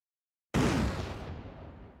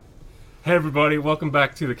Hey everybody, welcome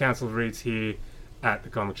back to the Council of Reads here at the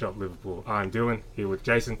Comic Shop Liverpool. I'm Dylan, here with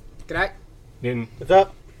Jason, G'day. Nitin, What's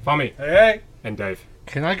up? Fummy, Hey. and Dave.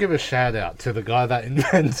 Can I give a shout out to the guy that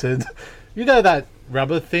invented, you know, that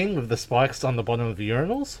rubber thing with the spikes on the bottom of the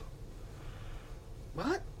urinals?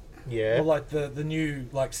 What? Yeah. Well, like the new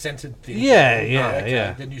scented thing.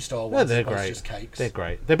 Yeah, The new style Yeah, ones. they're as opposed to great. Just cakes. They're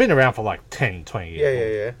great. They've been around for like 10, 20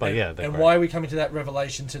 years. Yeah. But yeah, they're And great. why are we coming to that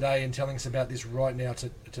revelation today and telling us about this right now?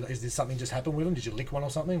 Is there something just happened with them? Did you lick one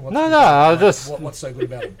or something? No, I just- What's so good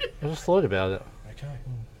about them? I just thought about it Okay.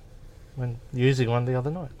 when using one the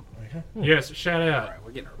other night. Okay. Yes, shout out Alright,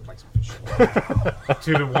 we're getting a replacement for sure.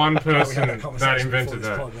 to the one We had person that that conversation before invented this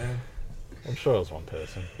that. pod, man. I'm sure it was one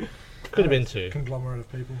person. Could have been two. Conglomerate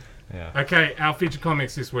of people. Yeah. Okay, our featured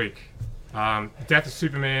comics this week. Death of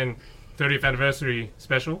Superman 30th Anniversary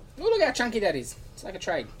Special. Oh, look how chunky that is. It's like a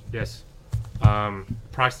trade. Yes.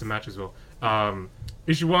 Price to match as well.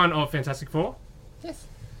 Issue 1 of Fantastic Four. Yes.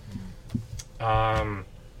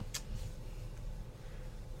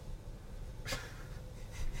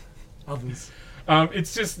 Others.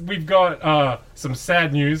 It's just, we've got some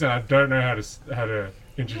sad news and I don't know how to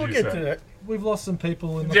introduce We'll get that. to that. We've lost some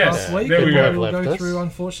people in the Yes, past week. there we and go. We'll Left go us. through,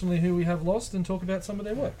 unfortunately, who we have lost and talk about some of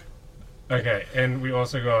their work. Okay, and we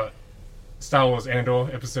also got Star Wars Andor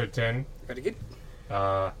Episode 10. Very good.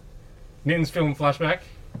 Nitin's film Flashback.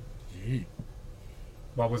 Yeah.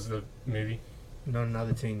 What was the movie? Not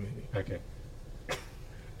another teen movie. Okay.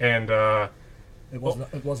 And It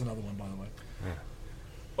was another one, by the way.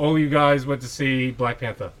 all you guys went to see Black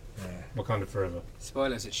Panther, Yeah. Wakanda Forever.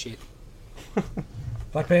 Spoilers, it's shit.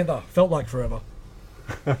 Black Panther felt like forever.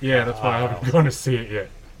 Yeah, that's why I haven't gone to see it yet.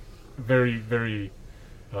 Very, very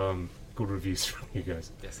good reviews from you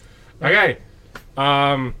guys. Yes. Okay,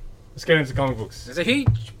 let's get into comic books. There's a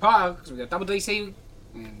huge pile because we've got double DC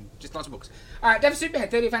and just lots of books. Alright, Death of Superman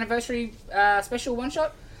 30th Anniversary Special One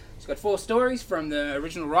Shot. It's got 4 stories from the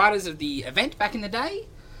original writers of the event back in the day.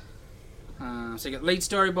 So you got lead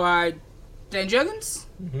story by Dan Jurgens.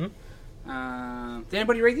 Did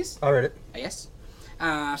anybody read this? I read it. Oh, yes.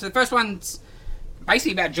 So the first one's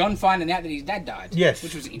basically about John finding out that his dad died. Yes.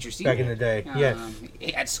 Which was interesting. Back in the day. Yes.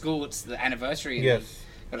 At school, it's the anniversary. And Yes.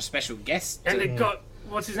 got a special guest. And it got,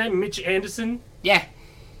 what's his name, Mitch Anderson? Yeah.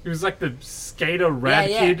 He was like the skater rad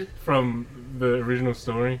Yeah. kid from the original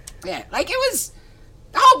story. Yeah. Like, it was...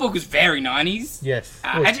 The whole book was very 90s. Yes.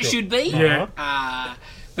 As it should be. Yeah.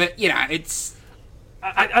 But, you know, it's...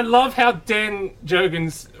 I love how Dan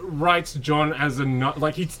Jurgens writes John as a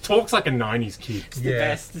like he talks like a 90s kid. It's the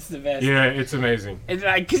best. It's the best. Yeah, it's amazing. It's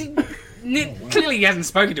like, cause clearly he hasn't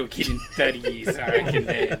spoken to a kid in 30 years, I reckon,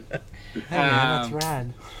 Dan. That's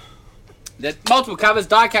rad. There's multiple covers,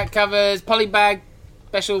 die-cut covers, polybag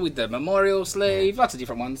special with the memorial sleeve, lots of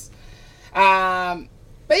different ones.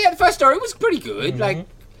 But yeah, the first story was pretty good. Like,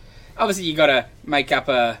 obviously you gotta make up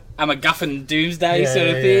a MacGuffin Doomsday Yeah, sort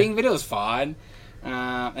of yeah, thing, but it was fine.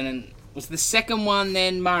 And then was the second one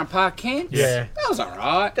then Mara Park Kent? Yeah. That was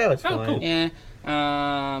alright. That was Oh, fine. cool. Yeah.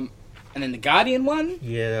 And then the Guardian one?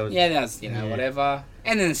 Yeah, that was. Yeah, that was, Yeah. whatever.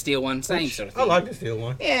 And then the Steel one, same sort of thing. I like the steel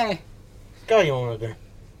one. Yeah. Guardian one was there.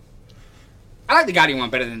 I like the Guardian one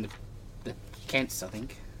better than the Kents, I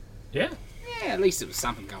think. Yeah. Yeah, at least there was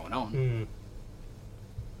something going on. Mm.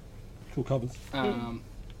 Cool covers.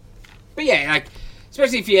 But yeah, like,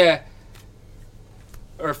 especially if you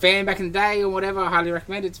are a fan back in the day or whatever, I highly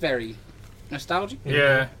recommend it. It's very nostalgic.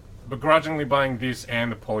 Yeah. Begrudgingly buying this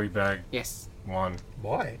and the polybag Yes. one.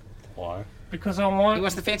 Why? Why? Because I He want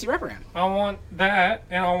wants the fancy wraparound. that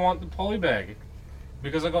and I want the polybag.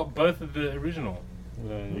 Because I got both of the original.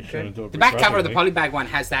 You shouldn't do it The back cover of the begrudgingly. polybag one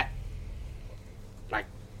has that, like,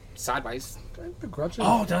 sideways. Don't begrudgingly.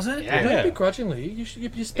 Oh, does it? Yeah. Don't begrudgingly. You're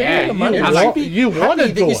spending Yeah, the money. you You want- should be you happy wanna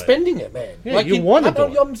that do you're it. spending it, man. Yeah, you wanna do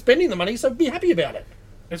it. I'm spending the money, so be happy about it.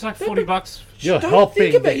 It's like $40. You're Don't helping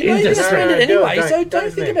think about the it. You're going to industry. spend it No, anyway, so don't don't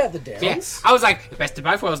think think. about the downs. Yeah. I was like, the best of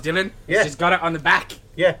both worlds, Dylan. Yeah. She's got it on the back,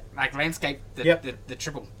 Yeah. like landscape, the, Yep. the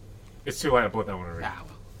triple. It's too late, I bought that one already. Ah,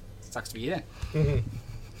 well, sucks for you then.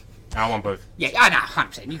 I want both. Yeah, I know,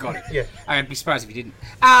 100%. You got it. Yeah. I'd be surprised if you didn't.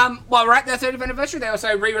 While we're at their 30th anniversary, they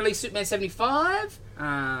also re-released Superman 75.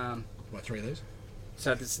 What, 3 of these?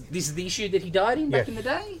 So this is the issue that he died in back Yes. in the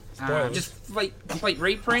day. Spoilers. Just complete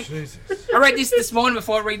reprint. Jesus. I read this morning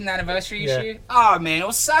before reading the anniversary Yeah. issue. Oh man, it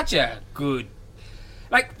was such a good,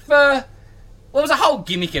 like it was a whole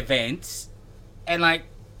gimmick event, and like,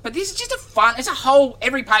 but this is just a fun. It's a whole.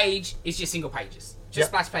 Every page is just single pages, just Yep.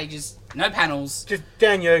 splash pages, no panels, Just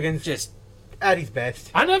Dan Jurgens just at his best.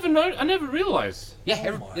 I never realized.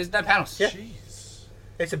 yeah. There's no panels. Yeah. Jeez.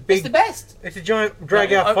 It's a It's big. the best. It's a giant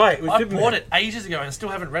drag-out fight with I Superman. bought it ages ago and still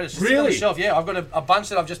haven't read it. It's just sitting on Really? the shelf. Yeah, I've got a bunch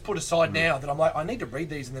that I've just put aside now that I'm like, I need to read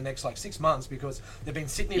these in the next 6 months because they've been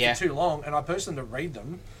sitting here Yeah. for too long, and I personally to read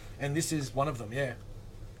them, and this is one of them. Yeah,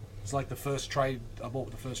 it's like the first trade I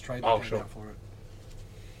bought. The first trade that Oh, came sure. out for it.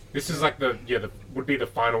 This is like would be the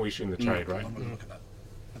final issue in the trade, right? I'm gonna look at that.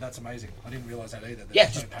 But that's amazing. I didn't realise that either. Yeah,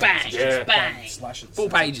 There's just no bang, pages, Yeah. just bang. slashes. Full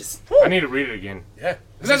pages. I need to read it again. Yeah.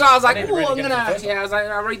 So that's why I was like, I need to read it oh, I'm again for the gonna. first Yeah, I was like,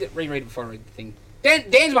 I'll reread it before I read the thing.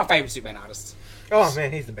 Dan's my favourite Superman artist. Oh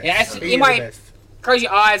man, he's the best. Yeah, that's- He he is might- the best. Close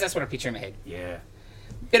your eyes, that's what I picture in my head. Yeah.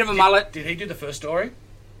 Bit of a mullet. Did he do the first story?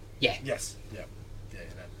 Yeah. Yes. Yeah.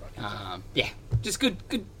 That, Yeah. Just good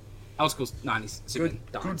old school 90s Superman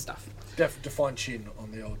diamond stuff. defined chin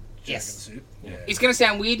on the old dragon Yes. suit. Yeah. It's gonna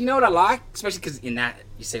sound weird, you know what I like? Especially because in that,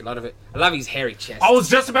 you see a lot of it. I love his hairy chest. I was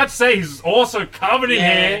just about to say he's also covered in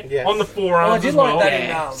hair Yes. on the forearms Well, I did as like well. that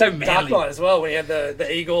Yeah. in So Dark manly. Knight as well, when he had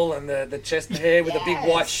the eagle and the chest hair with the big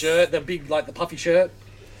white shirt, the big, the puffy shirt.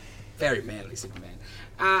 Very manly Superman.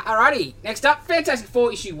 Alrighty, next up, Fantastic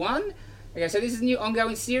Four issue 1. Okay, so this is a new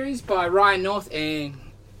ongoing series by Ryan North and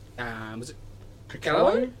was it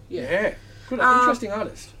Calloway? Yeah. Good, Um, interesting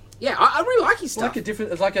artist. Yeah, I really like his It's stuff. like a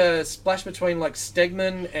different. It's like a splash between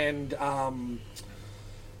Stegman and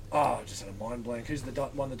I just had a mind blank. Who's the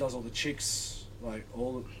one that does all the chicks?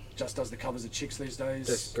 Just does the covers of chicks these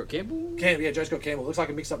days. Scott Campbell. Joe Scott Campbell. Looks like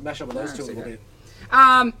a mash up of those two a see little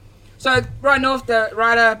that. bit. So Ryan North, the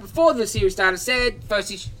writer, before the series started, said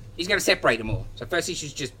first issue he's going to separate them all. So first issue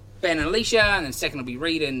is just Ben and Alicia, and then second will be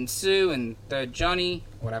Rita and Sue, and third Johnny.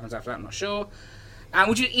 What happens after that, I'm not sure.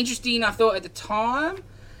 Which was interesting, I thought at the time.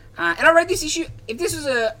 And I read this issue.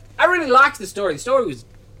 I really liked the story. The story was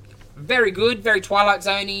very good, very Twilight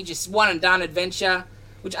Zoney, just one and done adventure.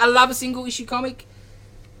 Which I love a single issue comic,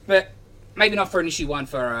 but maybe not for an issue one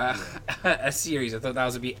for a series. I thought that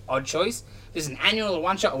was a bit odd choice. If this is an annual or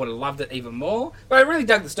one shot, I would have loved it even more. But I really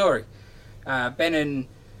dug the story. Ben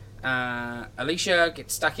and Alicia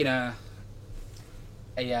get stuck in a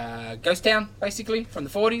ghost town, basically, from the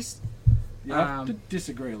 40s. Yeah, I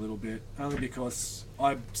disagree a little bit, only because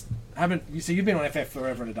I haven't. You see, you've been on FF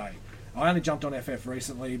forever and a day. I only jumped on FF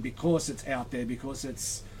recently because it's out there, because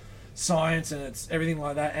it's science and it's everything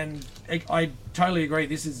like that. And I totally agree.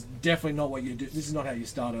 This is definitely not what you do. This is not how you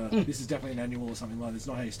start a. This is definitely an annual or something like that. It's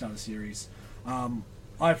not how you start a series.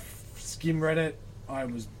 I've skim read it. I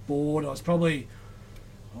was bored. I was probably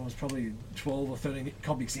 12 or 13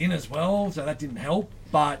 comics in as well, so that didn't help.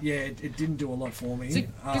 But yeah, it didn't do a lot for me. See,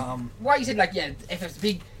 'cause why you said FF's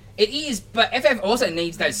big? It is, but FF also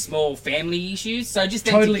needs those small family issues. So just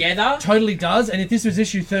them together. Totally does. And if this was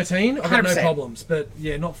issue 13, I've got no 100%. problems. But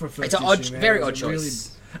yeah, not for a first It's an issue. very It odd was a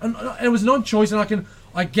choice. and it was an odd choice, and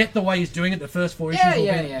I get the way he's doing it. The first four issues will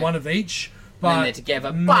be one of each. But then they're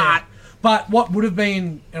together. man, but what would have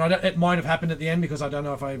been, and it might have happened at the end because I don't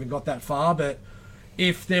know if I even got that far. But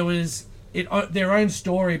if there was their own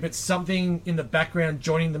story, but something in the background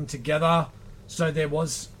joining them together, so there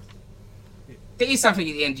was. There is something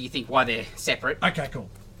at the end. Do you think why they're separate? Okay, cool.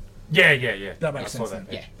 Yeah. That makes I saw sense.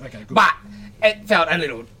 that. Then. Yeah. Okay, good. But it felt a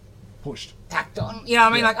little Pushed. tacked on. You know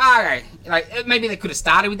what I mean? Like, okay, like maybe they could have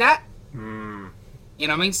started with that. You know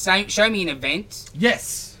what I mean? Show me an event.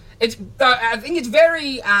 Yes. I think it's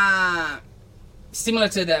very similar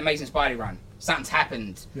to the Amazing Spidey run. Something's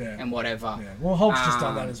happened and whatever. Yeah. Well, Hulk's just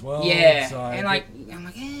done that as well. Yeah, so and I'm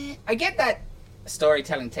like, I get that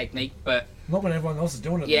storytelling technique, but not when everyone else is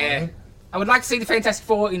doing it. yeah, at the moment. I would like to see the Fantastic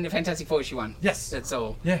Four in the Fantastic Four issue 1. Yes. That's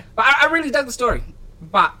all. Yeah. But I really dug the story.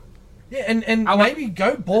 But Yeah, and I want- maybe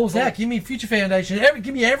go balls out. Give me Future Foundation.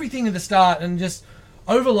 Give me everything at the start, and just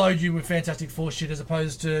overload you with Fantastic Four shit as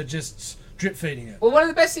opposed to just drip feeding it. well, one of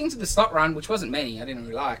the best things of the slot run, which wasn't many, I didn't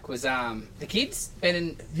really like, was the kids, Ben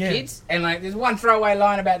and kids, and there's one throwaway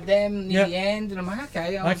line about them near the end, and I'm like,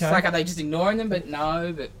 okay, I was like, are they just ignoring them? But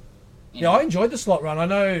no, but Yeah, I enjoyed the slot run. I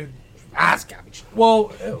know. That's garbage.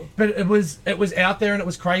 Well, but it was out there and it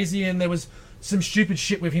was crazy, and there was some stupid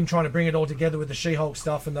shit with him trying to bring it all together with the She-Hulk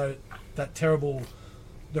stuff and that terrible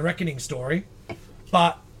The Reckoning story.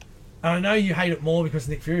 But I know you hate it more because of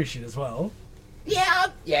Nick Fury shit as well. Yeah.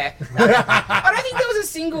 I don't think there was a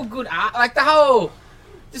single good art. Like the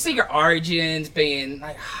Secret Origins being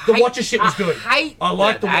like The Watcher shit was good. I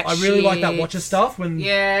really like that Watcher stuff when.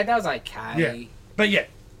 Yeah, that was okay. Yeah. But yeah.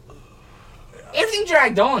 Everything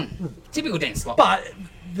dragged on. Typical Dan Slott. But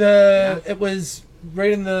it was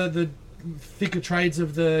reading the thicker trades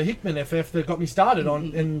of the Hickman FF that got me started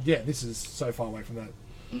on, and yeah, this is so far away from that.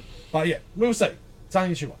 But yeah, we'll see. It's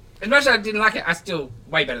only issue 1. As much as I didn't like it, I still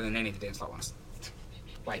way better than any of the Dan Slott ones.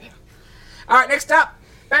 Way better. Alright, next up,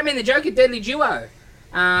 Batman the Joker Deadly Duo.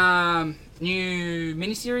 New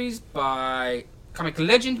miniseries by comic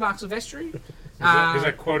legend Mark Silvestri. Is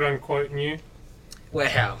that quote unquote new?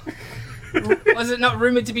 Wow. Was it not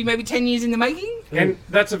rumored to be maybe 10 years in the making? And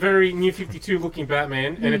that's a very New 52 looking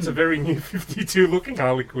Batman, and it's a very New 52 looking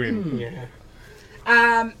Harley Quinn.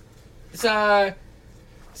 Yeah. So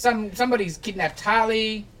somebody's kidnapped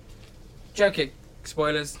Harley. Joker,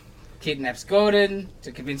 spoilers, kidnaps Gordon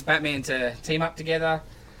to convince Batman to team up together.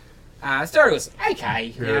 The story was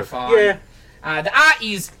okay, Yeah. fine. Yeah. The art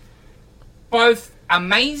is both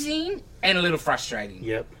amazing and a little frustrating.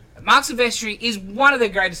 Yep. Mark Silvestri is one of the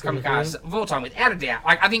greatest comic artists of all time, without a doubt.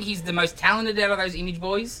 Like, I think he's the most talented out of those Image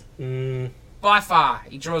boys. By far.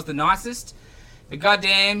 He draws the nicest. But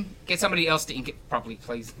goddamn, get somebody else to ink it properly,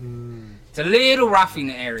 please. It's a little rough in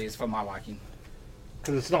the areas for my liking.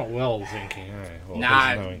 Because it's not Wells inking, eh? Or No,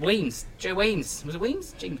 there's no ink. Weems. Joe Weems. Was it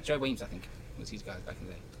Weems? Joe Weems, I think, was his guy back in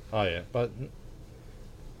the day. Oh, yeah. But...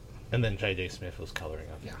 And then J.D. Smith was colouring,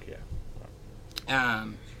 I think, yeah.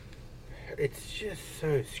 It's just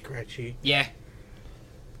so scratchy. Yeah.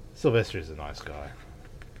 Sylvester's a nice guy.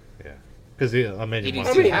 Yeah. Because I made him He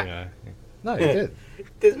one did thing. too. No, he Yeah. did.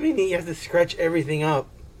 Doesn't mean he has to scratch everything up.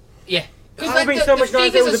 Yeah. Because I've like, been the, so the much nicer,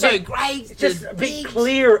 figures it are was a so bit- great. It's just the a bit big-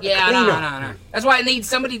 clear. Yeah, cleaner. no. That's why it needs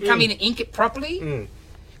somebody to come in and ink it properly. Mm.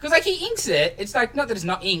 Because like he inks it, it's like not that it's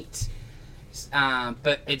not inked,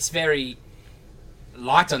 but it's very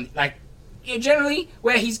light on. Like generally,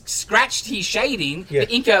 where he's scratched his shading, Yeah.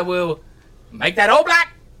 the inker will make that all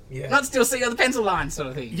black, Yeah. not still see all the pencil lines, sort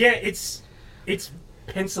of thing. Yeah, it's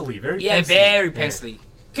pencil-y, very Yeah, pencil-y. very pencil-y.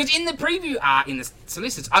 Because in the preview art in the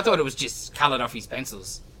solicits, I thought it was just coloured off his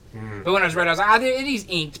pencils. But when I was read, I was like, it is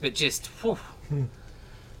inked, but just. Whew.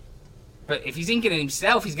 But if he's inking it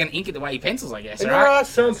himself, he's going to ink it the way he pencils, I guess. And there Right? are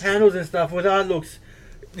some panels and stuff where the art looks,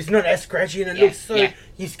 it's not as scratchy and it Yeah, looks so. yeah.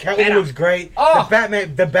 His Catwoman Better. looks great. Oh.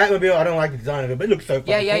 The Batmobile, I don't like the design of it, but it looks so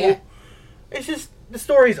fucking Yeah. cool. It's just the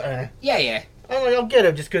story's. Yeah. I'll get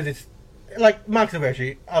it just because it's like Mark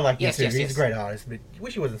Silvestri. I like him Yes, too. yes, He's yes. a great artist, but I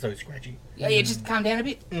wish he wasn't so scratchy. Yeah, just calm down a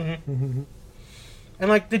bit. And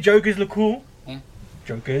like the Jokers look cool. Yeah.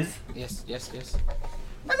 Jokers. Yes. No,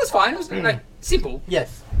 that's fine. It was like simple,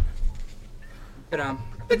 Yes. but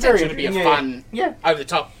potentially to be a fun, Yeah. over the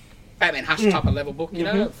top Batman hush type of level book, you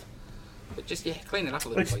know. But just clean it up a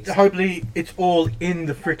little, please. Hopefully it's all in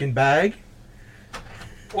the freaking bag.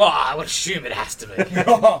 Well, I would assume it has to be.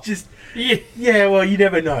 Just Yeah, well, you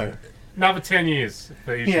never know. another 10 years.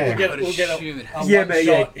 For each Yeah. one. I would We'll get assume it has a to. Yeah, one but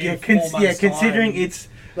shot in 4 months' considering time, it's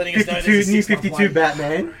letting us know there's 52, a new 6-month 52 wait.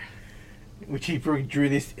 Batman, which he probably drew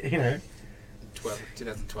this,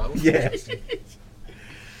 2012. Yeah.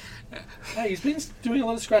 Hey, he's been doing a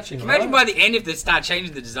lot of scratching. Imagine right? by the end if they start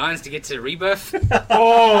changing the designs to get to Rebirth.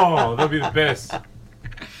 Oh, that'd be the best.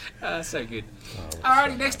 So good.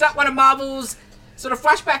 Alrighty, next up, one of Marvel's sort of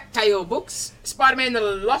flashback tale books, Spider-Man: The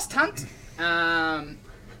Lost Hunt.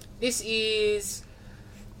 This is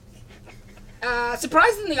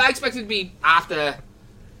surprisingly, I expected it to be after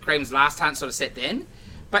Craven's Last Hunt, sort of set then,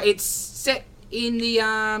 but it's set in the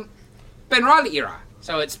Ben Reilly era.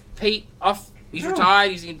 So it's Pete off. He's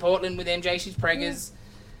retired. He's in Portland with MJ. She's preggers.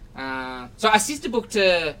 So a sister book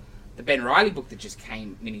to the Ben Reilly book that just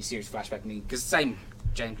came, mini-series, flashback mini, because same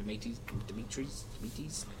James Demetrius. I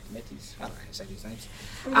don't know how to say these names.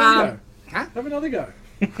 Have Huh? another go.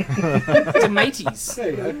 Demetrius.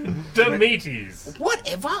 There you go. Demetes.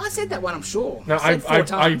 Whatever. I said that one, I'm sure. No, I said 4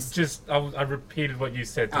 times. I repeated what you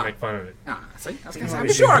said to Ah. make fun of it. See? I was going to say, I'm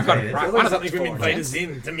sure I got it right. One of Something those from 4 Invaders times.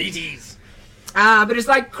 in Demetes. But it's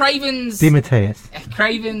like Craven's... Demetrius.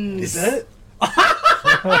 Craven's... Is that it?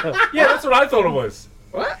 Yeah, that's what I thought it was.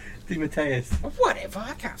 What? Demetrius. Whatever,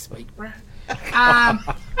 I can't speak, bruh.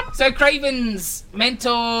 So Craven's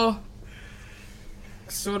mentor,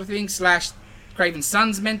 sort of thing, slash Craven's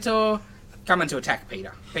son's mentor, coming to attack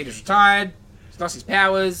Peter. Peter's retired, he's lost his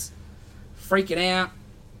powers, freaking out.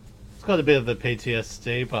 It's got a bit of the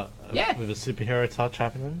PTSD, but Yeah. with a superhero touch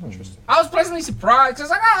happening. Interesting. I was pleasantly surprised,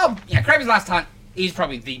 because I was like, oh, Craven's Last Hunt is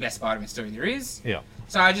probably the best Spider-Man story there is. Yeah.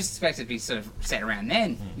 So I just expected it to be sort of set around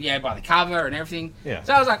then, by the cover and everything. Yeah.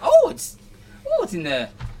 So I was like, it's in the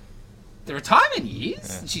retirement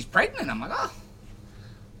years. And she's pregnant. I'm like, oh,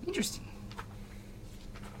 interesting.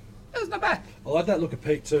 It was not bad. I like that look of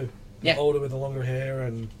Pete too. Yeah. Older with the longer hair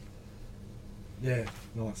and yeah,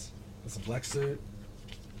 nice. That's a black suit.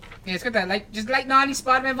 Yeah, it's got that late 90s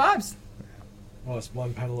Spider-Man vibes. Nice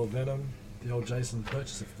one panel of Venom. The old Jason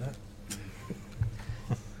purchased it for that.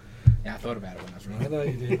 Yeah, I thought about it when I was I reading. know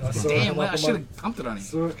you did. I saw it Damn, come well, up I on should my, have pumped it on him.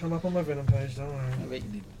 saw it come up on my Venom page. Don't worry. I bet you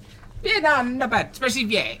did. Yeah, no, not bad. Especially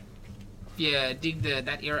if you dig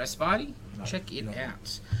that era of Spidey. check it you know.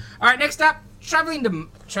 out. All right, next up, Traveling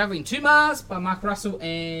to Mars by Mark Russell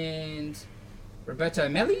and Roberto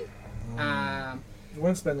Melli. We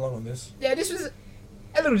won't spend long on this. Yeah, this was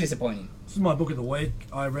a little disappointing. This is my book of the week.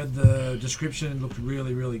 I read the description. It looked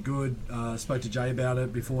really, really good. Spoke to Jay about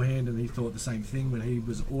it beforehand, and he thought the same thing when he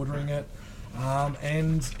was ordering it.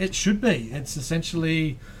 And it should be. It's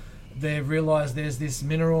essentially, they've realised there's this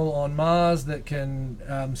mineral on Mars that can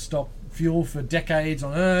stop fuel for decades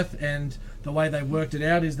on Earth, and the way they worked it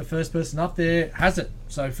out is the first person up there has it.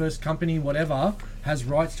 So first company, whatever, has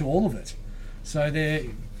rights to all of it. So they're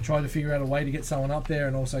trying to figure out a way to get someone up there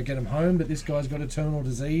and also get them home. But this guy's got a terminal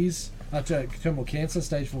disease, terminal cancer,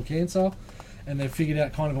 stage 4 cancer, and they've figured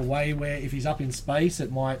out kind of a way where if he's up in space,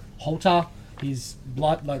 it might halter his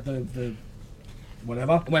blood, like the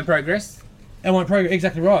whatever. It won't progress. It won't progress,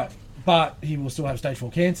 exactly right. But he will still have stage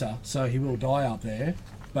 4 cancer, so he will die up there.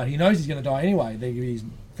 But he knows he's going to die anyway. They give his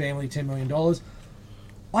family $10 million.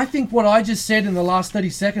 I think what I just said in the last 30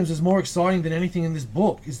 seconds was more exciting than anything in this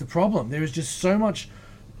book, is the problem. There is just so much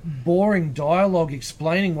boring dialogue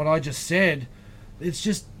explaining what I just said. It's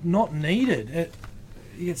just not needed.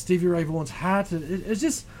 You get Stevie Ray Vaughan's hat. It's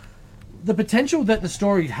just... The potential that the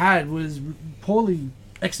story had was poorly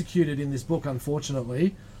executed in this book,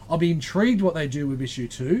 unfortunately. I'll be intrigued what they do with issue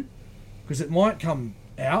 2, because it might come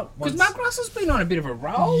out. Because Mark Russell's been on a bit of a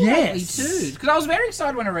roll lately too. Because I was very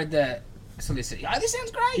excited when I read the solicity. Oh, this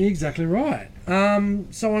sounds great. Exactly right.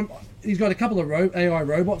 He's got a couple of AI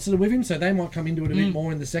robots that are with him, so they might come into it a bit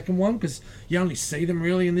more in the second one, because you only see them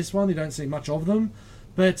really in this one. You don't see much of them.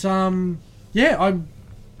 But, a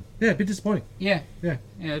bit disappointing. Yeah, Yeah.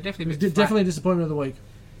 definitely. It was definitely a disappointment of the week.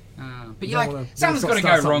 But you're like, something's got to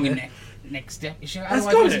go wrong in that next step. Otherwise,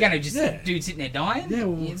 got what's it. going to just Yeah. dude sitting there dying? Yeah,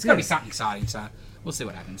 well, It's got to be something exciting. So we'll see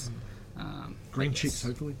what happens. Green I guess. chicks,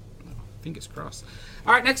 hopefully. Fingers crossed.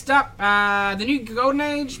 All right, next up, The New Golden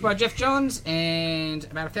Age by Jeff Johns and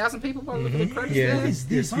about 1,000 people by the look of the credits Yeah. there. What is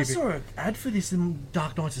this? I Yes, saw an ad for this in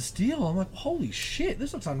Dark Knights of Steel. I'm like, holy shit,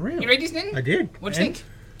 this looks unreal. You read this, Nick? I did. What'd you And- think?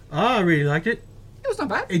 I really liked it. It was not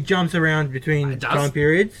bad. It jumps around between It does. time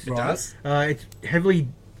periods. It does. It's heavily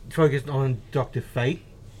focused on Dr. Fate.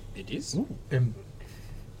 It is. And,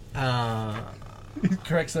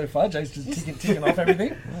 Correct so far. Jay's just ticking off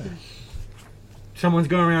everything. someone's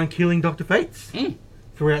going around killing Dr. Fates Mm.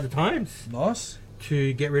 throughout the times Nice.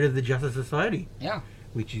 to get rid of the Justice Society, Yeah.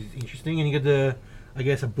 which is interesting. And you got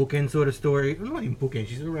a bookend sort of story. Well, not even bookend.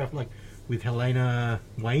 She's around like with Helena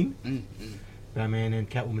Wayne, Batman and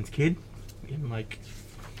Catwoman's kid, in like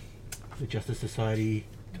the Justice Society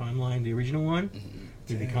timeline, the original one.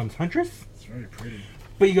 Who becomes Huntress. It's very pretty.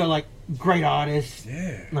 But you got like great artists,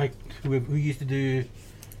 Yeah. like who used to do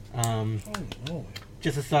Holy moly.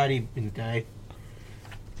 Justice Society in the day.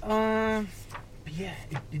 But yeah,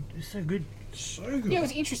 it was so good. So good. Yeah, it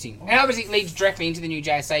was interesting. And obviously it leads directly into the new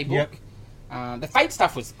JSA book. The Fate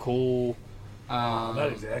stuff was cool.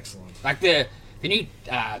 That is excellent. Like the new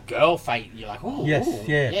girl Fate, you're like, oh, Yes,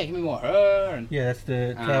 yeah. give me more of her. And Yeah, that's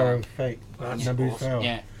the Tower of Fate. Naboo's Tower.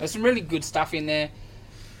 yeah, there's some really good stuff in there.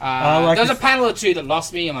 like there was a this- panel or two that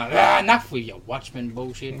lost me. I'm like, enough with your Watchmen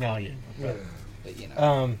bullshit. Oh yeah. But, you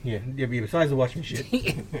know. Yeah. Besides the watching shit.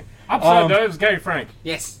 Upside those, Gary Frank.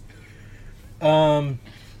 Yes. The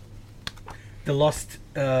Lost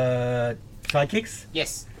sidekicks.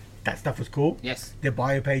 Yes. That stuff was cool. Yes. Their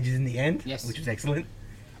bio pages in the end, Yes. which was excellent.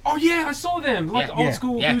 Oh yeah, I saw them. Like Yeah. old Yeah.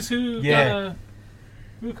 school Yeah. Who's Who. Yeah.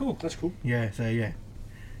 Really cool. That's cool. Yeah. So yeah,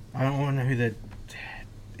 I don't want to know who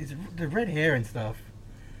is the red hair and stuff.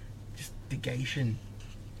 Just negation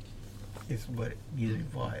is what you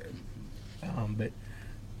invite. But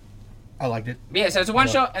I liked it. Yeah, so it's a one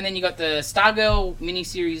shot, and then you got the Stargirl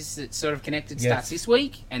miniseries that's sort of connected. Yes. Starts this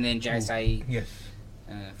week, and then JSA Yes.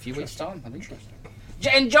 a few weeks' time, I think.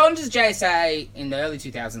 And John's JSA in the early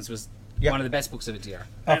 2000s was Yep. one of the best books of its era.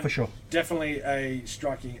 Oh, for sure. Definitely a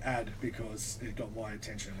striking ad because it got my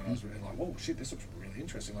attention when I was really like, whoa, shit, this looks really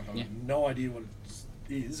interesting. Like, I Yeah. have no idea what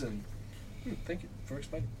it is, and thank you for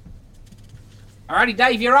explaining. Alrighty,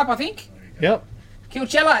 Dave, you're up, I think. Yep.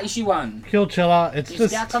 Killchella, issue 1. Killchella. It's New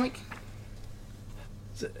just Scout comic.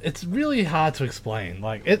 it's really hard to explain.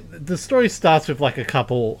 Like the story starts with like a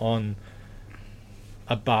couple on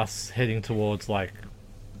a bus heading towards like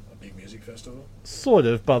A big music festival. sort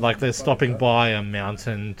of, but like they're stopping by a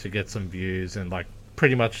mountain to get some views and like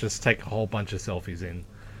pretty much just take a whole bunch of selfies in,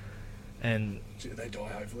 and They die,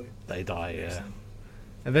 hopefully. they die. Yeah.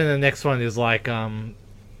 And then the next one is like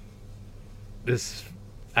this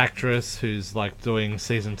actress who's like doing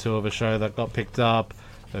season 2 of a show that got picked up.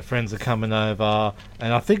 Her friends are coming over,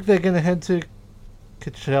 and I think they're gonna head to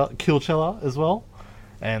Killchella as well.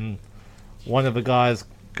 And one of the guys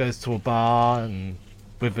goes to a bar and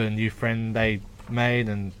with a new friend they made,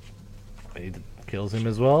 and he kills him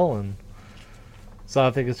as well. And so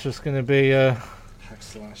I think it's just going to be a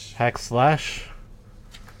hack slash.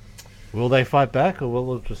 Will they fight back, or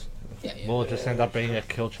will it just end up being a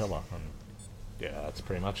kill chiller? And yeah, that's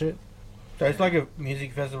pretty much it. So it's like a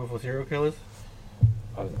music festival for serial killers.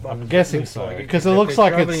 I'm guessing so, like because it they're looks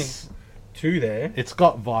like traveling it's to there. it's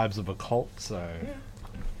got vibes of a cult. So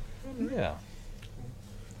yeah.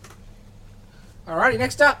 Alrighty,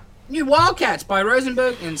 next up, New Wildcats by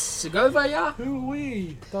Rosenberg and Segovia. Who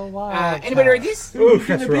we? Anybody read this? Oof,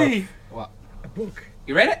 Can that's it rough. be? What? A book.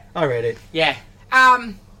 You read it? I read it. Yeah.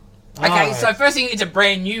 Okay, Ah. so first thing, it's a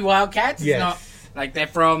brand new Wildcats. It's Yes. not like they're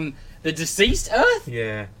from the deceased Earth.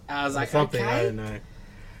 Yeah. I was like, Something, I okay. don't know.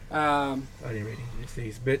 I didn't read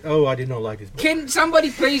these, but I did not like this book. Can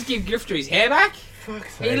somebody please give Grifter his hair back?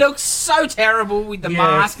 Fuck's He sake. looks so terrible with the Yes.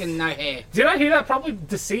 mask and no hair. Did I hear that? Probably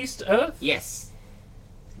deceased Earth. Yes.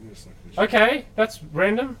 Okay, that's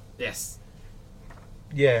random. Yes.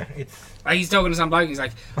 Yeah, it's Like he's talking to some bloke and he's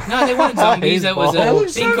like, no, they wanted zombies. There was a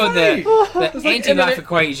looks thing so called funny. the anti-life Eminem.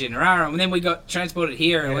 equation, right? And then we got transported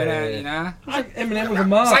here and went out, you know? It's like Eminem with a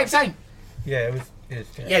mask. Same. yeah, it was.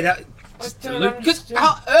 Yeah, that. Because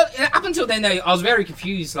up until then, I was very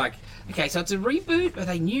confused. Like, okay, so it's a reboot. Are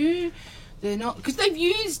they new? They're not. Because they've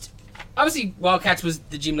used. Obviously, Wildcats was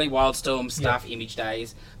the Jim Lee Wildstorm stuff, Image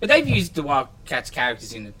Days. But they've used the Wildcats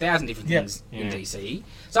characters in 1,000 different things in DC.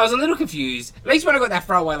 So I was a little confused. At least when I got that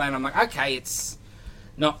throwaway line, I'm like, okay, it's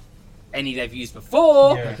not any they've used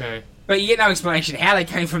before. Yeah. Okay. But you get no explanation how they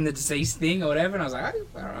came from the deceased thing or whatever. And I was like,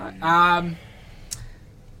 oh, alright.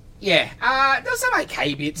 Yeah. There was some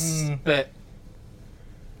okay bits, but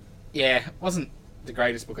yeah, it wasn't the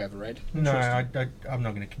greatest book I ever read. No, I'm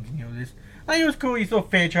not going to continue with this. I think it was cool. You saw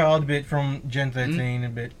Fairchild a bit from Gen 13, a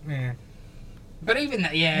bit. Yeah. But even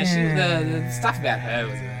that, the stuff about her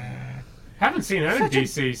was Haven't seen her in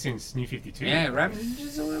DC since New 52.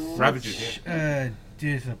 Ravages or whatever. Ravages. Yeah.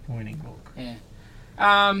 Disappointing book. Yeah.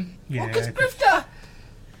 Yeah, Because it's- Grifter,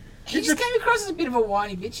 he just came across as a bit of a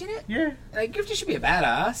whiny bitch in it. Yeah. Like, Grifter should be a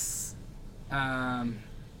badass.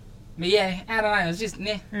 But yeah, I don't know. It was just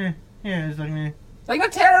Yeah, it's like, meh. like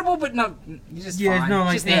not terrible, but not just Yeah, fine. it's not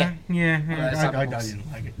like just that. there. Yeah, those I other books.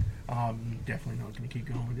 didn't like it. I'm definitely not going to keep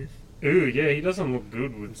going with this. Ooh, yeah, he doesn't look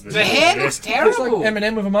good with The hair looks It looks like terrible.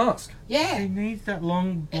 Eminem with a mask. Yeah. He needs that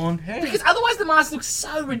long blonde hair. Because otherwise the mask looks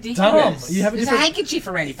so ridiculous. Dumb. You have a There's different- a handkerchief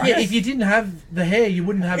around your face. Yeah, if you didn't have the hair, you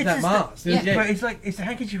wouldn't have It's that just mask. yeah. But it's like it's a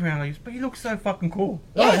handkerchief around his, but he looks so fucking cool.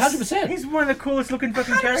 Oh, Yes. 100%. He's one of the coolest looking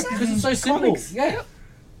fucking 100%. characters. Because in it's so simple. comics. Yeah.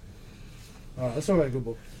 Alright, let's talk about a good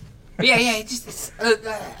book. But yeah, it just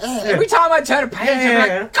every time I turn a page, I'm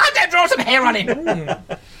like, God damn, draw some hair on him.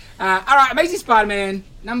 Alright, Amazing Spider-Man,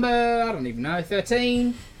 number, I don't even know,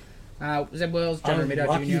 13. Zeb Wells, John Romita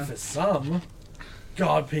Lucky Jr. for some.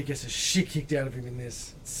 God, Pete gets a shit kicked out of him in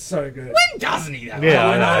this. It's so good. When doesn't he, though? Yeah,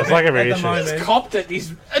 I know. It's like every At the issue. moment. He's copped it. It's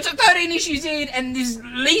 13 issues in, and there's at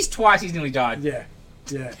least twice he's nearly died. Yeah,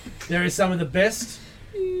 yeah. There is some of the best.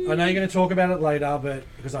 I know you're going to talk about it later, but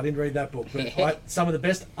because I didn't read that book, but some of the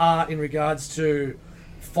best art in regards to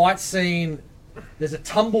fight scene. There's a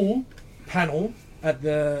tumble panel at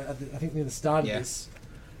the I think near the start of this,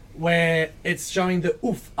 where it's showing the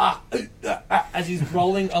as he's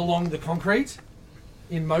rolling along the concrete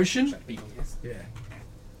in motion. Yeah,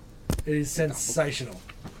 it is sensational.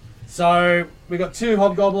 So we got two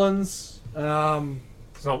hobgoblins.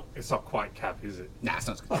 It's not quite Cap, is it? Nah, it's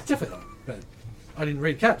not. Oh, definitely not. But I didn't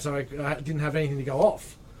read Cap, so I didn't have anything to go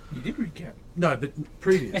off. You did read Cap. No, but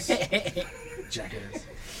previous. Jackass.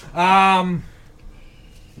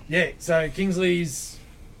 Yeah, so Kingsley's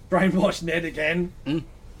brainwashed Ned again.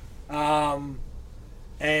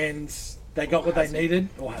 And they got what they needed.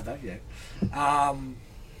 Or had they? Yeah.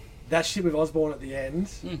 That shit with Osborn at the end,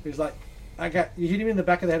 he was like, okay, you hit him in the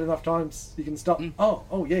back of the head enough times, you can stop.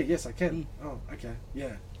 Oh, yeah, yes, I can. Oh, okay,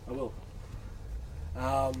 yeah, I will.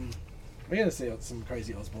 We're going to see some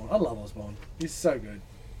crazy Osborn. I love Osborn. He's so good.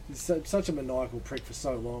 He's such a maniacal prick for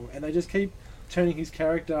so long, and they just keep turning his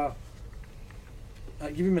character,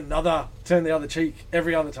 give him another, turn the other cheek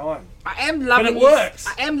every other time. I am loving But it works.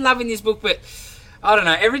 I am loving this book, but I don't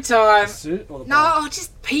know. Every time. The suit or the No,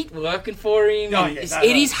 just Pete working for him. Oh, and yeah,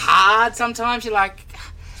 it is hard sometimes. You're like,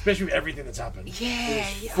 especially with everything that's happened. yeah,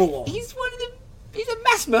 It's full on. he's he's a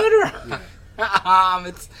mass murderer.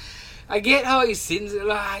 I get how his sins are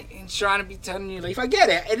like and trying to be turning a new leaf. I get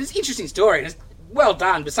it. It is an interesting story and it's well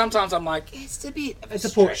done, but sometimes I'm like, it's a bit of It's a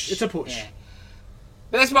stretch. push. It's a push. Yeah.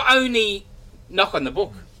 But that's my only knock on the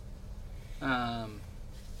book. 'Cause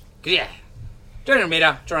yeah, John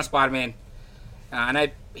Romita, John Spider-Man. I know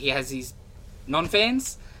he has his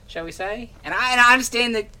non-fans, shall we say, and I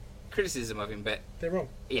understand the criticism of him, but They're wrong.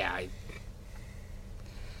 yeah,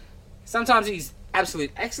 sometimes he's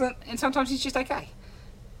absolute excellent, and sometimes he's just okay.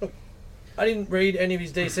 I didn't read any of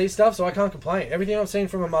his DC stuff, so I can't complain. Everything I've seen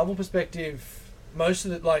from a Marvel perspective, most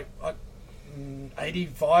of it,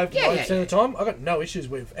 85 to 90% of the time, I got no issues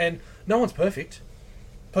with. And no one's perfect.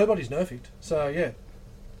 Nobody's perfect. So, yeah.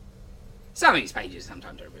 Some of his pages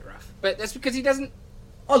sometimes are a bit rough, but that's because he doesn't.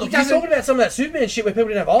 Oh, look, he's talking about some of that Superman shit where people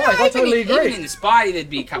didn't have eyes. I totally agree. Even in the Spidey,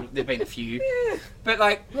 there'd been a few. Yeah. But,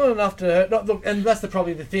 like... Not enough to... Look, and that's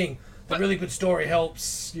probably the thing. The really good story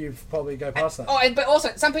helps you probably go past that. But also,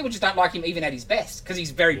 some people just don't like him even at his best, because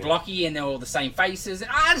he's very blocky and they're all the same faces.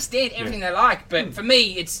 And I understand everything they like, but for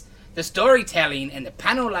me, it's the storytelling and the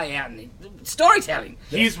panel layout and the storytelling.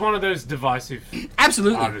 He's one of those divisive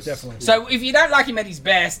Absolutely. artists. Definitely. So if you don't like him at his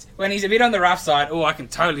best, when he's a bit on the rough side, I can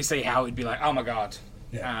totally see how it'd be like, oh my god.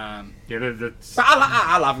 Yeah. That's... But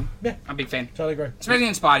I love him. Yeah. I'm a big fan. Totally agree. Especially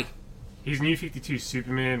in Spidey. His New 52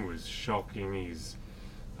 Superman was shocking. His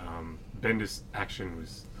Bendis action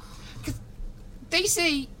was...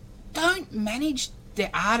 DC don't manage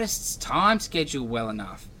their artists' time schedule well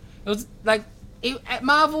enough. It was like at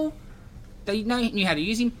Marvel, they knew how to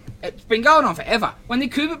use him. It's been going on forever. When the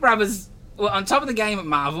Cooper brothers were on top of the game at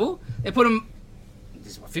Marvel, they put them.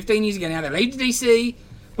 This is 15 years ago now. They leave to DC,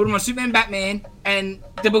 put them on Superman, Batman, and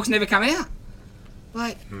the books never come out.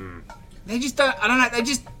 Like they just don't. I don't know. They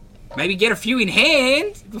just maybe get a few in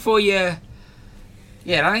hand before you.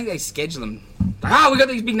 Yeah, I don't think they schedule them. Like, we got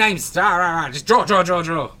these big names. Just draw. I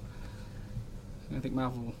don't think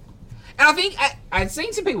Marvel... And I think... I'd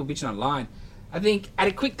seen some people bitching online. I think, at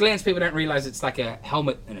a quick glance, people don't realise it's like a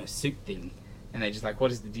helmet and a suit thing. And they're just like,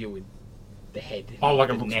 what is the deal with the head? Oh, like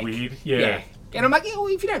the it looks neck? weird? Yeah. And I'm like, well,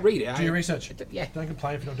 if you don't read it... Do your research. Yeah. Don't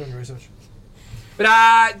complain if you're not doing your research.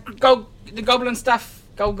 But, the Goblin stuff...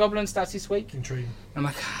 Goblin starts this week. Intriguing. And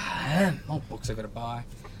I'm like, more books I've got to buy.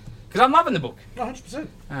 Because I'm loving the book.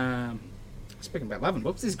 100%. Speaking about loving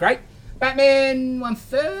books, this is great. Batman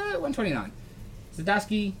 129.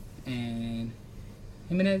 Zdarsky and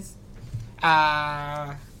Jimenez.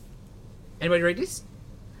 Anybody read this?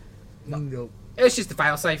 No. It's just the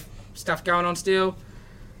failsafe stuff going on still.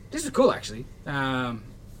 This is cool, actually. So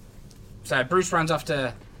Bruce runs off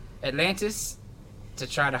to Atlantis to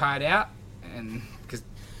try to hide out, and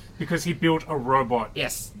Because he built a robot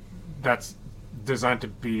yes, that's designed to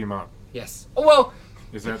beat him up. yes. Oh well,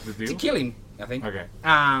 Is that the to deal? kill him, I think. Okay.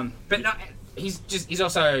 But no, he's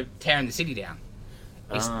also tearing the city down.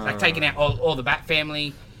 He's like taking out all the Bat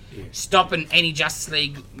family, stopping any Justice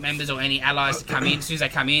League members or any allies to come in. As soon as they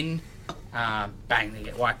come in, bang, they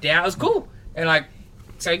get wiped out. It was cool. And like,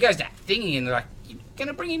 so he goes to thingy and they're like, "You're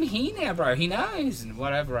gonna bring him here now, bro. He knows and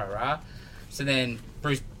whatever, rah." So then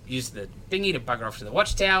Bruce uses the thingy to bugger off to the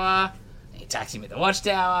Watchtower. He attacks him at the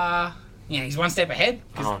Watchtower. He's one step ahead.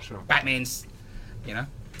 Oh, sure. Batman's,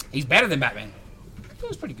 he's better than Batman. It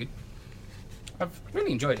was pretty good. I've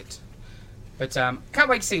really enjoyed it. But can't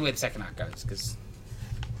wait to see where the second arc goes, because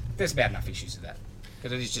there's about enough issues with that.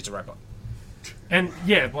 Because it is just a robot. And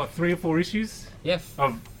 3 or 4 issues Yeah.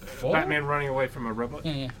 of 4? Batman running away from a robot?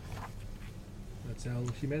 Yeah. That's our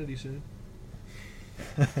humanity soon.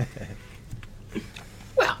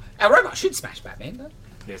 Well, a robot should smash Batman, though.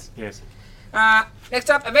 Yes. Next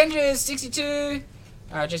up, Avengers 62.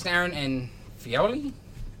 Jason Aaron and Fioli.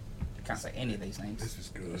 I can't say any of these names. This was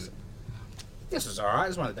good. This was alright. It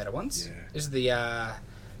was one of the better ones. Yeah. This is the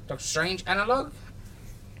Doctor Strange analog.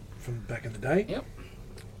 From back in the day. Yep.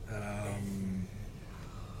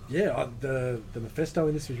 The Mephisto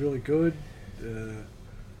in this was really good.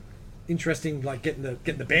 Interesting, like getting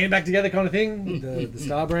the band back together, kind of thing. The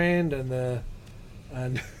Star Brand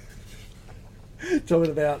and talking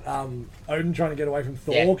about Odin trying to get away from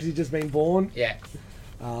Thor Yeah. because he'd just been born. Yeah.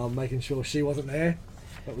 Making sure she wasn't there.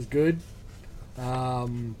 That was good.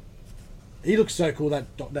 He looks so cool, that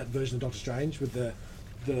version of Doctor Strange with the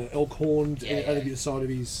elk horns over the side of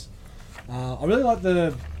his. I really like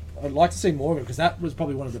I'd like to see more of it because that was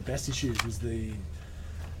probably one of the best issues. Was the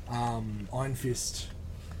Iron Fist,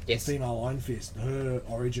 Yes. female Iron Fist. Her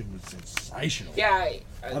origin was sensational. Yeah.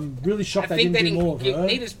 I'm really I shocked they think didn't they do more of her.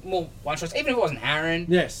 needed more one shots, even if it wasn't Aaron.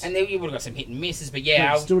 Yes. And then you would have got some hit and misses, but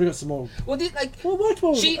Yeah, still would have got some more. Well,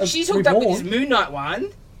 she's Reborn. hooked up with this Moon Knight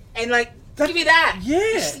one, and give me that. Yeah.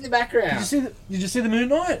 Just in the background. Did you see the Moon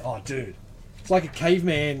Knight? Oh, dude, it's like a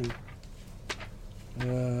caveman.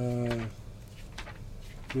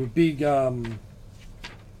 With a big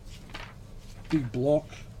block.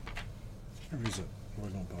 Where is it? Where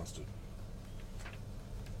have I gone past it?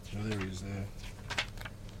 Oh, there he is there.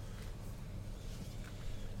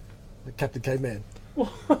 The Captain Caveman.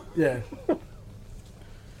 Yeah.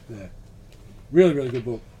 Yeah. Really, really good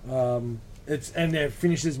book. It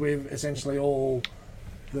finishes with essentially all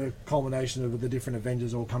the culmination of the different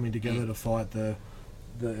Avengers all coming together to fight the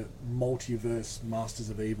multiverse Masters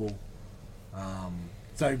of Evil.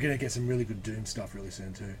 So we're gonna get some really good Doom stuff really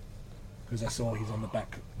soon too. Because I saw he's on the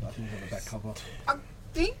back. I think he's on the back cover. I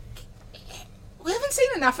think we haven't seen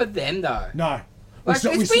enough of them though. No. Like,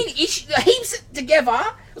 it's been heaps together.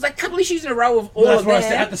 It was like a couple issues in a row of all That's of why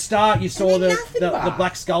them. at the start you saw then the nothing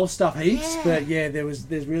Black Skull stuff heaps, Yeah. but yeah, there's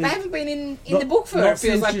really They haven't been in not- the book for not it feels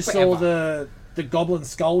since like you forever. saw the Goblin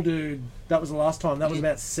Skull dude. That was the last time. That was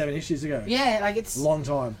about 7 issues ago. Yeah, like it's Long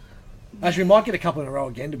time. Actually, we might get a couple in a row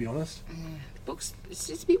again, to be honest. books. It's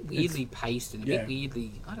just a bit weirdly paced and a yeah. bit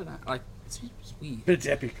weirdly. I don't know. Like it's weird. But it's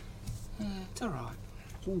epic. Yeah, it's alright.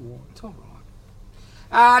 It's all right. It's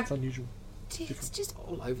alright. It's unusual. It's just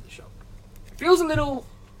all over the shop. Feels a little.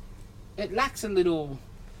 It lacks a little. Well,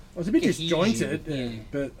 it's a bit Cohesion, disjointed, yeah.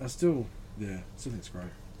 but I still think it's great.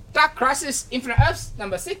 Dark Crisis Infinite Earths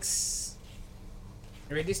number 6.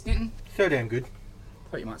 You read this, Denton? So damn good.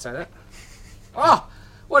 Thought you might say that. Oh,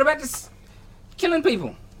 what about this killing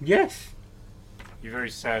people? Yes. You're very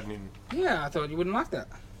saddening. Yeah, I thought you wouldn't like that.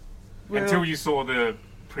 Well, Until you saw the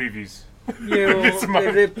previews. Yeah, It's my-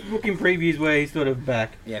 well, there's a book in previews where he's sort of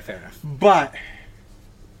back. Yeah, fair enough. But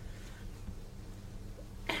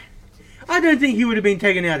I don't think he would have been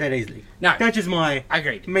taken out that easily. No, That's just my I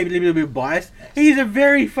agreed. maybe a little bit biased. He's a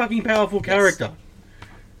very fucking powerful character,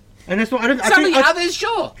 and that's what I don't. Some of the I others,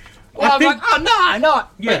 sure. Well, I I was think- like, oh no,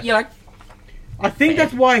 not. Yeah. But you're like, think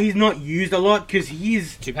that's why he's not used a lot because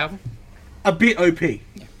he's too powerful. a bit OP.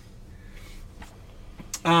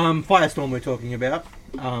 Firestorm we're talking about.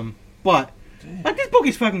 But like this book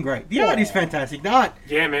is fucking great. The art is fantastic. The art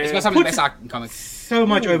Yeah, man. It's got some of the Puts best art in comics. so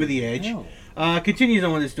much over the edge. Wow. Continues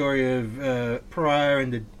on with the story of Pariah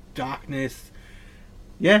and the darkness.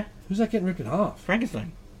 Yeah, Who's that getting ripped in half?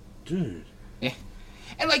 Frankenstein. Dude.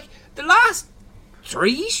 And like the last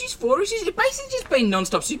 3 issues, 4 issues, it basically just been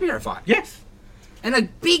non-stop superhero fight. Yes. And a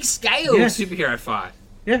big scale Yes. superhero fight.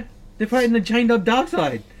 Yeah. They're fighting the chained up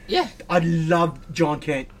Darkseid. Yeah. I love John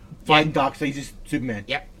Kent fighting Darkseid. He's just Superman.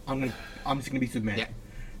 Yep. I'm just gonna be Superman. Yep.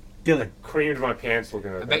 Dylan. Creamed my pants looking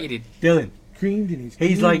at I that. bet you did. Dylan. Creamed in his.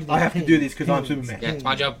 He's like, I have to do this because I'm Superman. Yeah, it's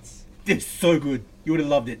my job. It's so good. You would have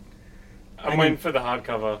loved it. I'm waiting for the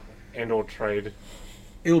hardcover and or trade.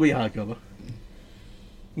 It'll be a hardcover.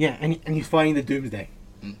 Yeah, and he's fighting the Doomsday.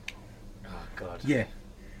 Oh, God. Yeah.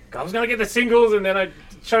 I was going to get the singles and then I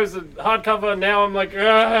chose the hardcover. Now I'm like,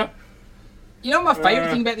 ugh. You know my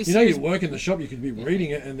favourite thing about this You know, series? you work in the shop, you could be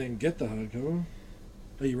reading it and then get the hardcover.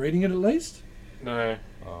 Are you reading it at least? No.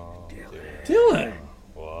 Oh, Dylan!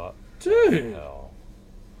 what? Dude! Hell.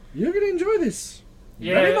 You're going to enjoy this.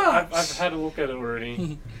 Yeah, Very much. I've had a look at it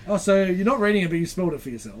already. Oh, so you're not reading it, but you spelled it for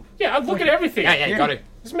yourself. Yeah, I look at everything. Yeah, you got to.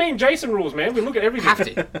 It's me and Jason rules, man. We look at everything. Have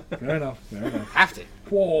to. Fair enough, fair enough. Have to.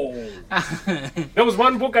 Whoa. There was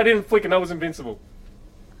one book I didn't flick and that was Invincible.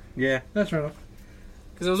 Yeah. That's fair enough.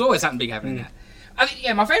 Because there was always something big happening in that. I think,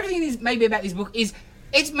 yeah, my favourite thing is maybe about this book is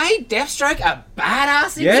it's made Deathstroke a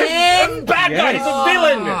badass Yes. again. Bad guy, he's a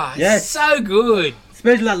villain! Oh, Yes. so good.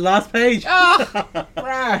 Especially that last page. Oh,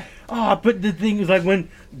 bro. Oh, but the thing was like when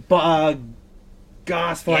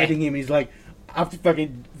Gar's fighting him, he's like, after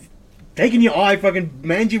fucking taking your eye, fucking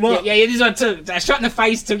manned you up. Yeah, this one took a shot in the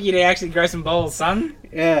face took you to actually grow some balls, son.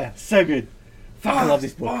 Yeah, so good. Fuck, I love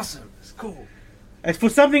this book. Awesome. It's cool. As for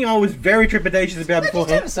something I was very trepidatious about Did you turn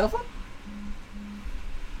beforehand, yourself on?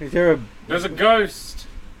 is there a... There's a ghost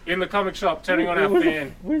in the comic shop turning on our where's the-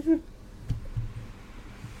 fan. Where's the...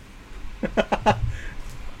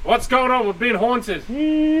 What's going on? We're being haunted.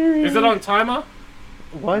 Is it on timer?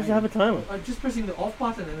 Why does it have a timer? I'm just pressing the off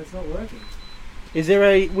button and it's not working. Is there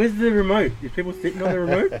a... Where's the remote? Is people sitting on the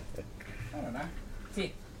remote? I don't know.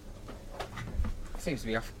 See. Seems to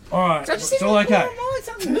be off. Alright, So I it's just all okay.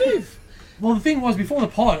 Something move. Well, the thing was, before the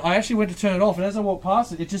pod, I actually went to turn it off, and as I walked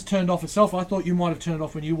past it, it just turned off itself. I thought you might have turned it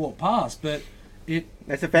off when you walked past, but it...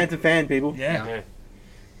 That's a Phantom fan, people. Yeah. Yeah.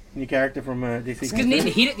 New character from DC. Because Nick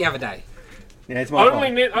hit it the other day. Yeah, it's my Only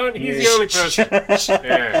he's the Yeah. only person.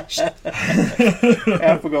 Yeah. fault.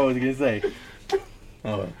 I forgot what I was going to say.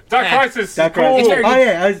 Oh, well. Dark Yeah. Crisis. Dark Cool. Crisis. It's very Oh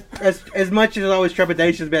good. yeah, as much as I was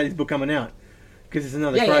trepidatious about this book coming out, because it's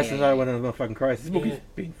another Yeah, yeah, crisis, yeah, yeah. I want another fucking crisis. This book Yeah. has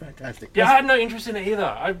been fantastic. Yeah, I had no interest in it either.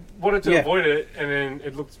 I wanted to Yeah. avoid it, and then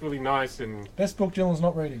it looks really nice, and Best book Dylan's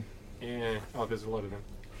not reading. yeah. Oh, there's a lot of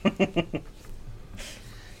them.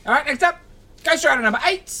 Alright, next up. Ghost Rider number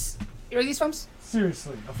 8. You ready these films?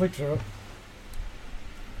 Seriously, I flicked through it.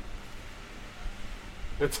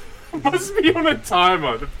 It's Must be on a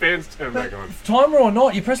timer. The fans turn back on. Timer or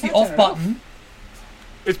not, you press the off button.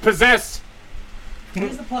 It's possessed.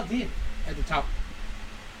 Where's the plugged in? At the top.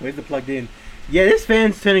 Where's the plugged in? Yeah, this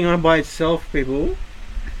fan's turning on by itself, people.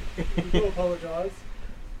 I do apologise.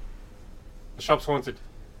 The shop's haunted.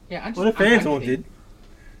 Yeah, I'm just, Well, the fan's I'm haunted.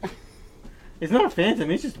 It's not a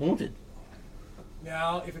phantom, it's just haunted.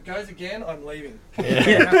 Now, if it goes again, I'm leaving.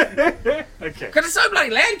 Okay. Because it's so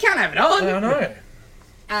bloody loud, you can't have it on. I know.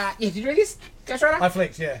 Yeah, did you read this, Ghost Rider? I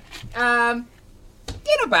flicked, yeah. Yeah,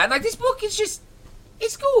 not bad. Like, this book is just,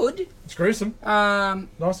 it's good. It's gruesome.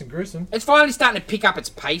 Nice and gruesome. It's finally starting to pick up its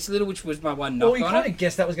pace a little, which was my one knock Well, you on kind it. of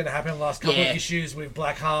guessed that was going to happen in the last couple Yeah. of issues with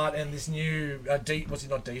Blackheart and this new, what's it,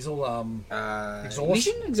 not Diesel, Exhaust?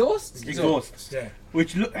 Mission? Exhaust? Exhaust. Yeah.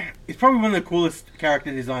 Which look, it's probably one of the coolest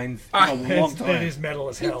character designs in a long It time. is metal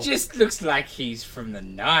as It hell. just looks like he's from the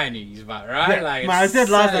 90s, but right? Yeah, like, Man, I it's said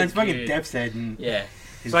last so time, it's fucking good. Death's Head. And Yeah.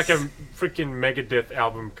 It's like a freaking Megadeth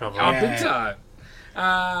album cover. Oh, Yeah. big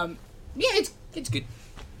time. Yeah, it's good.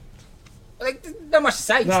 Like, there's not much to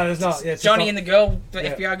say. No, there's not. It's Yeah, it's Johnny just and the girl, the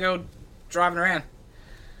Yeah. FBI girl, driving around.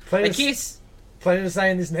 Plenty They to, kiss. plenty to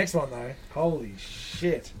say in this next one, though. Holy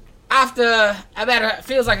shit. After about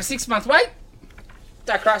feels like a 6-month wait,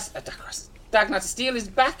 Dark Knight of Steel is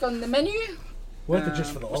back on the menu. Worth it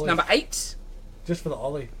just for the What's Ollie. number 8? Just for the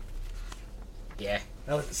Ollie. Yeah,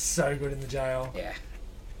 That was so good in the jail. yeah.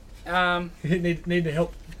 Need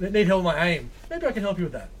help with my aim. Maybe I can help you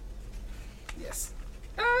with that. Yes.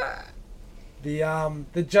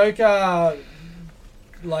 The Joker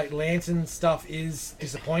like lantern stuff is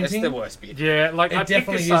That's disappointing. the worst bit. Yeah, like I It picked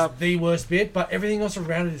definitely this is up. the worst bit, but everything else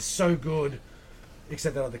around it is so good.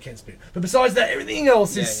 Except that other Kent's bit. But besides that, everything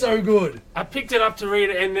else is Yeah, so good. I picked it up to read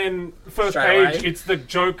it, and then first Straight page, away. it's the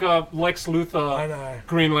Joker, Lex I Luthor, know.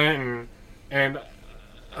 Green Lantern, and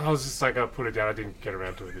I was just like, I put it down. I didn't get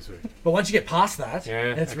around to it this week. But once you get past that,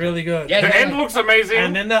 Yeah, it's okay. really good. Yeah, The end looks amazing.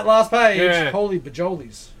 And then that last page, Yeah. holy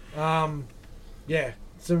bajolies. Yeah,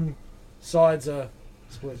 some sides are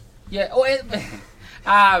split. Yeah. Oh,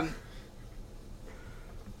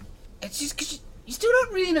 it's just because you still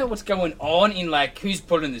don't really know what's going on in like who's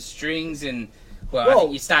pulling the strings and. Well, I Well-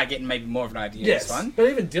 think you start getting maybe more of an idea Yes, of this one. but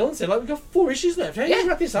even Dylan said, like, we've got 4 issues left. How do you Yeah.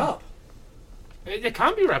 wrap this up? It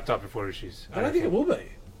can't be wrapped up in 4 issues. I don't think it will be.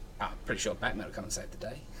 Oh, pretty sure Batman will come and save the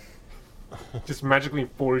day. Just magically in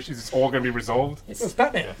 4 issues, it's all going to be resolved. Well, it's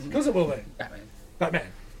Batman. Of course it will be. Batman. Batman.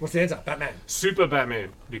 What's the answer? Batman. Super Batman,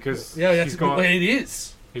 because Yeah, that's he's got it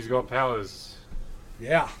is. he's got powers.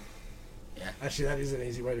 Yeah. Yeah. Actually, that is an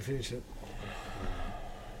easy way to finish it.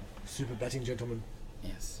 Super batting gentleman.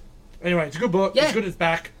 Yes. Anyway, it's a good book. Yeah. It's good it's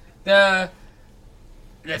back. That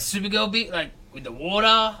Supergirl bit, like with the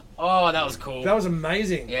water. Oh, that was cool. That was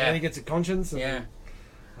amazing. Yeah. And he gets a conscience. And, yeah.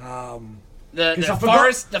 Um, The 'Cause I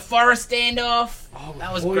forgot- forest standoff. oh,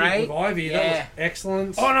 That was Floyd great. With Ivy, Yeah. that was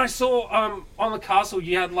excellent. Oh, and I saw on the castle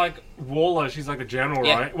you had like Waller. She's like a general,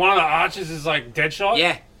 Yeah. right? One of the archers is like Deadshot.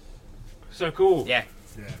 Yeah. So cool. Yeah.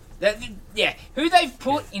 Yeah. Yeah, who they've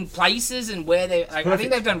put in places and where they like, I Perfect.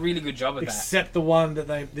 think they've done a really good job of that. Except the one that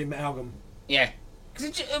the amalgam. Yeah,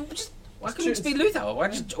 because just why It's couldn't it just be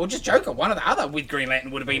Luthor or just Joker? One or the other with Green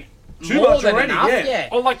Lantern would have been Too more much than already, enough. yeah.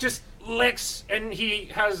 Or like just Lex, and he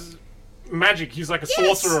has magic. He's like a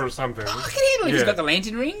Yes. sorcerer or something. I can handle it. He's Yeah. got the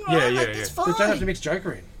lantern ring. Right? Yeah, like, yeah, it's yeah. They don't have to fine. mix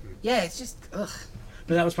Joker in. Yeah, it's just ugh.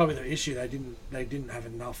 But that was probably the issue. They didn't have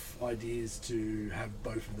enough ideas to have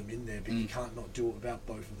both of them in there. But you can't not do it about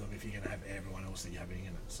both of them if you're going to have everyone else that you're having in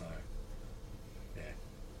it. So, yeah.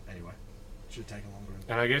 Anyway, should have taken longer.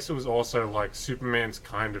 And I guess it was also like Superman's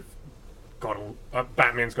kind of got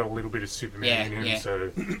Batman's got a little bit of Superman Yeah, in him, yeah.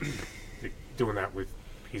 so doing that with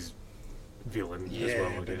his villain as Yeah, well.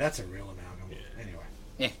 I but guess. that's a real amalgam.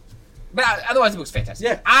 Anyway, But otherwise, the book's fantastic.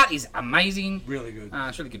 Yeah. Art is amazing. really good.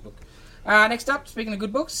 It's a really good book. Next up, speaking of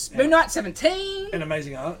good books, Moon Knight 17. And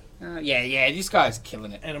amazing art. Yeah, this guy's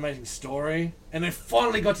killing it. An amazing story. And they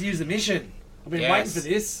finally got to use the mission. I've been Yes. waiting for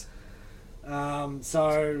this. So,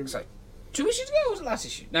 So, 2 issues ago or was it last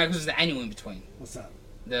issue? No, because it was the annual in between. what's that?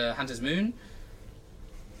 The Hunter's Moon.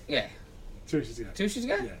 Yeah, 2 issues ago. 2 issues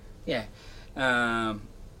ago? Yeah. Yeah.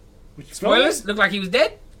 Which Spoilers, looked like he was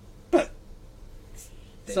dead.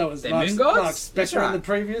 So was They're Mark, moon gods? Mark That's Spector in right. the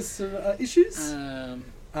previous issues.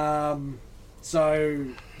 So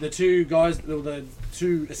the two guys, the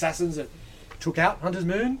two assassins that took out Hunter's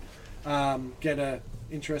Moon, get a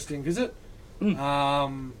interesting visit.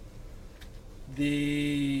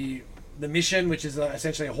 The mission, which is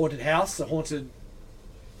essentially a haunted house, a haunted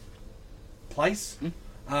place,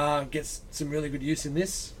 gets some really good use in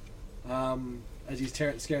this, as he's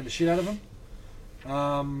scaring the shit out of them.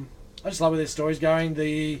 I just love where their story's going.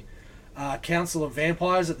 The council of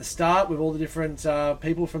vampires at the start with all the different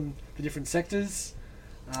people from the different sectors.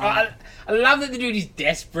 I love that the dude is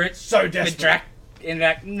desperate. So for desperate. Drac, and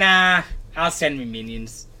like, nah, I'll send me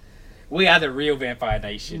minions. We are the real vampire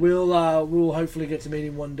nation. We'll hopefully get to meet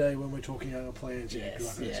him one day when we're talking our plans. Yeah,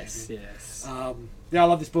 Yes, good luck, yes, Jesse. yes. Yeah, I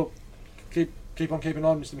love this book. Keep on keeping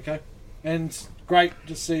on, Mr. McKay. And great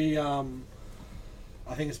to see. I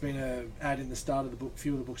think it's been an ad in the start of the book.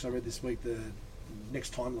 Few of the books I read this week. The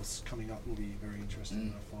next Timeless coming up will be very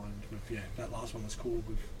interesting. I find. But yeah, that last one was cool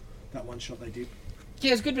with that one shot they did.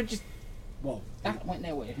 Yeah, it's good, but just Well, that went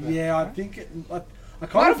nowhere. yeah, I think I Might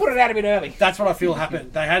kind have of put it out a bit early. that's what I feel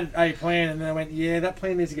happened. They had a plan and then they went, yeah, that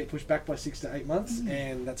plan needs to get pushed back by 6 to 8 months,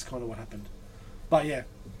 and that's kind of what happened. But yeah,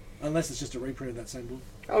 unless it's just a reprint of that same book.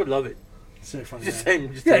 I would love it. So funny. Just yeah,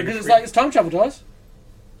 same. Just yeah, because it's like it's time travel, guys.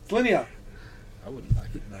 It's linear. I wouldn't like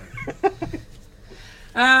it.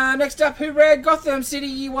 Next up, who read Gotham City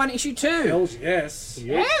Year 1 Issue 2? Hells yes.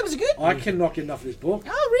 Yeah, it was good. I cannot get enough of this book.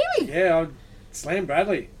 Oh, really? Yeah, Slam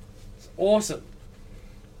Bradley. It's awesome.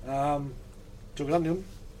 Took it up, Neil.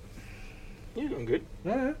 You're doing good.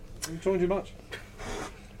 No, I'm talking too much.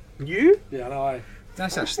 You? Yeah, I know. No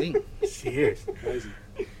such thing. Serious. Crazy.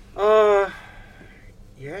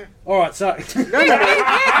 Yeah. All right, so.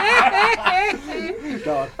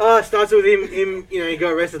 God. Starts with him, he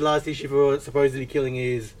got arrested last issue for supposedly killing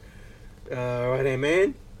his right-hand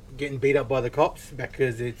man, getting beat up by the cops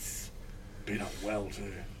because it's, Beat up well,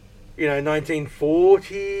 too.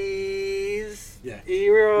 1940s Yeah.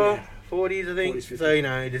 era, Yeah. 40s, I think. 40s, 50s. So,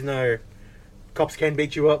 there's no, cops can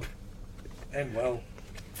beat you up. And well.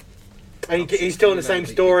 And he's telling the same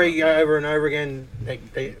story over and over again. They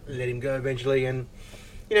let him go eventually, and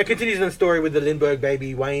continues on the story with the Lindbergh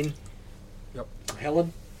baby Wayne.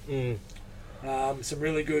 Helen. Mm. Some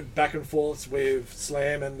really good back and forths with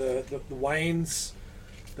Slam and the Waynes.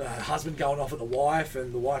 The husband going off at the wife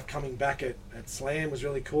and the wife coming back at Slam was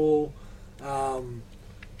really cool.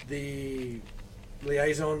 The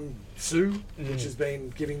liaison Sue, which has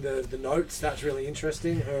been giving the notes, that's really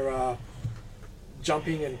interesting. Her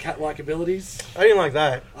jumping and cat-like abilities. I didn't like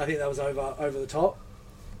that. I think that was over the top.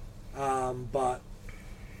 But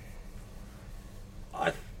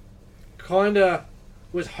I kind of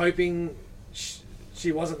was hoping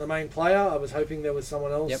she wasn't the main player. I was hoping there was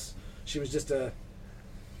someone else. Yep. She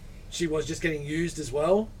was just getting used as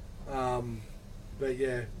well. But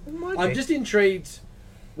yeah, I'm just intrigued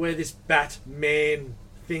where this Batman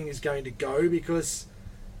thing is going to go, because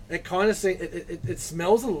it kind of it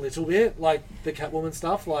smells a little bit like the Catwoman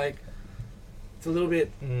stuff. Like it's a little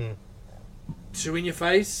bit too in your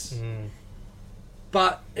face.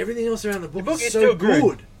 But everything else around the book, book is is so still good.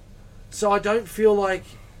 good. So I don't feel like,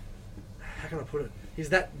 how can I put it? He's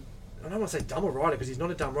that, I don't want to say dumb or writer, because he's not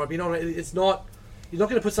a dumb writer. But it's not. You're not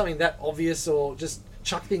going to put something that obvious or just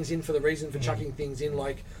chuck things in for the reason for chucking things in,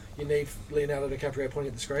 like you need Leonardo DiCaprio pointing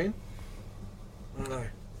at the screen. I don't know.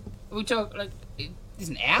 We talk like there's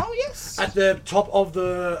an owl, yes. At the top of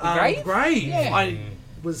the grave. Yeah. I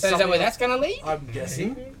was. So is that something where that's going to lead? I'm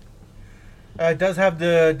guessing. It does have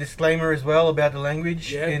the disclaimer as well about the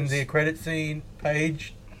language Yeah, in it's- the credit scene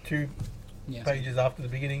page, 2 Yes. pages after the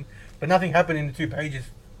beginning. But nothing happened in the 2 pages.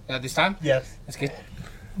 This time? Yes. That's good.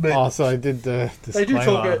 But Oh, so I did the They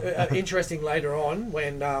disclaimer. do talk interesting later on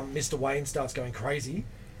when Mr. Wayne starts going crazy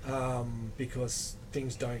because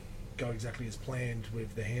things don't go exactly as planned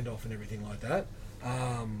with the handoff and everything like that.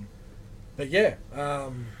 But yeah,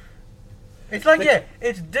 it's like,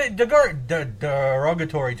 it's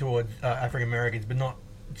derogatory towards African Americans, but not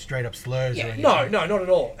straight up slurs or anything. no, not at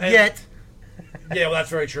all. And- Yet. Yeah, well, that's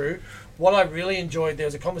very true. What I really enjoyed, there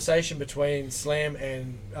was a conversation between Slam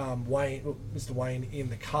and Mr. Wayne in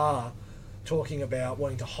the car, talking about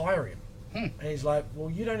wanting to hire him. And he's like, well,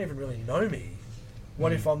 you don't even really know me.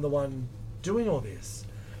 What if I'm the one doing all this?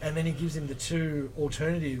 And then he gives him the 2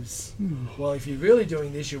 alternatives. Well, if you're really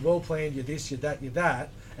doing this, you're well planned, you're this, you're that, you're that.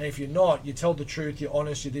 And if you're not, you tell the truth, you're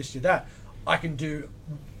honest, you're this, you're that. I can do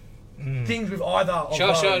things with either of Sure.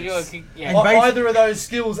 those. Yeah. Either of those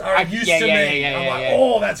skills are use to me. I'm like,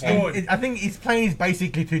 oh, that's good. I think his plan is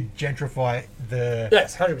basically to gentrify the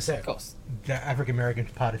Yes, 100%. Of course. African American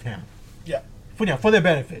part of town. Yeah. For their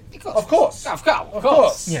benefit. Of course. Of course. Of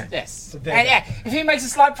course. Yeah. Yes. there And you go. yeah, if he makes a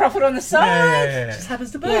slight profit on the side. Yeah. Just happens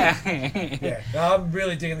to be. Yeah. Yeah. No, I'm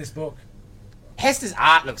really digging this book. Hester's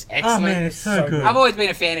art looks Oh excellent. man, it's so good. I've always been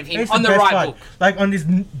a fan of him It's on the best right part. book. Like on this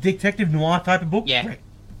detective noir type of book. Yeah.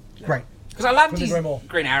 Great. Because I loved Couldn't his agree more.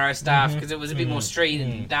 Green Arrow stuff because it was a bit more street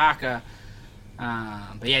and darker.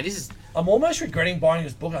 But yeah, this is I'm almost regretting buying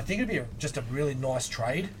this book. I think it'd be just a really nice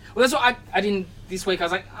trade. Well, that's what I didn't this week. I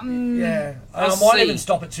was like, Yeah, I I'll might see. even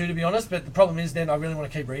stop at 2 to be honest. But the problem is, then I really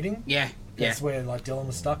want to keep reading. yeah. That's where like Dylan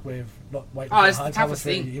was stuck with not waiting Oh, for it's the hardcover toughest for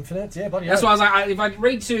thing. the Infinite. Yeah, bloody That's hell. why I was like, if I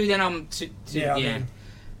read 2, then I'm Yeah, I yeah. mean-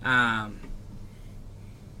 Um,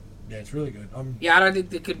 Yeah, it's really good. yeah, I don't think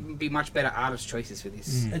there could be much better artist choices for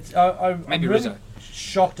this. It's I'm Maybe really Rizzo.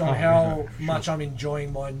 shocked on Oh, how Rizzo, sure. much I'm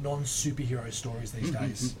enjoying my non-superhero stories these Mm-hmm,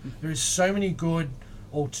 days. There is so many good,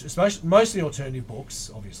 mostly alternative books,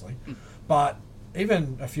 obviously, Mm. but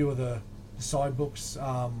even a few of the side books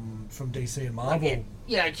from DC and Marvel. Like,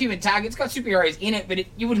 yeah, like Human Target. It's got superheroes in it, but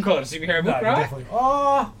you wouldn't call it a superhero No, book, right? definitely.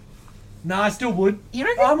 Oh, no, I still would. You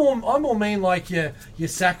reckon? I'm more mean like your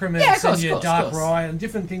Sacraments Yeah, of course, and your of Dark course. Ride and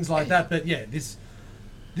different things like that. But yeah, this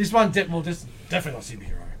one definitely not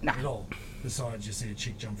superhero Nah. at all. Besides, you see a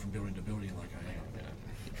chick jump from building to building like I am.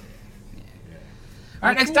 All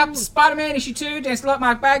right, next up, Spider-Man issue 2. Dan Slott,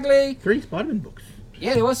 Mark Bagley. 3 Spider-Man books.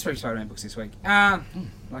 Yeah, there was 3 Spider-Man books this week.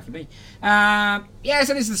 Lucky me. Yeah,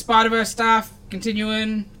 so this is the Spider-Verse stuff.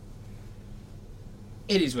 Continuing.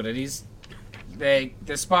 It is what it is. The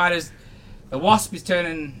spiders... The Wasp is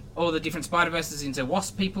turning all the different Spider-Verses into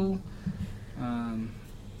Wasp people.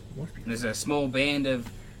 There's a small band of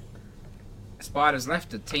spiders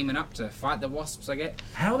left teaming up to fight the Wasps, I guess.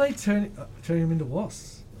 How are they turning them into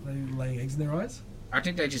wasps? Are they laying eggs in their eyes? I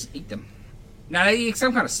think they just eat them. No, they eat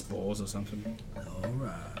some kind of spores or something. All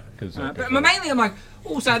right. But mainly I'm like,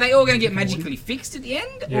 so are they all going to get magically fixed at the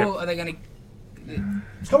end? Yeah. Or are they going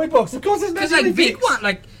to... Comic books, of course, it's Because magically like big fixed. one,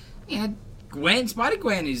 like, Gwen,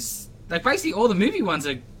 Spider-Gwen is... Like basically all the movie ones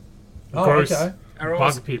are Oh, Gross. okay. all...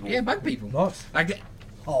 Bug people. Yeah, bug people. Nice. Like,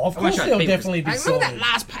 Oh, of I wish course I they'll had people- definitely be Like, look at that solid.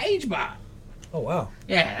 last page bar. Oh, wow.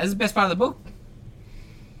 Yeah, that's the best part of the book.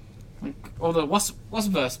 Like, all the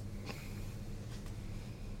Waspverse.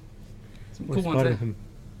 Some cool ones there. Spider-Ham.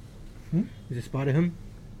 Is it Spider-Ham?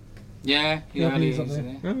 Yeah, Yeah, yeah, I think it's it up is, there.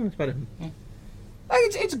 yeah. Oh, Spider-Ham.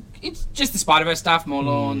 Like it's just the Spider-Verse stuff,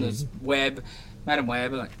 Morlun, there's Web, Madam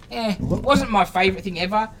Web, like, it wasn't my favourite thing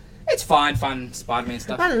ever. It's fine, fun Spider-Man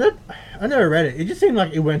stuff. I don't know. I never read it. It just seemed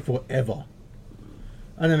like it went forever.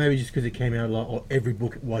 I don't know, maybe just because it came out a lot, or every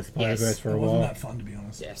book was Spider-Verse Yes. for It a wasn't while. that fun, to be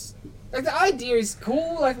honest. Yes. Like, the idea is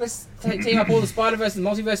cool, like, let's team up all the Spider-Verse and the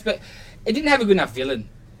multiverse, but it didn't have a good enough villain.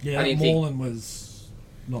 Yeah, I didn't think. Morlun was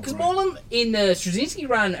not Because great. Morlun in the Straczynski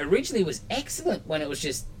run originally was excellent when it was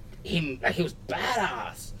just him, like, he was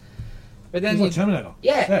badass. But He then, was like Terminator.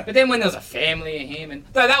 yeah, but then when there was a family of him, and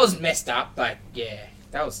though that was messed up, like, yeah,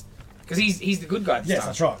 that was, because he's the good guy at the Yes,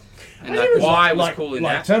 start. that's right. And like, why was cool in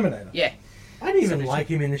like that. Terminator. Yeah. I didn't even like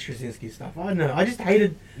him in the Straczynski stuff. I don't know. I just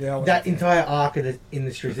hated Yeah, I wasn't that a fan. entire arc in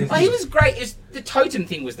the Straczynski. Oh, he was great. It's the totem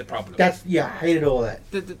thing was the problem. I hated all that.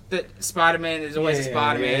 The Spider-Man, there's always a Yeah,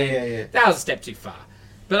 Spider-Man. yeah. That was a step too far.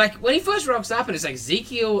 But like when he first rocks up and it's like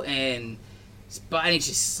Ezekiel and he's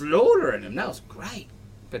just slaughtering him, that was great.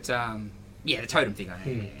 But yeah, the totem thing.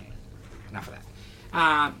 Enough of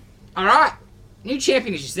that. All right, new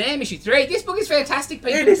champion is Shazam, issue 3. This book is fantastic,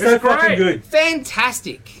 people. It is so It's great. fucking good.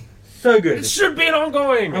 Fantastic. So good. It should be an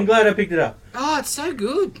ongoing. I'm glad I picked it up. Oh, it's so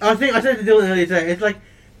good. I think I said to Dylan earlier today, it's like,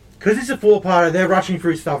 because it's a 4-parter, they're rushing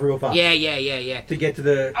through stuff real fast. Yeah. To get to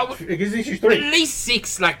the... I would- Because issue At 3. least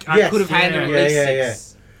 6. Like I Yes, could have had yeah, at least yeah.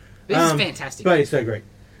 6. This is fantastic. But it's so great.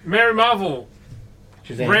 Mary Marvel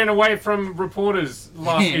Shazam. ran away from reporters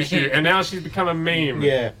last issue, and now she's become a meme.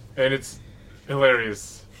 Yeah. And it's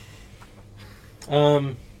hilarious.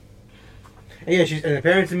 Yeah, and her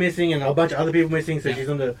parents are missing, and a bunch of other people missing, so she's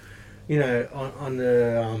on the, on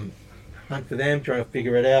the hunt for them, trying to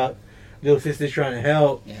figure it out. Little sister's trying to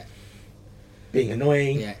help. Yeah. Being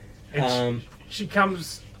annoying. Yeah. And she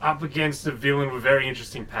comes up against a villain with very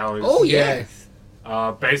interesting powers. Oh yeah.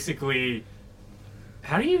 Yes. Basically,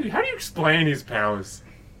 how do you explain his powers?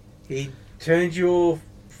 He turns your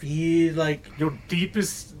fears, like, Your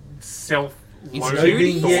deepest self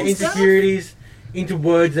Insecurities? loathing, and stuff? insecurities, into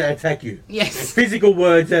words that attack you. Yes. Physical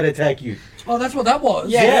words that attack you. Oh, that's what that was?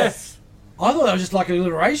 Yes. I thought that was just like an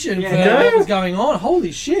alliteration for No. what was going on.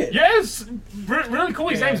 Holy shit. Yes, really cool.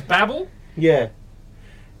 His Yeah. name's Babel. Yeah.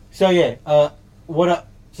 So yeah, what a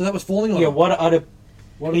So that was falling on yeah, him. what a utter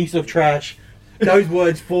What a- piece of trash. Those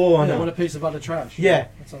words fall on Yeah, what a her. piece of utter trash. Yeah.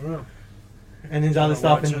 That's unreal. And there's other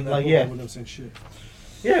stuff, and like, I yeah, wouldn't have seen shit.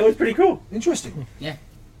 yeah, it was pretty cool. Interesting.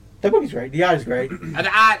 That book is great. The art is great. And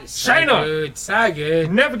the art is so Shayna. good. So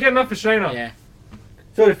good. Never get enough of Shayna. Yeah.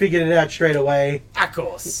 Sort of figured it out straight away, Of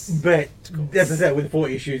course. but as I said, with 4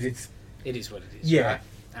 issues, it's It is what it is. yeah.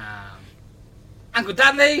 Right? Uncle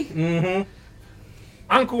Dudley. Mm-hmm.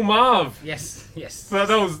 Uncle Marv. Yes. Yes. That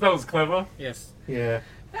was clever. Yes. Yeah.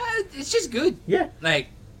 It's just good. Yeah. Like,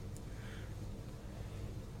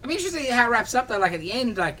 I'm interested to see how it wraps up though. Like at the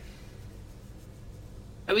end, like,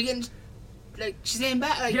 are we getting like Shazam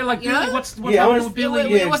back? Like, Yeah, like you Billy, know? what's Yeah, I happening was- with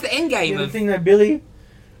Billy? yeah. What's the end game The of? thing that Billy.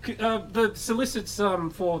 The solicits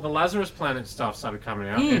for the Lazarus Planet stuff started coming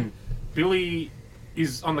out, Mm. and Billy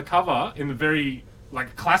is on the cover in the very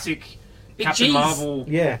like classic Big Captain cheese. Marvel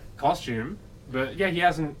Yeah. costume. But yeah, he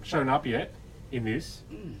hasn't shown up yet in this.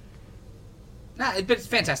 Nah, but it's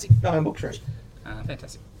fantastic. No, book's right.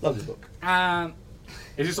 Fantastic. Love the book.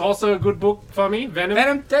 Is this also a good book for me, Venom?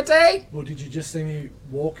 Venom, Tete. Well, did you just see me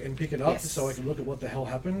walk and pick it up Yes. so I could look at what the hell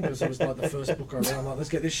happened? Because it was like the first book I read. I'm like, let's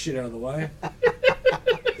get this shit out of the way.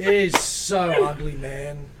 It is so ugly,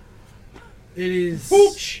 man. It is.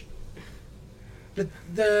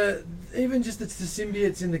 The even just the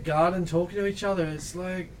symbiotes in the garden talking to each other. It's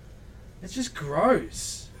like, it's just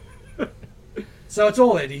gross. So it's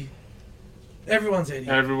all Eddie. Everyone's Eddie.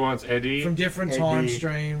 Everyone's Eddie. From different time Eddie.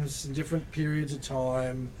 streams and different periods of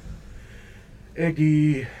time.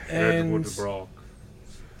 Eddie. Redwood And Brock.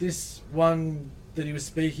 this one that he was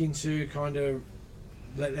speaking to kind of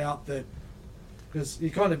let out that because he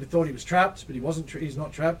kind of thought he was trapped, but he wasn't. He's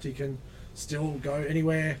not trapped. He can still go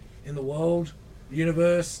anywhere in the world,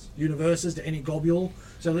 universes to any globule.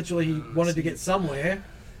 So literally, he wanted to get somewhere,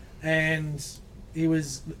 and he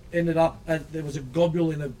ended up there was a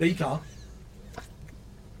globule in a beaker.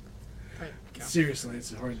 Seriously,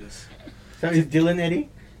 it's horrendous. So is Dylan Eddie?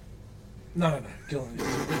 No, Dylan.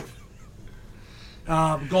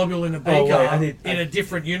 Globule in a beaker wait, in a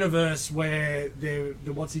different universe where the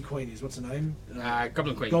what's he queen is? What's her name?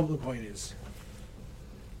 Goblin Queen. Goblin Queen is.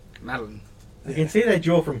 Madeline. You can see that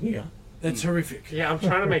jaw from here. It's horrific. Yeah, I'm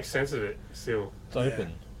trying to make sense of it still. It's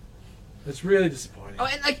open. It's really disappointing. Oh,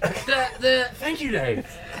 and like the Thank you, Dave.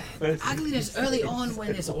 ugliness early on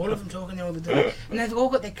when there's all of them talking there all the time, and they've all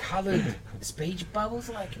got their coloured speech bubbles.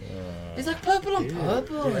 Like it's like purple on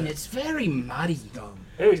purple, and it's very muddy. Dumb.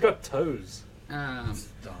 Oh, he's got toes. Dumb.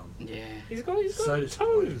 Yeah. He's got So disappointing.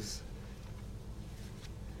 toes.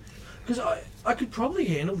 Because I could probably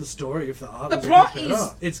handle the story if the art The was plot a bit better. is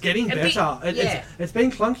It's getting a bit- better. yeah. It's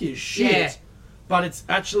been clunky as shit. Yeah. But it's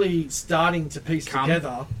actually starting to piece Come.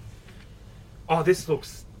 together. Oh, this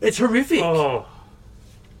looks. It's horrific. Oh,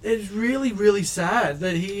 It's really, really sad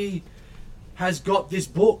that he has got this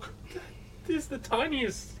book. this is the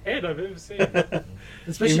tiniest head I've ever seen.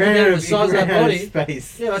 Especially He compared ran to out the of, size of that body.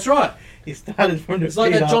 space. Yeah, that's right. He started from the It's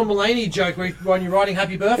like feet that up. John Mulaney joke when you're writing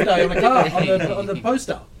Happy Birthday on the car, on the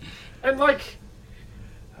poster. And like,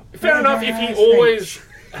 fair Yeah, enough if he always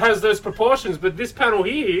has those proportions, but this panel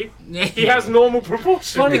here, he has normal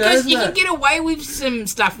proportions. Funny though, Because isn't you it? can get away with some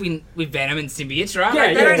stuff with Venom and symbiotes, right? Yeah,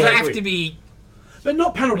 Like, they yeah, don't have exactly. to be. But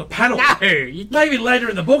not panel to panel. No, you Maybe later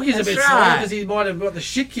in the book he's a That's bit right. slow because he might have got the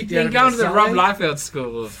shit kicked out been of him. going to the or Rob something. Liefeld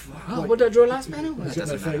school of. Oh, what did I draw last panel? Well, He's it got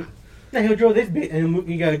no doesn't matter. feet. No, he'll draw this bit and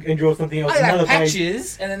you go and draw something else. I like another page.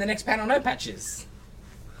 patches, and then the next panel, no patches.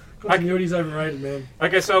 Continuity's overrated, man.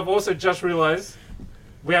 Okay, so I've also just realised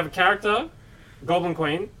we have a character, Goblin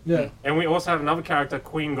Queen, Yeah. and we also have another character,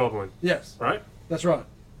 Queen Goblin, Yes, right? that's right.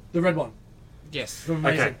 The red one. Yes. From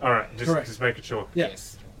Amazing. Okay, all right, Correct. just making sure. Yeah.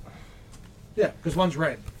 Yes. Yeah, because one's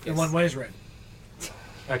red Yes. and one wears red.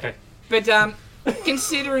 Okay. But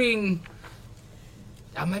considering.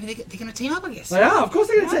 Oh, maybe they're going to team up, I guess. They are, of course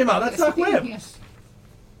they're going to team up. That's Dark the thing, Web. Yes.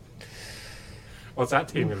 What's that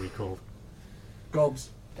team going to be called? Gobs.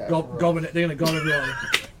 Goblin. They're going to gob everyone.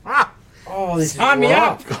 Ah, Oh, this Sign is me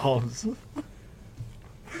rough. Gods.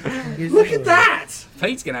 Look at that!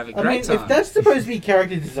 Pete's going to have a I great mean, time. if that's supposed to be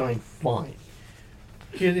character design, fine.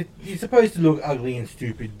 Because you're supposed to look ugly and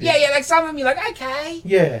stupid. but- Yeah, like some of them you're like, okay.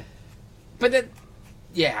 Yeah. But then.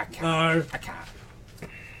 Yeah, I can't. No. I can't.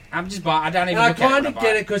 I'm just I don't even I look at it. kind when of I buy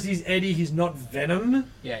get it because he's Eddie, he's not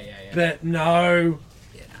Venom. Yeah. But no.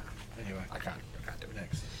 Yeah, no. Anyway, I can't do it.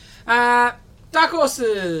 next. Dark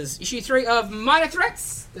Horses, issue 3 of Minor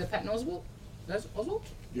Threats. The Patton Oswalt. That's Oswalt?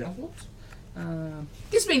 Yeah. Oswalt.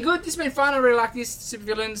 This has been good. This has been fun. I really like this.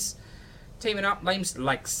 Supervillains teaming up. Names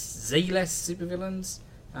like Z-less supervillains.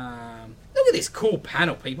 Look at this cool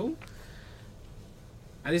panel, people.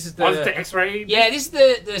 And this is the... Oh, it's the X-ray? Yeah, this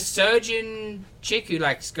is the surgeon chick who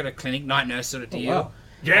like's got a clinic, night nurse sort of deal. wow.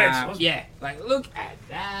 Yeah, it's awesome. Yeah, like look at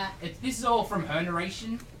that. This is all from her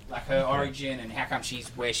narration, like her origin and how come she's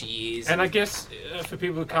where she is. And I guess for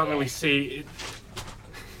people who can't really see,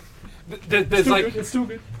 there's like It's still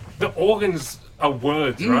good. the organs are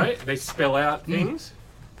words, right? They spell out things.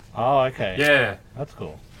 Oh, okay. Yeah, That's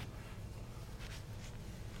cool.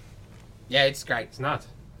 yeah, it's great. it's nuts.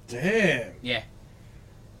 Damn. Yeah,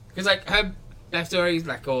 because like her backstory is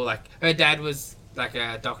like all like her dad was like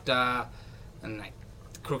a doctor, and like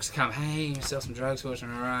crooks come, hey, you sell some drugs for us,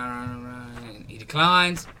 and he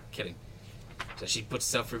declines, kill him. So she puts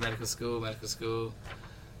herself through medical school,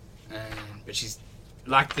 but she's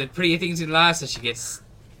like the prettier things in life, so she gets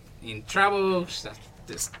in trouble. She starts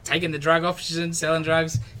just taking the drug option, selling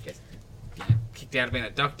drugs, gets kicked out of being a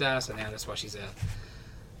doctor, so now that's why she's a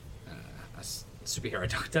superhero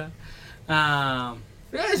doctor. Yeah,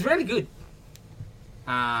 it's really good.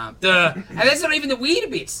 And that's not even the weirder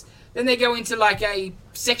bits. Then they go into like a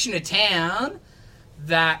section of town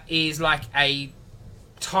that is like a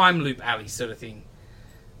time loop alley sort of thing.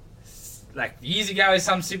 Like years ago,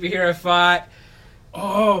 some superhero fight.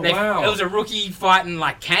 Oh, wow. It was a rookie fighting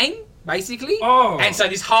like Kang, basically. Oh. And so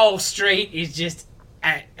this whole street is just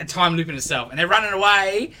a time loop in itself, and they're running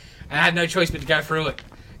away, and I had no choice but to go through it.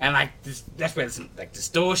 And like that's where there's some like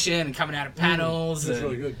distortion and coming out of panels. That's and,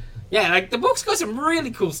 really good. yeah, like the book's got some really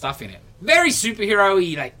cool stuff in it. Very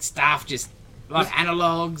superhero-y like stuff, just like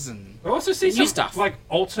analogs and I also see new some stuff. like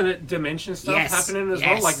alternate dimension stuff Yes, happening as yes.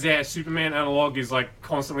 well. Like their Superman analog is like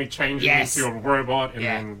constantly changing Yes. into a robot and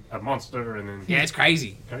Yeah. then a monster and then Yeah, it's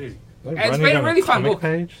crazy. crazy. They're It's running been a on really fun comic book.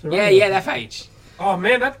 Page. They're Yeah, running yeah, on- that page. Oh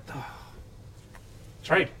man, that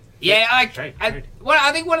trade. Yeah, Trade.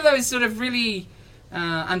 I think one of those sort of really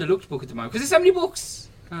underlooked book at the moment because there's so many books.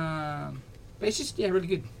 But it's just really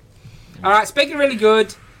good. All right, speaking of really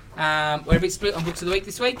good, we're a bit split on books of the week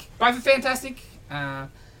this week. Both are fantastic,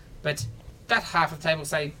 but that half of the table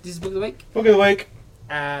say this is book of the week. Book of the week.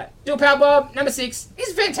 Dual Power Bob number 6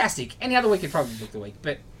 is fantastic. Any other week it'd probably be book of the week,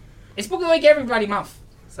 but it's book of the week every bloody month.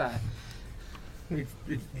 So It's,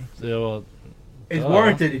 it's, Yeah, well, it's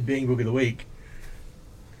warranted it being book of the week.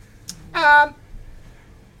 my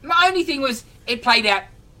only thing was it played out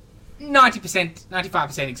 90%,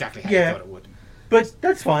 95% exactly how Yeah. you thought it would. But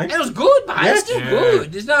that's fine. And it was good, mate. Yeah. It's still Yeah.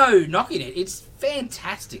 good. There's no knocking it. It's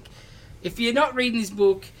fantastic. If you're not reading this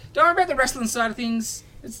book, don't worry about the wrestling side of things.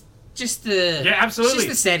 It's just the absolutely. It's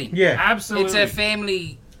just the setting. Yeah, Absolutely. It's a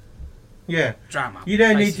family yeah. drama. You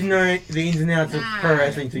don't need to basically. know the ins and outs of Nah. pro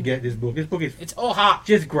wrestling to get this book. This book is It's all heart.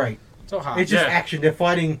 just great. It's all heart. It's just Yeah. action. They're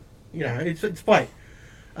fighting. You know, it's fight.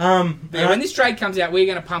 Yeah, and when I- this trade comes out, we're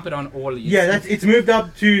going to pump it on all of you. yeah, it's moved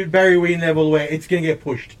up to Barry Ween level where it's gonna get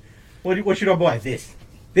pushed. What should I buy? This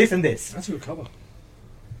and this. That's a good cover.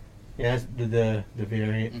 Yeah, that's the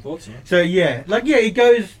variant. Thought so. So yeah, it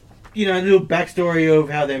goes. You know, a little backstory of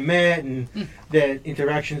how they met and their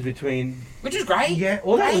interactions between. Which is great. Yeah,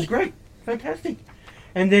 all that was great, fantastic.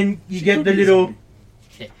 And then you She get could the be little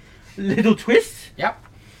Yeah. little twist Yep.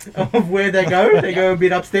 of where they go. They go a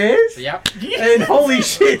bit upstairs. Yep. And holy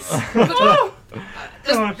shit! Oh!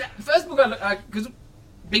 The first book I looked because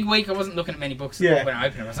big week I wasn't looking at many books Yeah. when I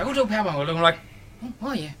opened it. I was like, oh, Dual Power Bomb. I'm like,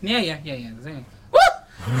 oh yeah. What?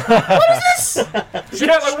 What is this?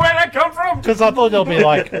 Yeah, like where'd that come from? because I thought there'll be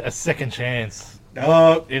like a second chance.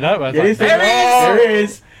 Oh, You know, where it's there like, is. There There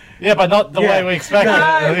is. yeah, but not the Yeah. way we expected.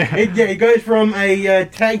 No, it goes from a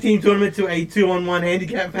tag team tournament to a 2-on-1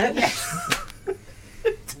 handicap match.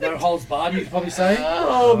 No holds barred, you could probably say.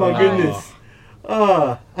 Oh my goodness.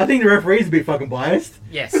 Oh, I think the referee's a bit fucking biased.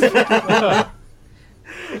 Yes.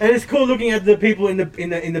 And it's cool looking at the people in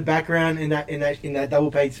the background in that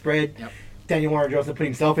double page spread. Yep. Daniel Warren Johnson put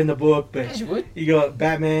himself in the book, but As you would. you got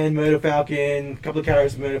Batman, Murder Falcon, a couple of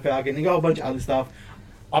characters from Murder Falcon, you got a whole bunch of other stuff.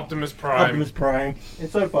 Optimus Prime. Optimus Prime.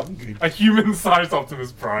 It's so fucking good. A human-sized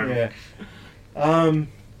Optimus Prime. Yeah.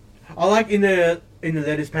 I like in the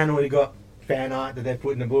letters panel you got fan art that they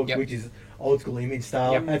put in the book, Yep. which is old school image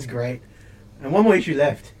style. Yep. That's great. And one more issue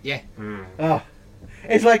left. Yeah. Mm. Oh,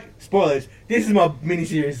 it's like spoilers. This is my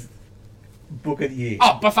miniseries book of the year.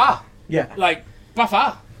 Oh, by far. Yeah. Like, by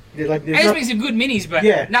far. There's like, there's There's not- been some good minis, but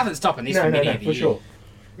Yeah. nothing's topping this no, for no, mini no, of the for year. sure.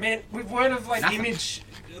 Man, we've heard of like Nothing. Image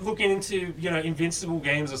looking into Invincible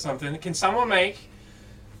games or something. Can someone make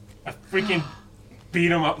a freaking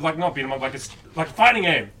beat 'em up, like not beat 'em up, like a fighting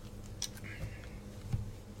game?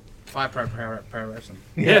 Fire Pro Wrestling.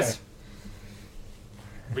 Yeah. Yes.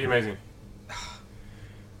 Be amazing.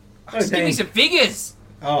 Oh, Just give me dang. some figures.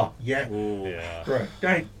 Oh, yeah. Yeah. Bro,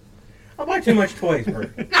 don't. I buy too much toys, bro.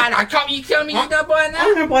 No, you tell me you're not buying I'm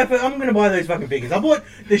that? gonna buy those fucking figures. I bought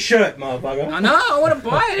the shirt, motherfucker. I know, I want to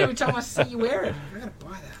buy it every time I see you wear it. I gotta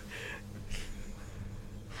buy that.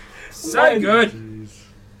 So Man. good. I'm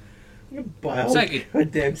gonna buy a whole So good.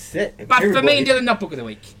 goddamn set. of But for me everybody. and Dylan, not Book of the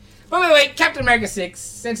Week. Book of the Week, Captain America 6,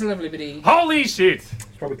 Sentinel of Liberty. Holy shit! It's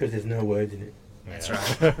probably because there's no words in it. That's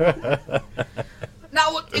right.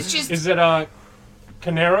 No, it's just... Is it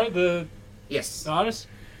Canero, the Yes. artist?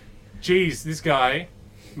 Jeez, this guy,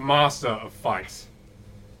 master of fights.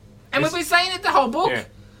 And we've been saying it the whole book. Yeah.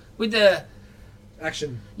 With the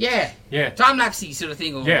action. Yeah. Yeah. Time lapsey sort of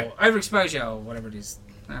thing, or Yeah. overexposure, or whatever it is.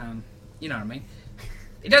 You know what I mean?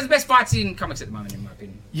 It does the best fights in comics at the moment, in my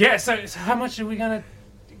opinion. Yeah, so how much are we going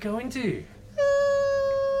to go into?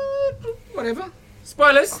 Whatever.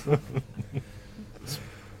 Spoilers.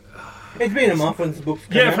 It's been a month since the books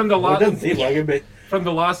come Yeah, out. from the Well, last- it doesn't seem like it, but From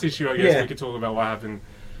the last issue, I guess Yeah. we could talk about what happened.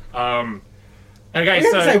 Okay, I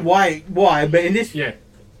don't say so why, but in this yeah,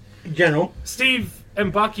 general, Steve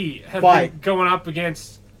and Bucky have Fight. been going up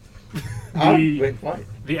against wait, fight.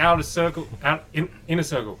 the outer circle, inner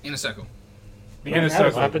circle, In a circle. the inner What circle.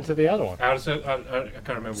 What happened to the other one? Outer circle. I can't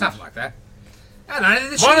remember. Something like that. I don't know,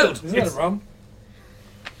 the One shield. of- Isn't that It's- a rum?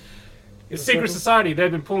 It's Secret Society. They've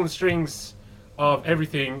been pulling strings of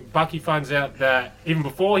everything. Bucky finds out that even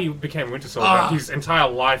before he became Winter Soldier, Ah. his entire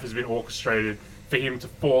life has been orchestrated for him to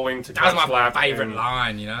fall into That was Cap's my lap. favourite and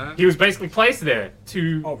line, you know? He was basically placed there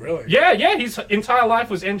to. Oh, really? Yeah, his entire life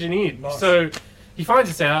was engineered. Nice. So he finds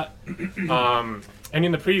this out, and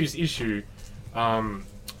in the previous issue,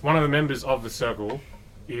 one of the members of the Circle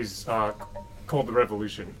is called the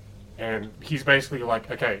Revolution, and he's basically like,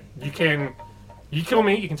 okay, you kill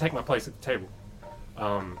me, you can take my place at the table,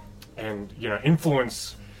 and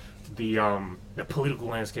influence the political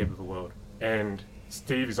landscape of the world. And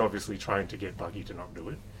Steve is obviously trying to get Bucky to not do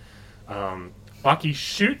it. Bucky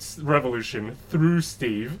shoots the Revolution through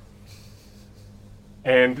Steve,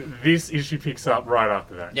 and this issue picks up right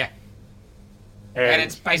after that. Yeah. And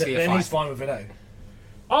it's basically a And he's fight. fine with it, eh?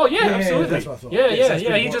 Oh yeah, absolutely. That's what I thought. Yeah. So it's He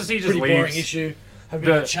pretty just pretty boring leaves. issue. Have a bit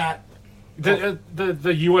of The- a chat.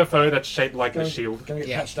 The UFO that's shaped like a shield. Gonna get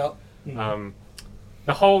Yeah. patched up.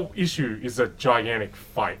 The whole issue is a gigantic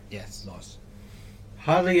fight. Yes. Nice.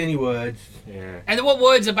 Hardly any words. Yeah. And what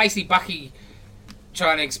words are basically Bucky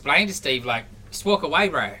trying to explain to Steve, like, just walk away,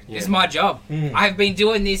 bro. This is my job. I've been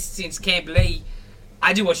doing this since Camp Lee.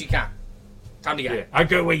 I do what you can't. Time to go. Yeah. I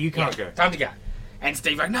go where you can't go. Time to go. And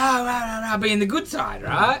Steve like, no, be in the good side,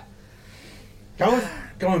 right?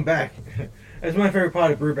 Going back, that's my favorite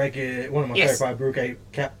part of Brubaker. One of my Yes. favorite part of Brubaker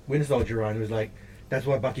Cap Winter Soldier run was like that's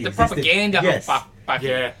why Bucky The existed. propaganda Yes. of Bucky.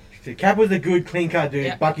 Yeah. So Cap was a good clean cut dude.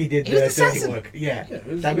 Yeah. Bucky did He was the the dirty assassin. work. Yeah, Yeah, it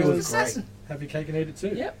was- that it was was great. Assassin. Have your cake and eat it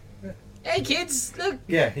too. Yep. Hey, kids, look.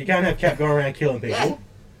 Yeah, you can't have Cap going around killing people. Yeah.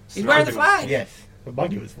 He's wearing the flag. Yes, but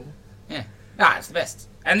Bucky was full. Yeah. Ah, it's the best.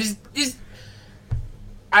 And this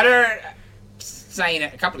I don't saying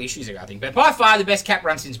it a couple of issues ago, I think, but by far the best Cap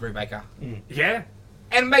run since Brubaker. Yeah.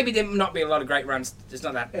 And maybe there not be a lot of great runs. It's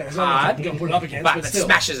not that Yeah, it's not hard, nothing to put it up against, but but that still.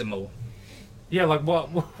 smashes them all. Yeah. Like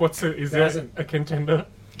what's it? Is there hasn't- a contender?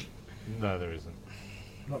 No, there isn't.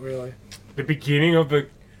 Not really. The beginning of the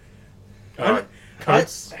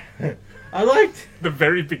coats. I liked. The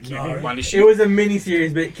very beginning. No. One It issue. was a mini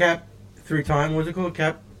series, but Cap through time. What's it called?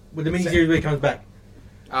 Cap with the mini series where he comes back.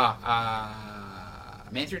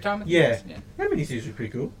 Man Through Time? I think Yeah. it is. That mini series was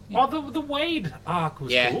pretty cool. Oh, the Wade arc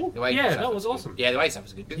was Yeah, cool. the Wade yeah, stuff that was awesome. Yeah, the Wade stuff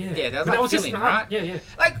was good. Yeah, that was But like just filling, not- right? Yeah.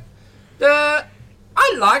 Like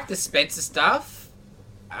I like the Spencer stuff.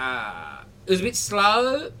 It was a bit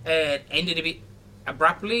slow and ended a bit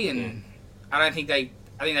abruptly, and I think they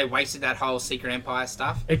wasted that whole Secret Empire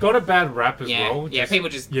stuff. It got a bad rap as Yeah, well. yeah. just- People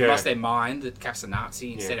just yeah. lost their mind that Cap's a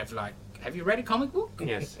Nazi instead of like, have you read a comic book?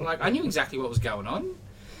 Yes. Like I knew exactly what was going on.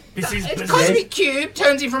 This is It's bizarre. Cosmic Cube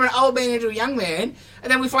turns him from an old man into a young man,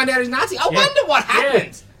 and then we find out he's Nazi. I Yeah. wonder what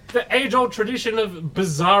happened. The age-old tradition of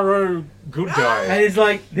bizarro good guy. And it's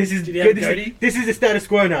like this is Did he have this, goatee? this is the status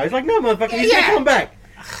quo now. It's like no motherfucker, he's Yeah. gonna come back.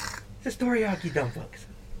 It's a story arc, you dumb fucks.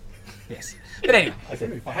 Yes. But anyway, I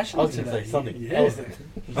said passionate I was gonna say today. something Yeah.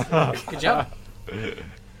 else. good job.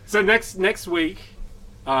 So next week,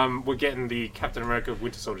 we're getting the Captain America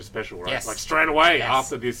Winter Soldier special, right? Yes. Like straight away Yes.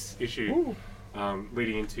 after this issue,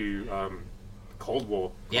 leading into Cold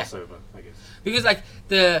War Yeah. crossover, I guess. Because like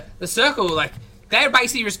the Circle, like they're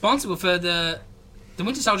basically responsible for the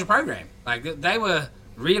Winter Soldier program. Like they were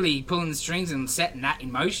really pulling the strings and setting that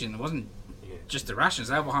in motion. It wasn't just the Russians;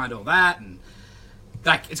 they were behind all that, and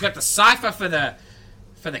like it's got the cipher for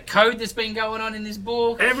the code that's been going on in this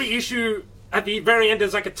book. Every issue at the very end,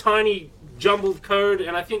 there's like a tiny jumbled code,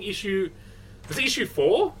 and I think issue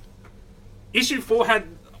 4. Issue 4 had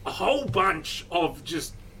a whole bunch of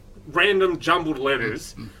just random jumbled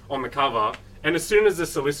letters on the cover, and as soon as the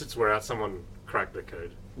solicits were out, someone cracked the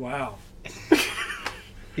code. Wow.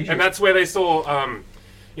 And that's where they saw,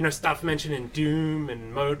 stuff mentioning Doom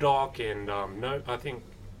and MODOK and I think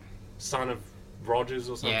Son of Rogers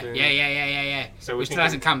or Yeah, something. yeah. So we Which think still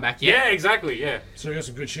hasn't come back yet. Yeah, exactly. Yeah, So we got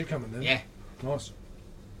some good shit coming then. Yeah, Nice.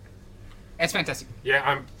 it's fantastic.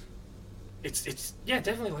 yeah. It's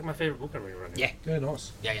definitely like my favorite book I'm reading right now. Yeah. Yeah,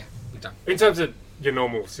 nice. Yeah, good time. In terms of your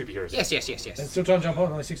normal superheroes. Yes. And still trying to jump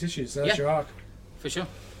on, only 6 issues, so that's Yeah. your arc, For sure.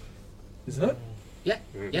 isn't it? Yeah.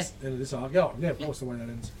 Mm. Yeah. End of this arc. Yeah, of course, the way that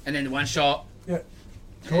ends. And then the one shot. Yeah.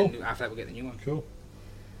 Cool. And after that, we'll get the new one. Cool.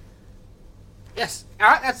 Yes. All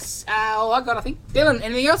right. That's all I got. I think. Dylan,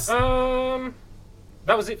 anything else?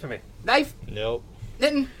 That was it for me. Dave, Nope.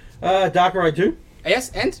 Nitin. Dark Ride 2.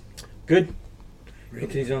 Yes. And Good.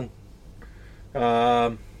 Continues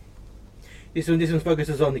on. This one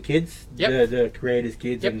focuses on the kids, Yep. the creators'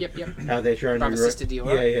 kids, and Yep. how they're trying Brother to sister deal,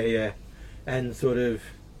 yeah, right? yeah, and sort of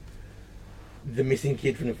the missing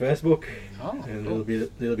kid from the first book, Oh, and cool. a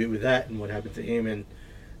little bit with that and what happened to him and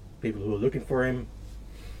people who are looking for him,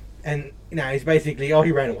 and it's basically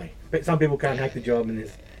he ran away, but some people can't hack the job, and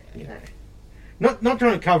there's not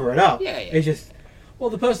trying to cover it up. Yeah. It's just Well,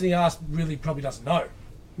 the person he asked really probably doesn't know,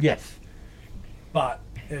 yes. but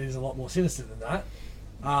it is a lot more sinister than that.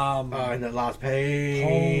 In that last page,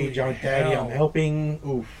 Holy Daddy, hell. I'm helping.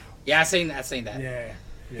 Oof. Yeah, I've seen that. Yeah.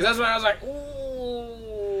 Because that's when I was like,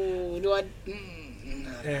 ooh, do I?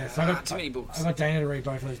 Yeah, so I got, too many books. I got Dana to read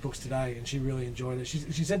both of those books today, and she really enjoyed it. She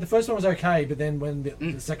said the first one was okay, but then when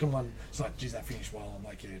the second one, it's like, geez, that finished well. I'm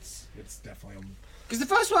like, yeah, it's definitely. Because the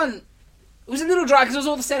first one, it was a little dry because it was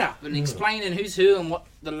all the setup and explaining who's who and what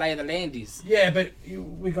the lay of the land is. Yeah, but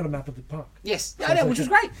we got a map of the park. Yes, I know, which was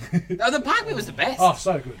great. The park bit was the best. Oh,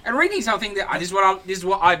 so good. And reading something that this is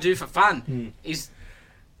what I do for fun is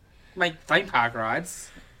make theme park rides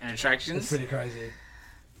and It's attractions. pretty crazy.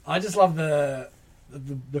 I just love the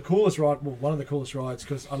coolest ride. Well, one of the coolest rides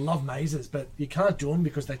because I love mazes, but you can't do them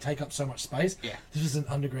because they take up so much space. Yeah. This is an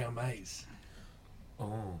underground maze.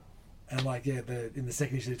 Oh. And in the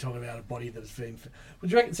second issue, they're talking about a body that has been.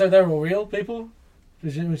 Would you reckon? So they were all real people.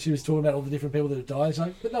 When she was talking about all the different people that had died, it's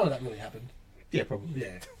like, but none of that really happened. Yeah, probably.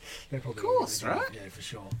 Yeah, they probably. Of course, really did. right? Yeah, for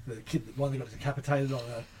sure. The kid, one that got decapitated and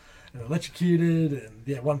electrocuted,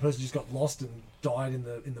 and one person just got lost and died in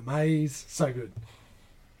the maze. So good.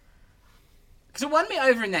 Because it won me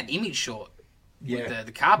over in that image short Yeah. with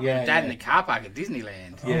the car, Yeah, dad yeah. in the car park at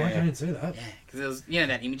Disneyland. Oh, Yeah. I didn't see that. Yeah, because there was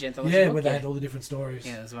that image anthology. Yeah, book, where they had all the different stories.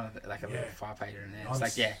 Yeah, there's one of like a little Yeah. 5-pager in there. I'm It's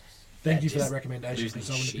like s- Thank you for just that recommendation losing because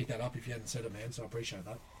I would have shit. picked that up if you hadn't said it, man. So I appreciate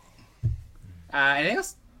that. anything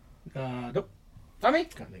else? Nope. Tommy?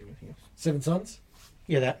 Can't think of anything else. Seven Sons.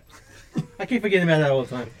 Yeah, that. I keep forgetting about that all the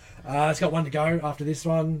time. It's got one to go after this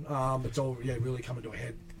one. It's all really coming to a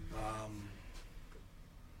head.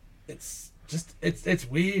 It's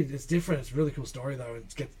weird. It's different. It's a really cool story though.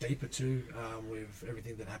 It gets deeper too with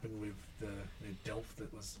everything that happened with the Delph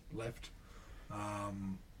that was left.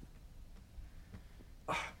 I'm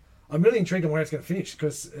really intrigued on where it's going to finish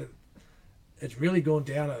because it's really gone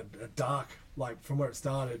down a dark, like from where it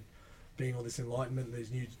started, being all this enlightenment,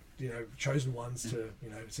 these new chosen ones to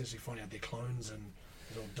essentially find out their clones and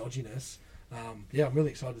there's all dodginess. I'm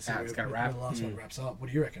really excited to see How where it's gonna where wrap. the last one wraps up. What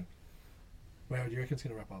do you reckon? Where do you reckon it's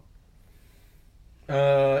going to wrap up?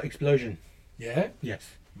 Explosion. Yeah? Yes.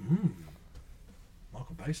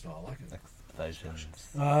 Michael Bay style, I like it. Explosions.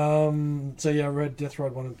 I read Death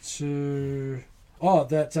Ride 1 and 2. Oh,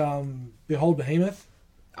 that Behold Behemoth.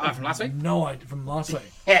 Oh, from last week? No idea, from last week.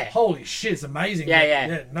 Yeah. Holy shit, it's amazing.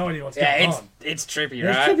 Yeah. No idea what's Yeah, going on. it's trippy,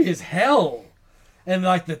 It's right? trippy as hell. And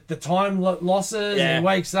like the time losses, Yeah. and he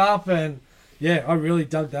wakes up, and I really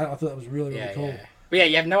dug that. I thought that was really, really cool. Yeah. But yeah,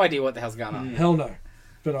 you have no idea what the hell's going on. Hell no.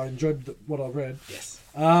 But I enjoyed what I read. Yes.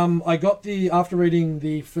 I got after reading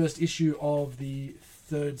the first issue of the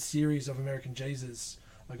third series of American Jesus,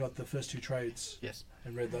 I got the first 2 trades Yes.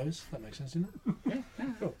 and read those. That makes sense, didn't it? Yeah.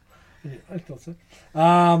 Cool. Yeah, I thought so.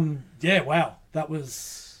 Wow. That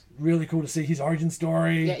was really cool to see his origin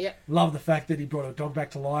story. Yeah. Love the fact that he brought a dog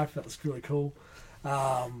back to life. That was really cool.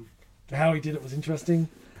 How he did it was interesting.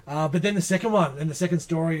 But then the second one and the second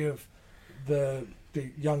story of the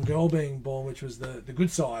young girl being born, which was the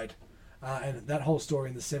good side, and that whole story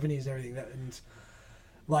in the 70s and everything. They're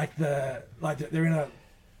in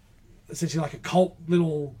essentially like a cult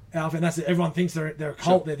little outfit, and that's it. Everyone thinks they're a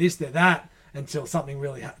cult. Sure. They're this, they're that, until something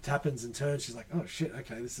really happens and turns. She's like, oh shit,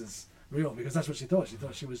 okay, this is real, because that's what she thought. She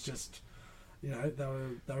thought she was just, they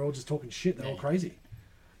were all just talking shit. They're all crazy.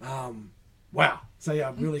 Wow. So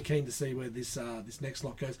I'm really keen to see where this next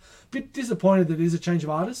lot goes. Bit disappointed that it is a change of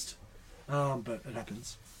artist, but it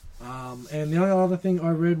happens. And the only other thing I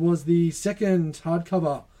read was the second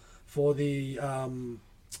hardcover for the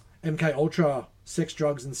MK Ultra Sex,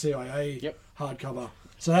 Drugs and CIA hardcover.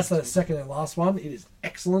 So that's the second and last one. It is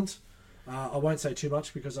excellent. I won't say too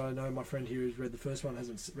much because I know my friend here who's read the first one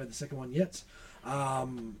hasn't read the second one yet.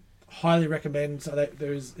 Highly recommend. So it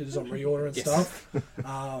is on reorder and stuff.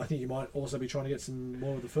 I think you might also be trying to get some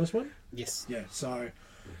more of the first one. Yes. Yeah. So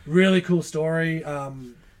Really cool story.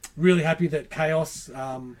 Really happy that Chaos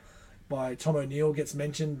by Tom O'Neill gets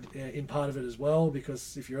mentioned in part of it as well,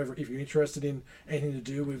 because if you're interested in anything to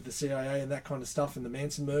do with the CIA and that kind of stuff and the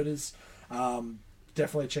Manson murders,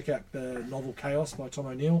 definitely check out the novel Chaos by Tom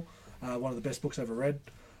O'Neill. One of the best books I've ever read.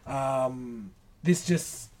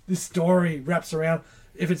 This story wraps around.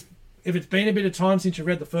 If it's been a bit of time since you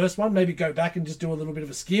read the first one, maybe go back and just do a little bit of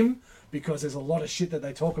a skim, because there's a lot of shit that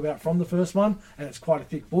they talk about from the first one, and it's quite a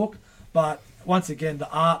thick book. But once again, the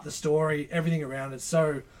art, the story, everything around it's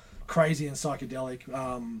so crazy and psychedelic.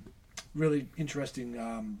 Really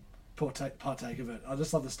interesting partake of it. I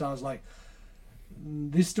just love the stars. Like,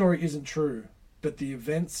 this story isn't true, but the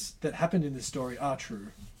events that happened in this story are true.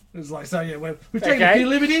 It's like, so yeah, we've taken a few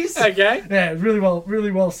liberties. Okay. Yeah, really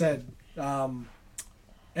well said.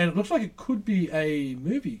 And it looks like it could be a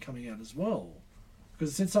movie coming out as well, because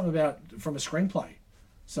it said something about from a screenplay.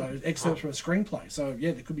 So excerpts from a screenplay. So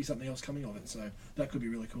yeah, there could be something else coming of it. So that could be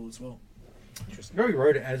really cool as well. Interesting. Rory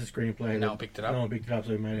wrote it as a screenplay. No one picked it up. No one picked it up,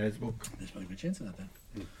 so he made it as a book. There's probably a good chance of that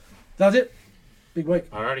then. That's it. Big week.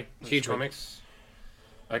 Alrighty. Huge week. comics.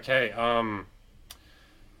 Okay. A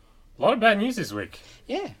lot of bad news this week.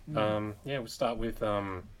 Yeah. We'll start with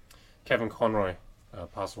Kevin Conroy,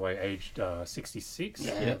 passed away aged 66.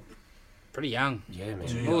 Yeah. Yep. Pretty young. Yeah,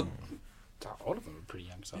 man. Well, all of them are pretty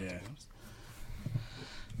young, so to be Yeah. honest.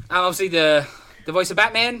 Obviously, the voice of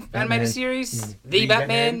Batman Batman. animated series, the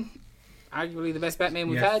Batman, arguably the best Batman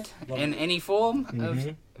we've Yes. had in any form Mhm.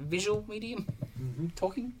 of visual medium,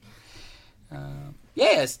 talking.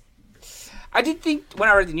 Yes, I did think when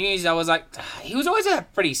I read the news, I was like, he was always a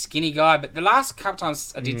pretty skinny guy, but the last couple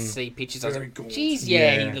times I did see pictures, I was Very like, gaunt. geez,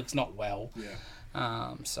 Yeah. he looks not well.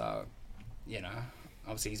 Yeah. So,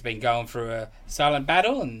 obviously he's been going through a silent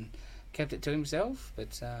battle and kept it to himself,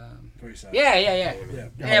 but Very sad. yeah. Yeah.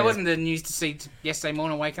 Yeah, it wasn't the news to see yesterday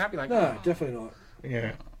morning waking up. You're like, No, definitely not.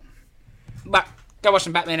 Yeah. But go watch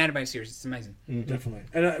some Batman animated series. It's amazing. Definitely.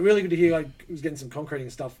 And really good to hear. Like, I was getting some concreting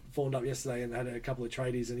stuff formed up yesterday, and had a couple of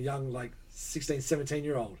tradies and a young, like, 16,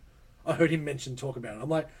 17-year-old. I heard him talk about it. I'm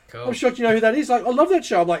like, Cool. I'm shocked you know who that is. Like, I love that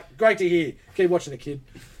show. I'm like, great to hear. Keep watching the kid.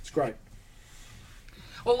 It's great.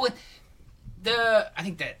 Well, with I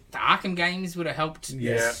think that the Arkham games would have helped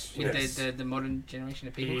Yes. with Yes. the modern generation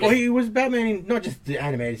of people. Well, he was Batman in not just the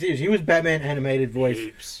animated series. He was Batman animated voice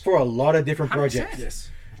Heaps. for a lot of different 100%. projects. Yes.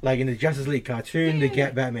 Like in the Justice League cartoon, the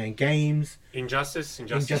Batman games, Injustice 2.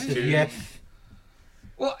 yes.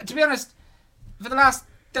 Well, to be honest, for the last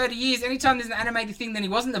 30 years, anytime there's an animated thing, then he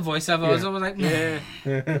wasn't the voiceover. I was Yeah. always like,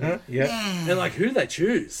 yeah. And, like, who do they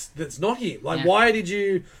choose that's not him? Like,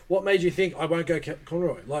 Yeah. what made you think, I won't go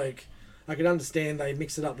Conroy? Like, I can understand they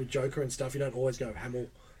mix it up with Joker and stuff. You don't always go Hamill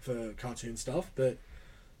for cartoon stuff, but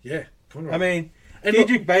yeah, Conroy. I mean, And look-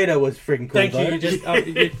 Diedrich Bader was freaking cool. thank you.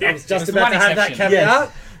 though. I was just the about one to have that exception. caveat.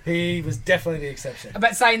 Yes. He was definitely the exception.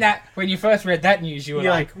 But saying that, when you first read that news, you were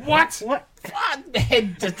You're like, like, what? What?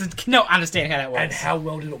 What? Just cannot understand how that works. And how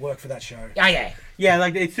well did it work for that show? Oh, yeah. Yeah,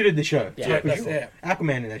 like it suited the show. Yeah, for that's- sure. yeah.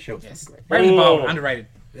 Aquaman in that show was Yes. great. Raven Bold, Oh. underrated.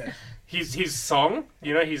 His song,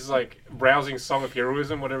 his like rousing song of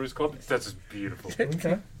heroism, whatever it's called. That's just beautiful.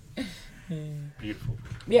 Okay. Beautiful.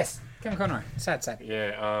 Yes, Kevin Conroy. Sad.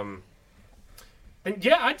 Yeah. And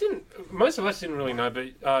yeah, I didn't. Most of us didn't really know,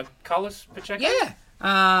 but Carlos Pacheco. Yeah.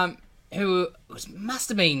 Who must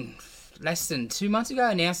have been less than 2 months ago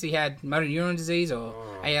announced he had motor neuron disease or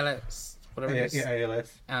ALS, whatever it is. Yeah,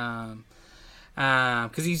 ALS.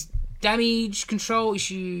 Because he's damage control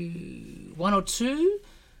issue 1 or 2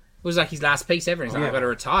 was like his last piece ever. He's like, Yeah. I've got to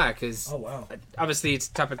retire because Oh, wow. obviously it's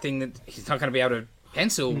the type of thing that he's not going to be able to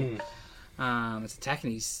pencil. It's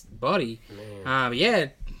attacking his body. But yeah, a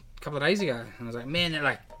couple of days ago, I was like, man, they're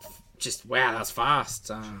like, just wow, that was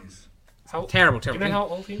fast. Terrible. Do you know how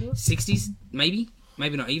old he was? 60s, maybe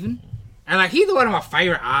not even. And like, he's one of my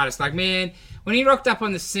favorite artists. Like, man, when he rocked up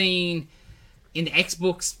on the scene in the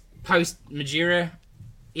X-Books post-Majira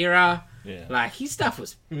era, Yeah. like, his stuff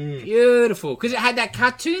was beautiful because it had that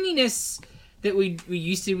cartooniness that we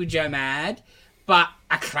used to with Joe Mad, but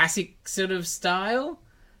a classic sort of style.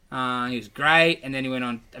 He was great, and then he went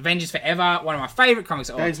on Avengers Forever, one of my favorite comics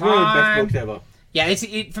of all That's time. one of the best books ever.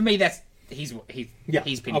 Yeah, for me, that's he's Yeah,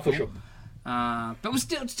 pinnacle. for sure. But we're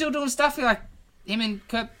still doing stuff like him and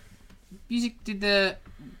Kurt Busiek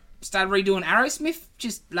started redoing Aerosmith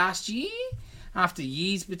just last year after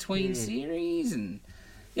years between series, and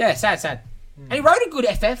yeah, sad. And he wrote a good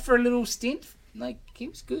FF for a little stint. Like, he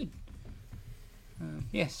was good.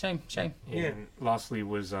 Yeah, shame. Yeah. And lastly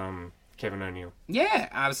was Kevin O'Neill. Yeah,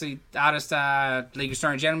 obviously, artist, League of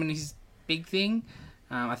Extraordinary Gentlemen is his big thing.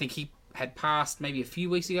 I think he had passed maybe a few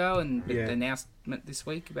weeks ago, and Yeah. the announcement this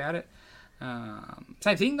week about it.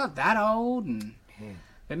 Same thing, not that old,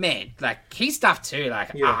 but man, like his stuff too.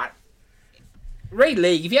 Like, Yeah. read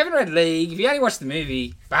League. If you haven't read League, if you only watched the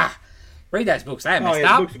movie, read those books. They are messed yeah,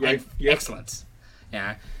 the up books are great. and Yep. excellent.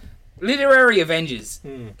 Yeah, literary Avengers.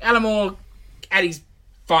 Alan Moore at his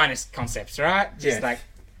finest concepts, right? Just Yes. like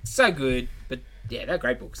so good, but yeah, they're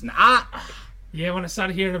great books. And the art, Yeah, when I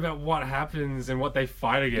started hearing about what happens and what they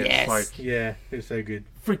fight against, Yes. like Yeah, it was so good.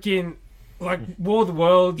 freaking like War of the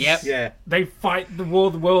Worlds. Yep. Yeah. They fight the War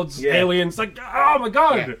of the Worlds Yeah. aliens. Like, oh my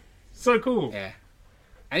god, Yeah. so cool. yeah,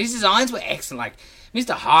 and his designs were excellent. Like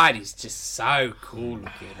Mr. Hyde is just so cool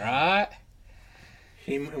looking, right?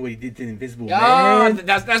 Him and what he did to Invisible Oh, Man.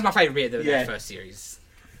 that's my favorite bit of Yeah. that first series.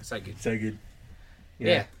 So good. So good.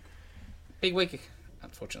 Yeah. Big week,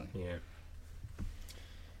 unfortunately. Yeah.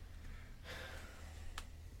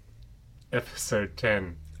 Episode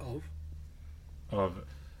 10 of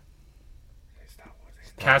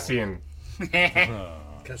Cassian.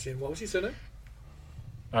 Cassian, what was his surname?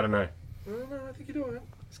 I don't know. No, I think you're doing it.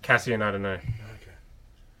 It's Cassian, I don't know. Okay.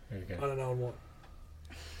 There you I go. don't know on what.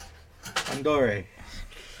 Andore.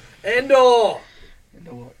 Endor!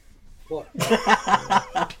 Andor What?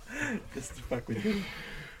 what? Just to fuck with you.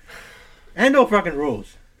 Andor fucking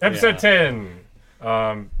rules. Episode 10.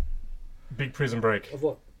 Big prison break. Of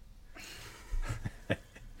what?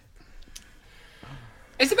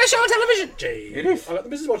 It's the best show on television. Gee. It is. I got the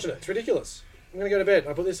missus watching it. It's ridiculous. I'm going to go to bed.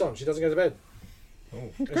 I put this on. She doesn't go to bed.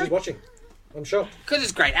 And she's watching. I'm shocked. Because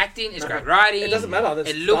it's great acting, it's great writing. It doesn't matter. That's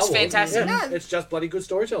It looks Star Wars. fantastic. Yeah. No, It's just bloody good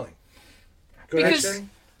storytelling. Good Because- action.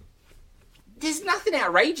 there's nothing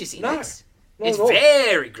outrageous in No. it. Not It's at all.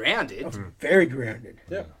 very grounded. Very grounded.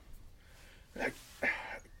 Yeah.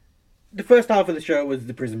 The first half of the show was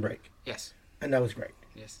the prison break, Yes, and that was great.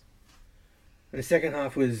 yes. And the second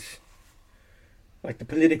half was like the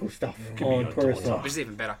political stuff on Coruscant. Which is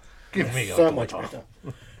even better. Give me So much better.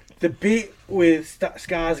 The bit with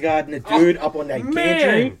Skarsgård and the dude up on that Man,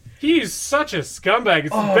 gantry. he is such a scumbag. It's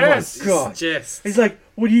Oh the best. my god. Just. He's like,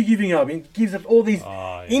 what are you giving up? He gives up all these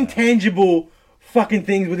intangible fucking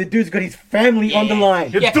things where the dude's got his family on the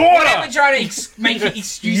line. Your Yeah, daughter! whatever, trying to make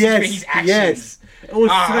excuses for his actions. yes. It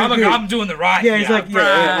was so good. I'm doing the right Yeah, thing. he's like, Bruh,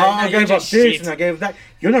 I you're gave up just this shit. and I gave that.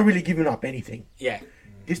 You're not really giving up anything. Yeah,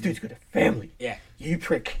 This dude's got a family. yeah, You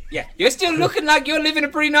prick. yeah. You're still looking like you're living a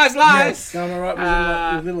pretty nice life. Yes. Going all right with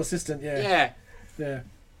little, little assistant, yeah. Yeah. Yeah.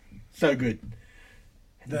 So good.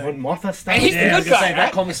 And The- when Martha starts And he's the Yeah, I was good gonna guy, say, right?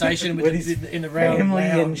 that conversation with with his in the round family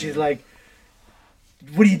and lounge. she's like,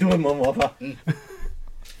 what are you doing, Mom, Martha? You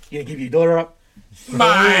gonna give your daughter up?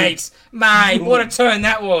 Mate, what a turn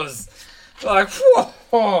that was. Like,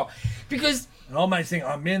 whoa. Because And old mate's thinking,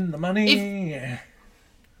 I'm in the money. Yeah.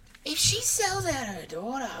 if she sells out her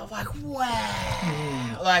daughter, like,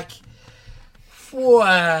 wow. Like,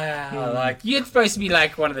 wow. Like, you're supposed to be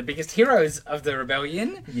like one of the biggest heroes of the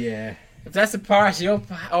rebellion. Yeah. If that's the price you're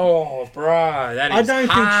oh, bro, that is I don't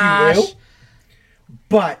harsh. think she will.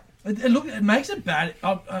 But Look, it makes it bad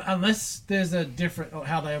unless there's a different or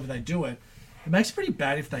however they do it. It makes it pretty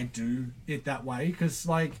bad if they do it that way because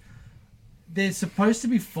like they're supposed to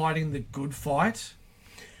be fighting the good fight,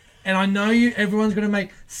 and I know everyone's going to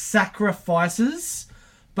make sacrifices,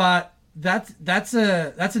 but that's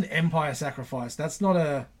an empire sacrifice. That's not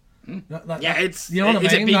a Yeah, it's you know what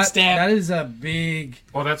it's I mean. a big That- step. That is a big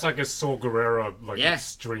Well, that's like a Saul Guerrero, like Yeah.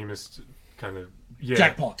 extremist kind of. Yeah.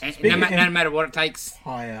 jackpot. And Speaking- no matter what it takes.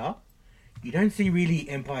 higher, you don't see really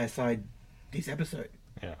Empire side this episode.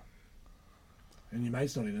 Yeah. And your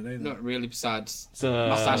mate's not in it either. Not really, besides The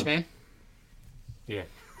Mustache Man, Yeah.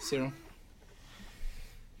 Cyril.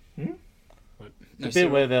 Hmm? What? No, the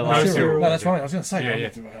bit where they're No, like, Cyril. No, that's right. I was going to say.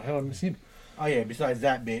 Yeah, How I miss him? Oh yeah, besides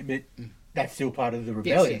that bit, but that's still part of the Yes,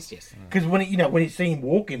 rebellion. yes. Because when when you see him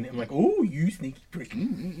walking, I'm like, oh, you sneaky prick.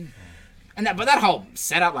 And that whole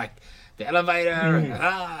setup, like the elevator,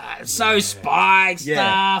 and, so spy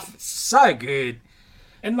Yeah. stuff, so good.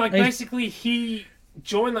 And like Hey. basically he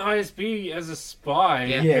joined the ISB as a spy,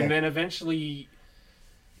 Yeah. and then eventually,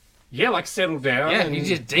 like settled down. Yeah, and he's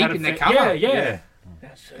just deep had a in the fa- cover. Yeah.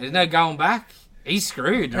 There's no going back. He's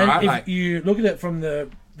screwed, And right? if Like, you look at it from the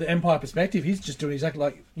Empire perspective, he's just doing exactly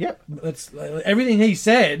like Yep. that's everything he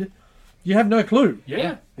said. You have no clue.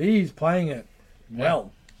 Yeah. He's playing it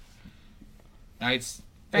well. no, it's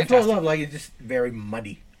It's fantastic. not like it's just very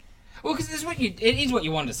muddy. Well, because it is what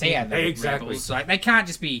you want to see out of the Exactly. rebels. Like they can't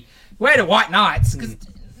just be we're the White Knights because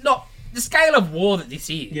not the scale of war that this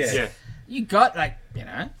is. Yeah. Yeah. You got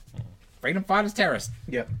freedom fighters, terrorists.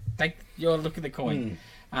 Yep. Take your look at the coin.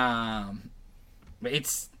 But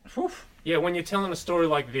it's whew, yeah, when you're telling a story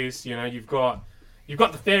like this, you know, you've got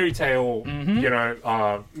the fairy tale, you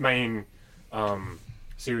know, main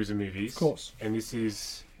series of movies. Of course. And this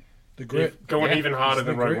is The grit. going Yeah. even harder It's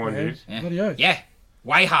than the Rogue grit, One man. did. Yeah. Bloody oath. Yeah.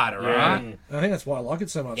 Way harder, right? And I think that's why I like it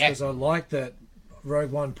so much, Yeah. because I like that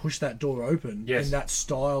Rogue One pushed that door open Yes. in that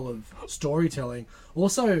style of storytelling.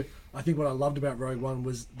 Also, I think what I loved about Rogue One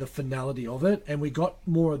was the finality of it, and we got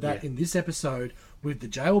more of that in this episode with the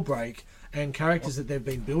jailbreak and characters that they've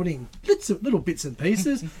been building, little bits and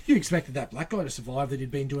pieces. You expected that black guy to survive that he'd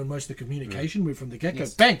been doing most of the communication with from the get-go.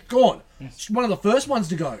 Yes. Bang, gone. One of the first ones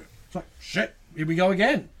to go. It's like, shit, here we go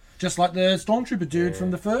again. Just like the Stormtrooper dude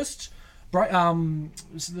from the first, when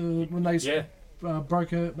they broke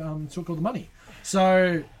took all the money.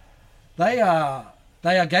 So they are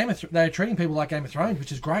they're treating people like Game of Thrones,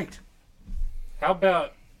 which is great. How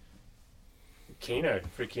about Kino,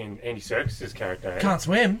 freaking Andy Serkis' character? Eh? Can't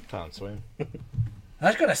swim. Can't swim.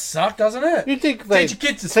 That's gonna suck, doesn't it? You think they Teach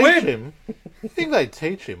your kids to teach swim. him? You think they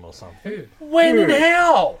teach him or something? When and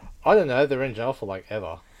how? I don't know. They're in jail for like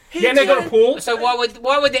ever. Yeah, and they got a pool. So why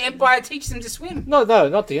would the Empire teach them to swim? No,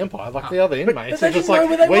 not the Empire. Like the other inmates. they They're just didn't know like,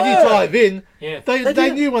 where they when you were. dive in, Yeah. they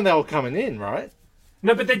didn't- knew when they were coming in, right?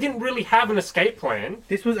 No, but they didn't really have an escape plan.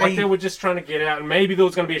 This was Like a they were just trying to get out, and maybe there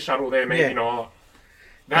was going to be a shuttle there, maybe Yeah. not.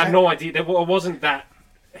 They had no idea. It wasn't that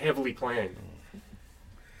heavily planned.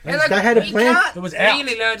 And like, They had a you plan. can't It was out.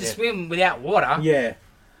 really learn to swim without water. yeah,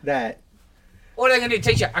 that. What are they going to do?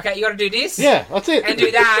 Teach you? Okay, you got to do this. Yeah, that's it. And do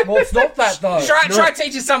that. Well, it's not that though. Try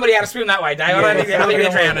teaching somebody how to swim that way, Dave. I don't think they're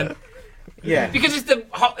drowning. Yeah, Because it's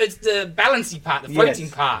the balancing part, the floating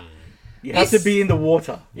Yes. part. you have to Yes. be in the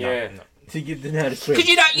water Yeah. to get to know how to swim.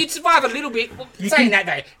 Because you'd survive a little bit. Well, You saying can-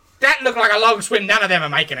 that though, that looked like a long swim. None of them are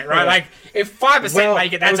making it, right? Like if 5%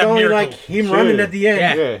 make it, that's was a only miracle. like him Sure. running at the end.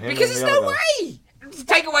 Yeah. Yeah, him Because and there's the no other way.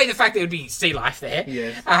 Take away the fact that it would be sea life there,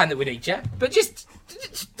 Yes. and that would eat you. But just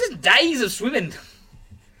days of swimming.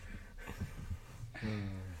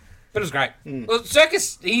 But it was great. Well,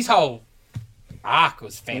 Circus, his whole arc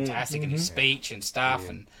was fantastic, and his speech and stuff,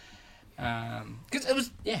 and because it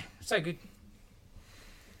was so good.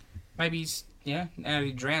 Maybe he's now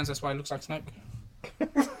he drowns. That's why he looks like Snoke.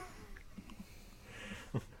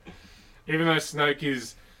 Even though Snoke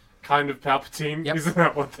is kind of Palpatine, Yep. isn't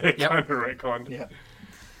that what they Yep. kind of retconned? Yeah.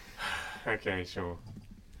 Okay, sure.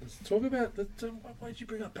 Let's talk about why did you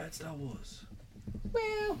bring up bad Star Wars?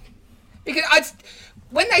 Well, because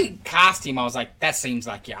when they cast him, I was like, that seems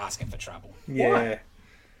like you're asking for trouble. Yeah.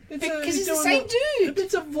 Because he's the same dude.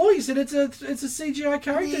 It's a voice and it's a CGI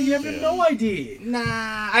character. You have no idea.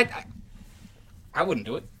 Nah, I wouldn't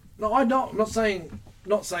do it. No, I'm not saying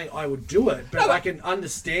I would do it, but No, I can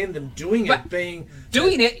understand them doing but- it being.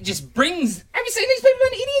 Doing it just brings. Have you seen these people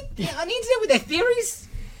on the internet with their theories,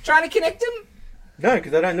 trying to connect them? No,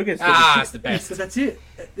 because I don't look at stuff. Ah, it's the Yes, best. but that's it.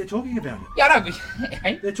 They're talking about it. Yeah, I know.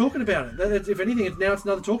 But, They're talking about it. If anything, now it's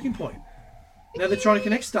another talking point. Now they're trying to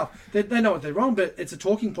connect stuff. They know what they're wrong, but it's a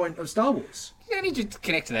talking point of Star Wars. you don't need to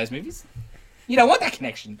connect to those movies. You don't want that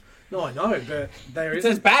connection. No, I know, but there It's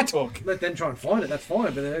isn't. bad talk. Let them try and find it. That's fine,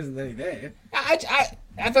 but there isn't any there. I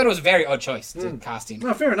thought it was a very odd choice to cast him.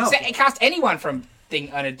 No, fair enough. Cast anyone from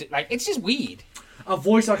thing on like it's just weird. A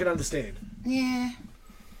voice I can understand. Yeah.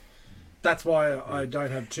 That's why I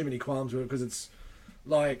don't have too many qualms with it, because it's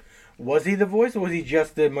like Was he the voice or was he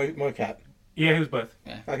just the mocap? Yeah, he was both.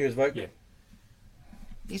 Oh, he was vocal. Yeah.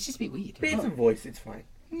 It's just a bit weird. But it's a voice, it's fine.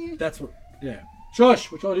 that's what. Yeah.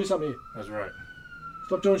 Shush! We're trying to do something here. That's right.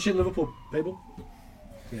 Stop doing shit in Liverpool, people.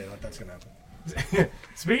 Yeah, that's gonna happen.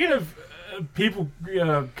 Speaking of people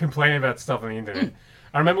complaining about stuff on the internet,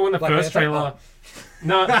 I remember when the Black first Panther? trailer.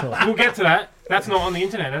 No, we'll get to that. That's not on the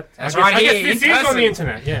internet. That's I right guess here, this in is on person. the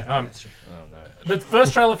internet. Yeah. The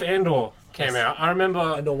first trailer for Andor came out. I remember.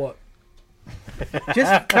 And or what?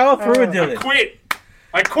 Just power through it, Dylan.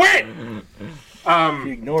 I quit. If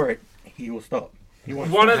you ignore it, he will stop. He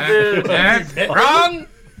won't One of the Wrong.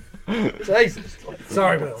 Jesus.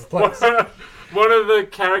 Sorry, Will. Please. one of the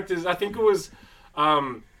characters. I think it was.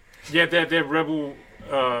 Their rebel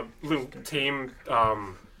little team.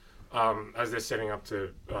 As they're setting up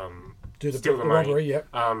to Do the steal the money. robbery, yep.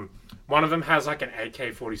 One of them has like an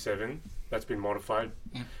AK-47 that's been modified,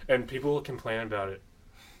 and people complain about it.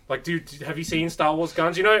 Like, dude, have you seen Star Wars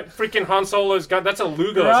guns? You know, freaking Han Solo's gun, that's a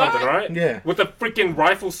Luger or something, right? Yeah. With a freaking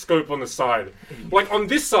rifle scope on the side. Like, on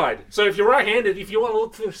this side. So if you're right-handed, if you want to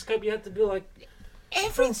look through the scope, you have to be like...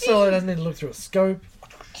 Everything. So it doesn't need to look through a scope.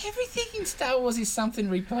 Everything in Star Wars is something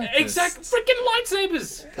repurposed. Exact freaking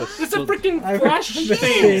lightsabers! It's a freaking I flash remember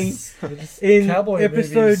thing! In Cowboy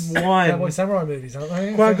episode movies, 1, Cowboy samurai movies, aren't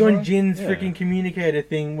they? Qui-Gon Samurai? Jinn's freaking communicator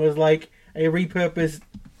thing was like a repurposed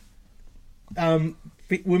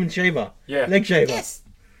women's shaver. Yeah. Leg shaver. Yes.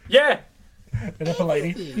 Yeah. Vanessa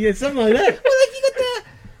lady. Yeah, something like that. Well, like you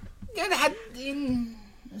got the had in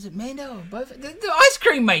was it Mando or both the ice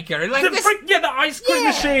cream maker like this, The ice cream Yeah.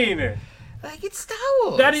 machine. like it's Star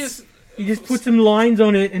Wars. That is. You just put some lines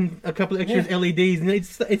on it and a couple of extra LEDs, and it's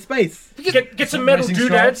space. Get some metal Racing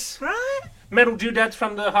doodads. right. Metal doodads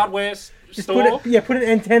from the hardware Just store. put an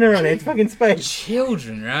antenna on it. It's fucking space.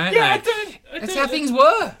 Children, right? Yeah, Like, I that's did. how things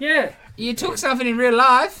were. Yeah. You took something in real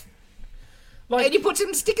life Like and you put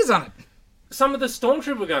some stickers on it. some of the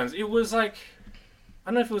stormtrooper guns, it was like, I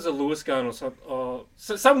don't know if it was a Lewis gun or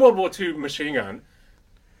some World War II machine gun.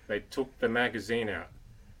 They took the magazine out,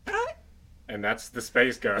 Right? and that's the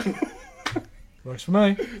space gun. Works for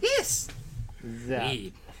me. Yes. Yeah.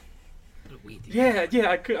 Weird. What a weird thing. yeah.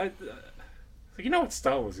 I could. You know what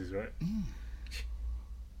Star Wars is, right?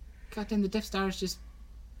 Goddamn, the Death Star is just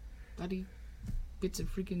bloody bits of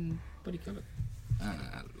freaking body colour.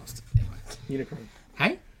 I lost it. Anyway. Unicron.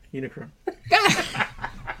 Hey? Unicron.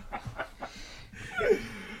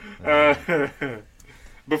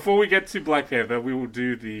 Before we get to Black Panther, we will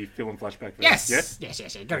do the film flashback. Version. Yes. Yes.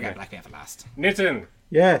 Yes. Gotta go Black Panther last. Nitin,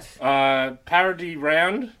 Yes. parody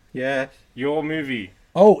round. Yes. Your movie.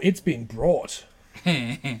 Oh, it's been brought.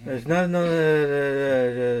 There's not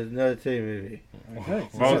another team movie. Okay.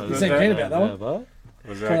 Well, You seem keen about that one. What?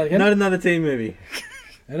 Was Try that that? again. Not another team movie.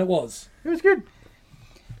 And it was. It was good.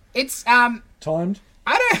 It's Timed.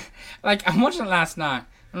 I don't like. I'm watching it last night.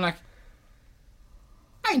 I'm like,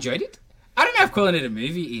 I enjoyed it. I don't know if calling it a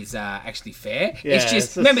movie is actually fair. Yeah, it's it's just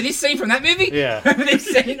just- remember this scene from that movie. Yeah. Remember this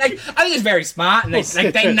scene? Like, I think it's very smart, and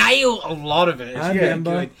they nail a lot of it. It's I really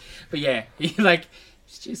remember. good. But yeah, like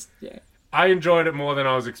it's just yeah. I enjoyed it more than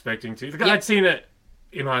I was expecting to. Yep. I'd seen it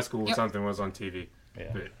in high school or Yep. something. Was on TV.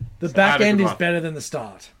 Yeah. But The I back had a end good is laugh. better than the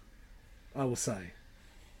start. I will say.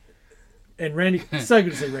 And Randy, so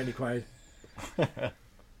good to see Randy Quaid.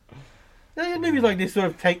 Movies like this sort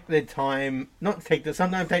of take their time. Not take the.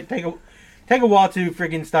 Sometimes take a while to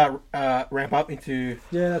friggin' start ramp up into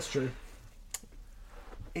Yeah, that's true.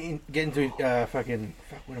 get into fucking.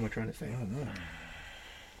 Fuck, what am I trying to say?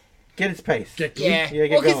 Get its pace. Get good. Yeah, Yeah,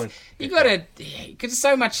 get 'cause going. You gotta, because there's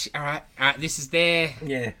so much. All right, this is their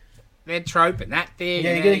Yeah. trope and that there. Yeah,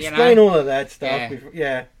 you know, can explain all of that stuff. Yeah. Before,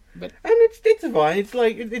 yeah. But- And it's fine. It's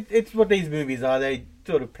like it's what these movies are. They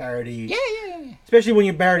sort of parody, Yeah. especially when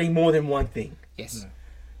you're parodying more than one thing. Yes.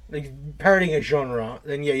 Like parodying a genre,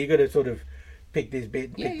 then yeah, you got to sort of pick this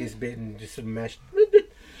bit, Yeah, pick yeah. this bit, and just sort of mash.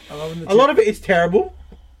 I love when the A lot of it is terrible.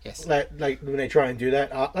 Yes. Like when they try and do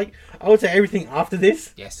that. Like I would say everything after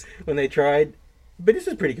this Yes. when they tried, but this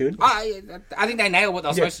is pretty good. I think they nailed what they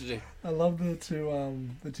were Yeah. supposed to do. I love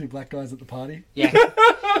the two black guys at the party. Yeah.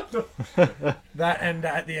 That and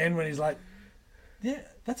at the end when he's like, "Yeah,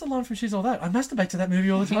 that's a line from She's All That. I masturbate to that movie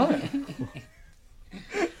all the time."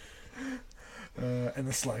 And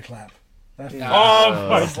the slow clap. That Oh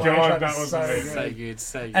my Slow god, clap that is was so amazing. So good.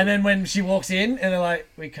 So good. And then when she walks in and they're like,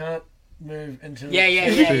 "We can't move until." yeah.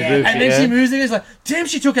 And then she moves in. It's like, "Damn,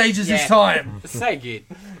 she took ages this Yeah. time." So good.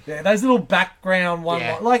 Yeah, those little background one,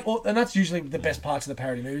 Yeah. and that's usually the best parts of the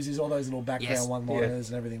parody movies is all those little background Yes. one-liners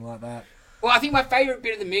and everything like that. Well, I think my favourite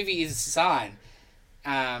bit of the movie is Sign.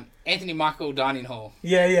 Anthony Michael Dining Hall.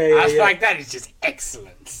 Yeah. I was like, that is just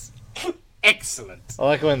excellent. Excellent. I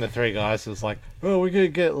like when the three guys was like, "Oh, we're gonna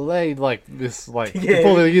get laid like this, like Yeah,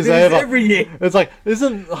 before the year's this is over." every year. It's like,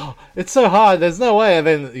 it's so hard. There's no way. And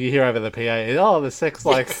then you hear over the PA, "Oh, the sex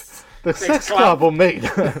Sex club club. will meet."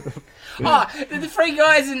 Oh, the three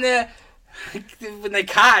guys in the when their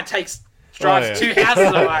car drives yeah. 2 houses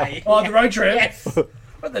away. Oh, the road trip. Yes.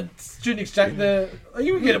 But the student exchange,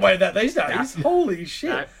 you can get away with that these days. Holy shit!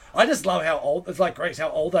 No. I just love how old. It's like Grace, how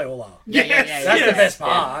old they all are. Yeah. That's the best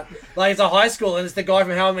part. Like it's a high school, and it's the guy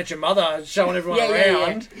from How I Met Your Mother showing everyone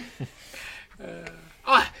around.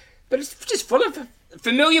 Oh, but it's just full of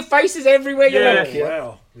familiar faces everywhere. You're Yeah. like,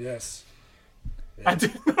 Wow. Yes. I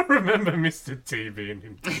did not remember Mr. T being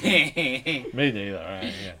him. Me neither.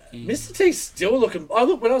 Right? Yeah. Mr. T's still looking. I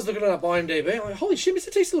look when I was looking it up IMDb. I'm like, holy shit,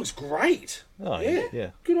 Mr. T still looks great. Oh Yeah. yeah.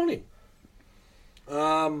 Good on him.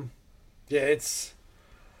 Yeah, it's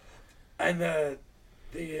and the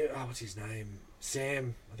what's his name?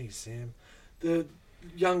 Sam. I think it's Sam. The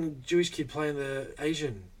young Jewish kid playing the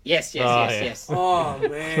Asian. yes. Oh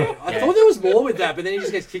man, I thought there was more with that, but then he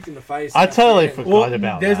just gets kicked in the face. I totally Yeah. forgot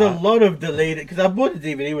about there's that. a lot of deleted because I bought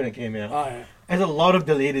the DVD when it came out. Oh yeah. There's a lot of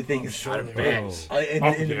deleted things Sure there bet. was. in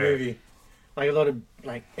Oh, the yeah. movie, like a lot of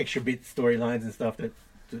like extra bit storylines and stuff that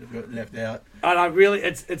that have got left out. And I really,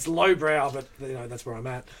 it's lowbrow, but you know that's where I'm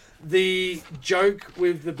at. The joke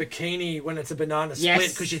with the bikini when it's a banana split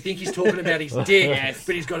Yes. because you think he's talking about his dick, Yes.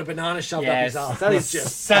 but he's got a banana shoved Yes. up his ass. That is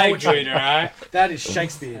just So poetry. good, right? That is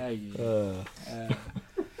Shakespeare.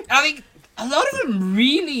 I think a lot of them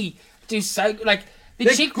really do so good. Like the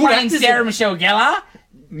They're chick good playing actors, Sarah though. Michelle Gellar.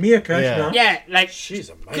 Mia Kirshner. Yeah, like She's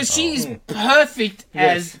amazing. because she's perfect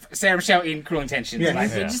Yes. as Sarah Michelle in Cruel Intentions. Yes.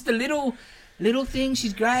 Like Yeah. just the little thing,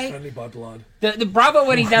 she's great. Only by blood. The brother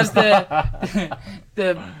when he does the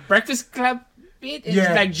the Breakfast Club bit, it's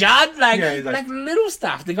Yeah. like Judd, Yeah, he's like like- little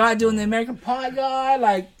stuff. The guy doing the American Pie guy,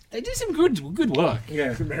 like they do some good work.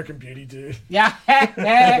 Yeah. American Beauty, dude. Yeah,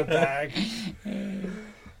 The bag.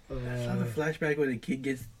 Another flashback where the kid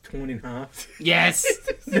gets torn in half. yes,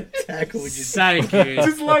 The tackle was just so good.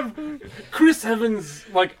 Just love Chris Evans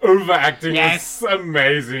like overacting. Yes. Was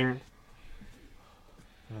amazing.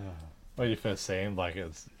 When you first see him, like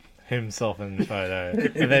it's himself in the photo,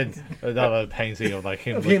 and then another painting of like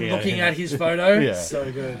him Of looking, him looking at at his photo. Yeah.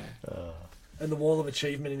 So good. And the wall of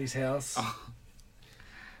achievement in his house.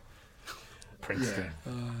 Princeton.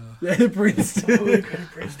 Yeah, Princeton.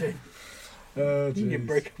 Princeton. Oh, You jeez.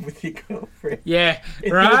 break up with your girlfriend. Yeah,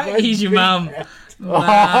 right. He's your mum. Yeah,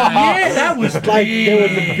 that was Like there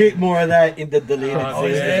was a bit more of that in the deleted Oh,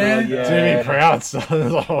 scenes. yeah? Yeah. Jimmy Proud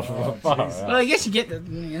son. Well, I guess you get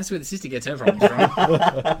that's where the sister gets her problems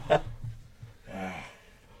from.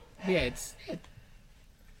 Yeah, it's good.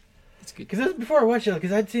 Because before I watched it,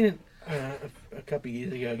 because I'd seen it a couple of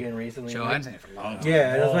years ago again recently. Sure, I haven't seen it for a long time.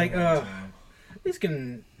 Yeah, and I was like, oh, this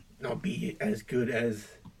can not be as good as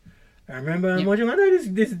I remember Yeah. watching. I know it is.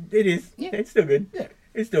 Yeah. It's still good. Yeah.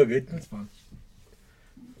 It's still good. That's fun.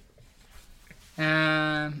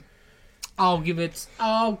 I'll give it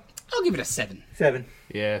a 7. 7.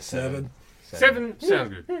 Yeah, Seven. Seven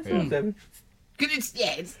sounds good. Yeah. 7. Cause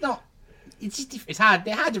it's not. It's just it's hard.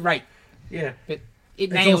 They're hard to rate, Yeah. but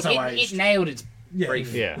it also nailed aged. it nailed its Yeah,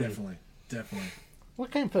 brief. Yeah. Definitely.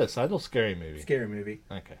 What came first, Side or Scary Movie? Scary movie.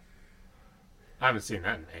 Okay. I haven't seen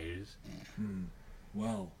that in ages.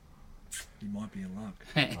 Well, you might be in luck.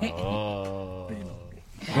 Oh.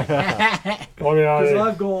 Because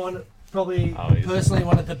I've gone probably Oh, is it? personally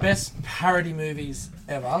one of the best parody movies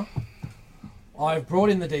ever. I've brought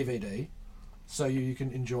in the DVD so you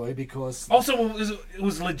can enjoy because Also, it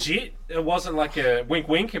was legit. It wasn't like a wink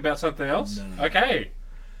wink about something else. No. Okay.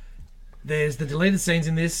 there's the deleted scenes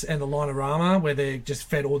in this and the Linorama where they just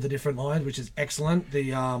fed all the different lines, which is excellent.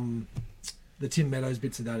 The Tim Meadows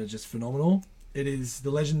bits of that are just phenomenal. It is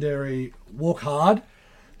the legendary Walk Hard,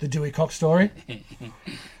 the Dewey Cox story.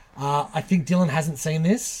 I think Dylan hasn't seen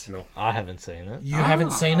this. I haven't seen it. You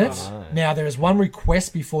haven't seen it. No. Now, there is one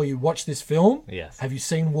request before you watch this film. Yes. Have you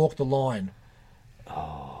seen Walk the Line?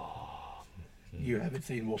 You haven't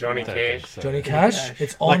seen Walk Johnny Don't think Cash. so. Johnny Cash. Cash.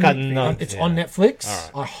 It's on. Like a nun, it's yeah. on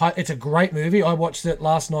Netflix. Alright. It's a great movie. I watched it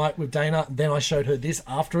last night with Dana. Then I showed her this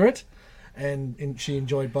after it, and she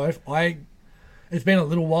enjoyed both. It's been a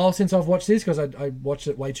little while since I've watched this because I watched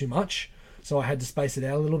it way too much, so I had to space it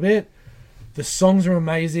out a little bit. The songs are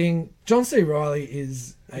amazing. John C. Reilly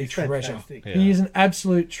is a He's treasure. fantastic. Yeah. He is an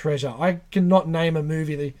absolute treasure. I cannot name a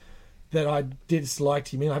movie that I disliked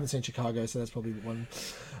him in. I haven't seen Chicago, so that's probably one.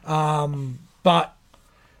 But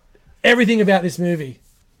everything about this movie,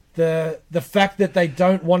 the fact that they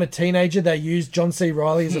don't want a teenager, they use John C.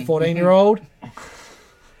 Reilly as a 14-year-old,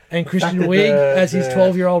 and Christian that Wiig as his the-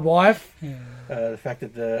 12-year-old wife. The fact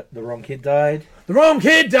that the wrong kid died. The wrong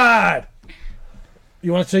kid died.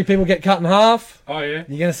 You want to see people get cut in half? Oh yeah.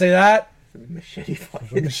 You're going to see that? Machete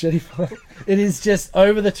fight. Machete fight. It is just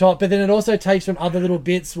over the top, but then it also takes from other little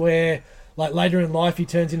bits where, like later in life, he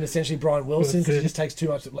turns into essentially Brian Wilson because he just takes too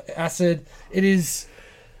much acid. It is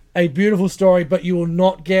a beautiful story, but you will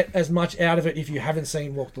not get as much out of it if you haven't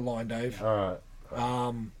seen Walk the Line, Dave. All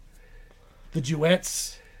right. The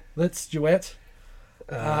duets. Let's duet.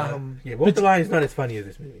 Yeah, Walk the Line is not as funny as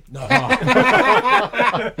this movie. No.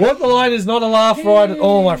 Walk the Line is not a laugh ride at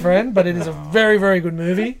all, my friend, but it is a very, very good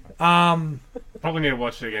movie. Probably need to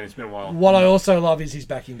watch it again. It's been a while. What I also love is his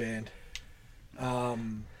backing band.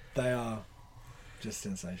 They are just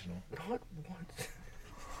sensational. What?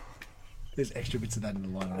 There's extra bits of that in the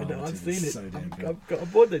line. I know, I've seen it. So damn good. I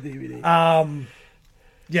bought the DVD.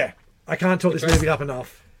 Yeah, I can't talk this movie up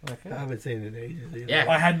enough. I haven't seen it in ages. Either. Yeah.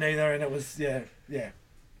 I hadn't either, and it was yeah. It's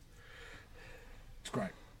great.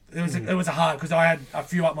 It was a hard because I had a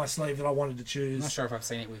few up my sleeve that I wanted to I'm choose. not sure if I've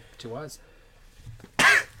seen it with 2 eyes.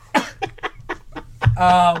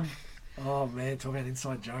 Oh man, talk about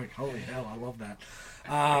inside joke. Holy hell, I love that.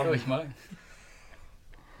 Oh, you might.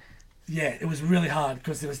 Yeah, it was really hard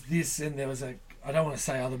because there was this and there was I don't want to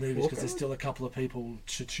say other movies because there's still a couple of people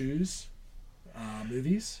to choose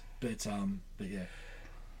movies, but yeah,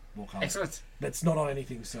 Walk Hard. Excellent. That's not on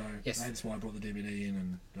anything, so Yes. that's why I brought the DVD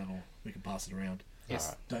in, and we can pass it around.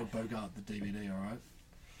 Yes. Don't bogart the DVD, all right?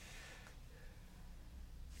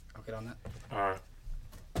 I'll get on that. Alright.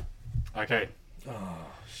 Okay, Oh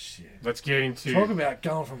shit! let's get into. Talk about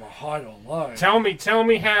going from a high to a low. Tell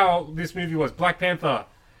me how this movie was. Black Panther,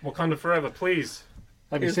 Wakanda Forever, please.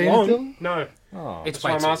 Have you It's seen long. it, Dylan? No, Oh, It's that's why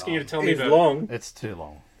way I'm too asking you long. to tell me It's the. long. it's too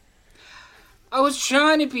long. I was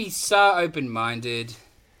trying to be so open-minded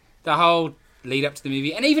the whole lead up to the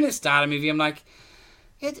movie, and even at the start of the movie, I'm like,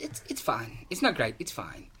 it's fine. It's not great. It's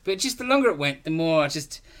fine. But just the longer it went, the more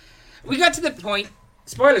we got to the point.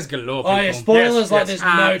 Spoilers galore. People. Oh yeah, spoilers Yes, like yes. there's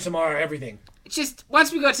no tomorrow. Everything. It's just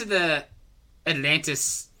once we got to the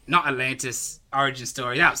not Atlantis origin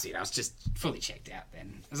story, that was it. I was just fully checked out.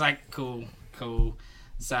 Then I was like, cool.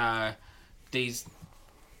 So these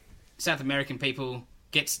South American people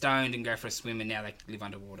get stoned and go for a swim, and now they live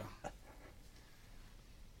underwater.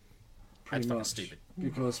 Pretty That's fucking much. stupid.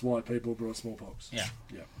 Because white people brought smallpox. Yeah.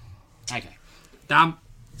 Yeah. Okay. Dumb.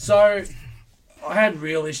 So, I had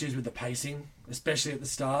real issues with the pacing, especially at the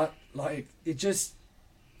start. Like, it just...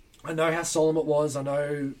 I know how solemn it was. I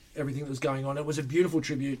know everything that was going on. It was a beautiful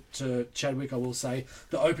tribute to Chadwick, I will say.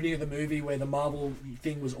 The opening of the movie where the Marvel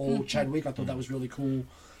thing was all Chadwick, I thought that was really cool.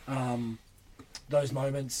 Those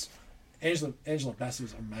moments. Angela Bassett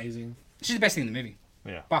was amazing. She's the best thing in the movie.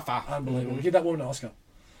 Yeah. By far. Unbelievable. Give that woman an Oscar.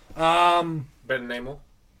 Better Namor?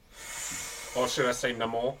 Or should I say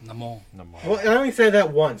Namor? No more. No more. Well, I only said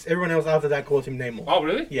that once. Everyone else after that calls him Namor. Oh,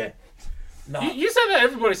 really? Yeah. No. You said that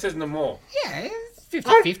everybody says Namor. Yeah,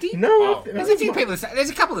 50-50. No. Oh. There's a few people that say, there's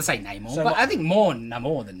a couple that say Namor, So but what- I think more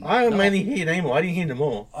Namor than I no. mainly hear Namor. I didn't hear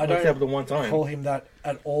Namor. I don't Except the one time. call him that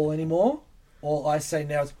at all anymore. All I say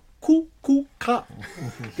now is cool cut.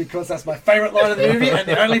 Because that's my favourite line of the movie, and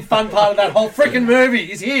the only fun part of that whole freaking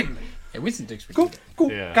movie is him. Yeah, Winston Duke's Cool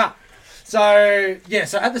Yeah. cut. So yeah,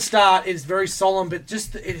 so at the start it's very solemn, but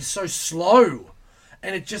just it is so slow,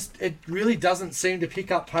 and it really doesn't seem to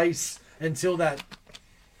pick up pace until that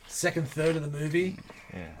second third of the movie.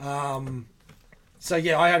 Yeah. So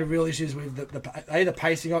yeah, I had real issues with the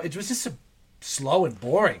pacing. It was just so slow and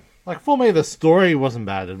boring. Like, for me, the story wasn't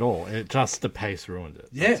bad at all. It just, the pace ruined it.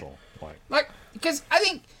 Yeah. That's all. Like, because I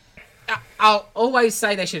think I'll always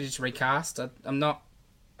say they should have just recast. I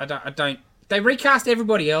don't. They recast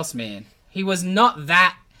everybody else, man. He was not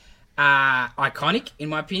that iconic, in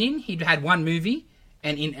my opinion. He'd had one movie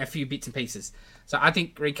and in a few bits and pieces. So I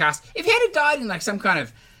think recast. If he had died in like some kind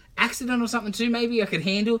of accident or something too, maybe I could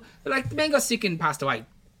handle. But like the man got sick and passed away.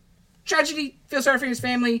 Tragedy. Feel sorry for his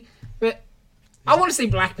family, but I want to see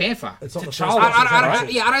Black Panther. It's not the T'Challa. first one,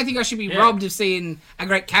 I don't think I should be robbed of seeing a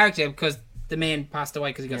great character because the man passed away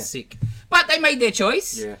because he got sick. But they made their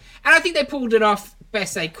choice, Yeah. and I think they pulled it off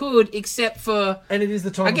best they could, except for And it is the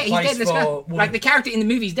time okay, and he's place dead. Let's for go. woman, Like the character in the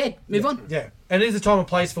movie's dead. Move on. yeah, and it is the time and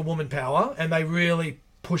place for woman power, and they really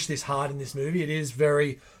push this hard in this movie. It is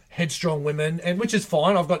very headstrong women, and which is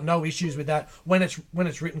fine. I've got no issues with that when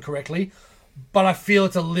it's written correctly. But I feel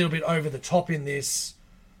it's a little bit over the top in this.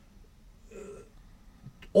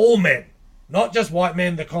 All men, not just white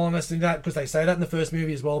men, the colonists, and that because they say that in the first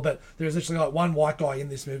movie as well. But there's literally like one white guy in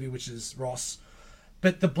this movie, which is Ross.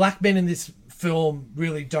 But the black men in this film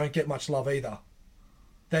really don't get much love either.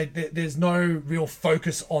 There's no real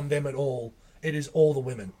focus on them at all. It is all the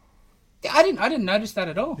women. I didn't notice that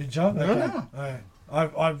at all. Did you? No.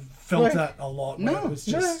 I've felt Right. that a lot. Where No. it was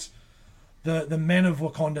just the men of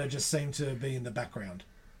Wakanda just seem to be in the background.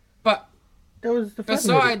 But That was the first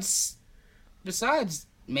movie. besides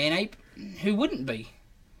Man-Ape, who wouldn't be?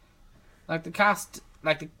 Like the cast,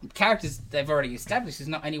 like the characters they've already established is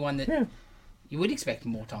not anyone that Yeah. you would expect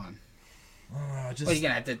more time. I just, What are you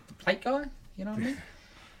gonna have the plate guy? You know what I mean?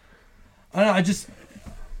 I don't know.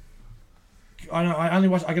 I know. I only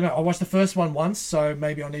watched. I watched the first one once, so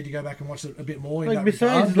maybe I need to go back and watch it a bit more. In Like that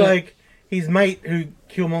besides, regard, but- like his mate who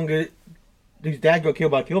Killmonger, whose dad got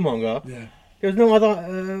killed by Killmonger. yeah, There was no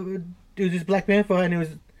other. It was just Black Panther, and it was,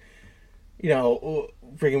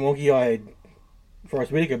 freaking wonky-eyed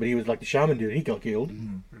Forrest Whitaker, but he was like the shaman dude. He got killed.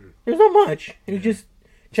 There was not much. It was just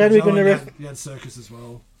Chadwick and the rest. You had Circus as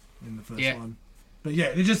well in the first Yeah. one, but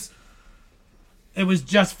yeah, it was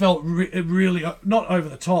just felt it really not over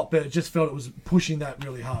the top, but it just felt it was pushing that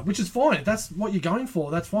really hard, which is fine. If that's what you're going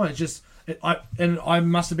for, that's fine. It's just I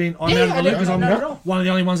must have been I'm Yeah, out of I the loop don't- because I'm not at not all. one of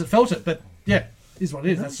the only ones that felt it. But yeah, is what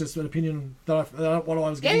it is. That's just an opinion that what I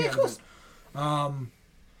was getting Yeah, out of course. it.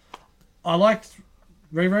 I liked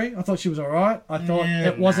Riri. I thought she was alright. I thought Yeah,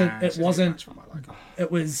 it wasn't. Nah, It it's just wasn't. much for my liking.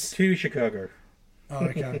 It was. To Chicago. Oh,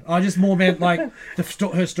 okay. I just more meant like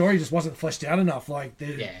her story just wasn't fleshed out enough. Like,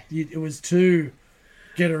 it was too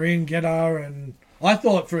get her in, get her, and I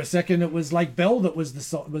thought for a second it was like Belle that was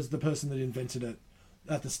the person that invented it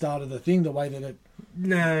at the start of the thing. The way that it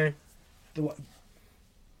No.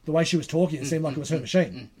 the way she was talking, it seemed like it was her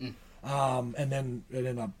machine. And then it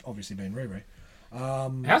ended up obviously being Riri.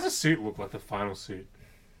 How's the suit look like the final suit?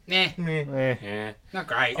 Nah, Yeah. not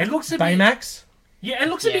great. It looks a bit... Baymax. Yeah, it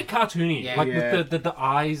looks a bit cartoony. Yeah. Like Yeah. with the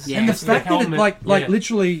eyes. Yeah. And the and fact that it, helmet. like Yeah.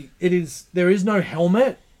 literally, it is. There is no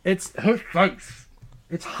helmet. It's her face.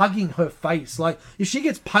 It's hugging her face. Like if she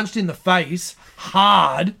gets punched in the face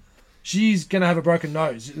hard, she's gonna have a broken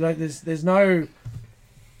nose. Like, there's no,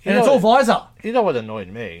 and it's all visor. You know what annoyed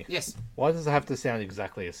me? Yes. Why does it have to sound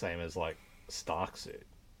exactly the same as like Stark suit?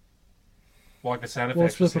 Like the sound Well,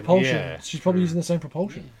 effects. it's the propulsion. Yeah. She's probably using the same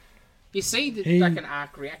propulsion. You see the, He- like an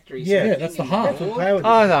arc reactor. Yeah, that's the heart. That's what Power is.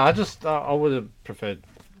 Oh no, I just I would have preferred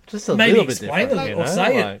just a Maybe little bit explain different. it you or know?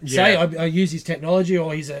 say like, it. Say I use his technology,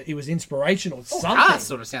 or he was inspiration, or All something. cars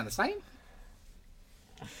sort of sound the same.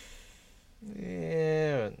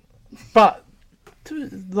 Yeah, but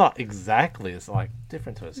not exactly. It's like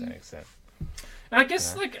different to a certain extent. And I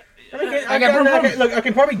guess, like... I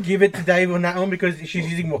can probably give it to Dave on that one because she's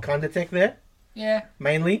using Wakanda tech there, Yeah.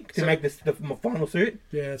 mainly, to So- make this the final suit.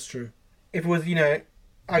 Yeah, that's true. If it was,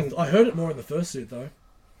 I heard it more in the first suit though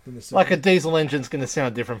than the second. Like a diesel engine's going to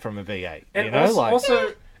sound different from a V8. And You know,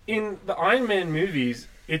 also, in the Iron Man movies,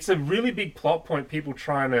 it's a really big plot point. People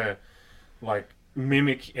trying to like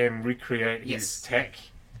mimic and recreate his Yes. tech,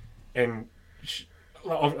 and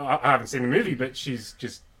I haven't seen the movie, but she's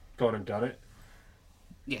just gone and done it.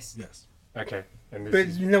 Yes. Yes. Okay, and this but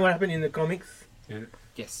is you know what happened in the comics?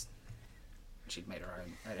 Yes. She'd made her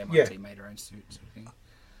own. At MIT, made her own suit, sort of thing.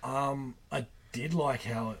 I did like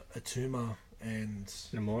how Atuma and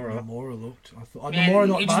Namora. looked. I thought Man, Namora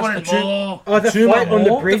not you just much. wanted more. Oh, the Atuma fight on the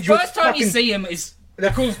more? The bridge was first time you fucking... see him is the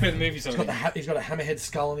coolest bit of the movie. He's got a hammerhead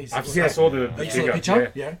skull on his. I Yeah. saw the You saw the figure,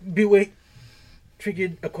 picture? yeah. Yeah. bit where he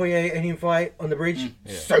triggered Okoye and him fight on the bridge.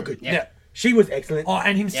 So good. Yeah. She was excellent. Oh,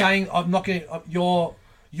 and him saying, "I'm not going.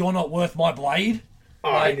 You're not worth my blade."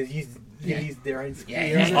 And he's used their own spear.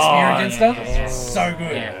 Yeah. Using Oh, the spear against her. yeah. So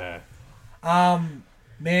good. Yeah.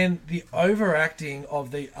 Man, the overacting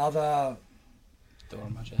of the other Dora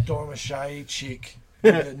Dora Mache chick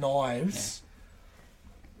with the knives.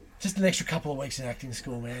 Just an extra couple of weeks in acting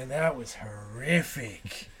school, man. That was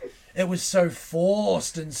horrific. It was so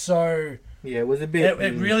forced and so. Yeah, it was a bit.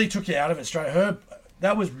 It really took you out of it straight.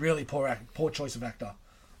 That was really poor choice of actor.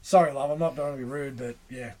 Sorry, love. I'm not trying to be rude, but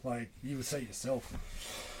yeah, like you would see yourself.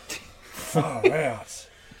 Far out.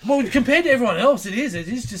 Well, compared to everyone else, it is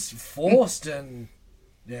just forced and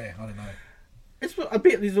yeah, I don't know. It's a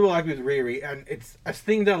bit. This is what I like with Riri, and it's a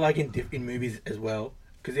thing that I like in movies as well,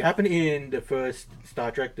 because it happened in the first Star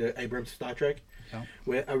Trek, the Abrams Star Trek,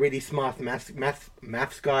 where a really smart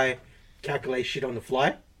maths guy calculates shit on the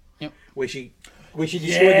fly. Yep. Where she destroyed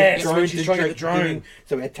Yes, the when drone, she destroyed the drone.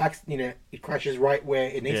 so it attacks. It crashes right where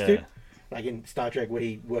it needs to, like in Star Trek where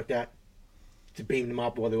he worked out to beam them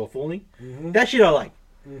up while they were falling. Mm-hmm. That shit I like.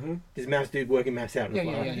 This maths dude working maths out. Yeah,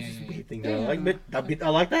 This yeah, is a yeah. weird thing that I like, but that bit I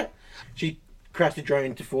like that. She crashed the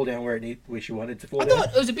drone to fall down where she wanted to fall I down.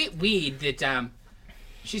 thought it was a bit weird that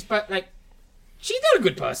she's like she's not a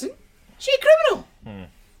good person. She's a criminal.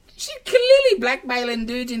 She's clearly blackmailing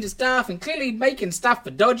dudes into stuff and clearly making stuff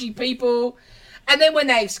for dodgy people. And then when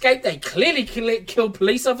they escape, they clearly kill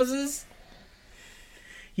police officers.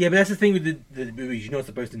 Yeah, but that's the thing with the movies. You're not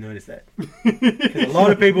supposed to notice that. 'Cause a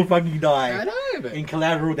lot of people fucking I die know, but in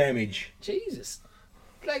collateral damage. Jesus,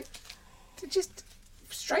 like they're just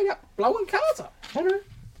straight up blowing cars up. I know.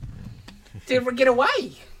 To get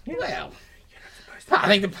away. Well, I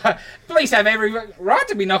think the police have every right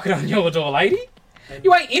to be knocking on your door, lady.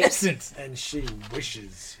 You ain't innocent. And she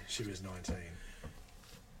wishes she was 19.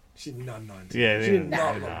 She did not 19. Yeah, she did yeah,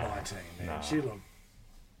 not no, look 19, man. no. She looked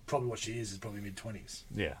probably what she is probably mid-20s.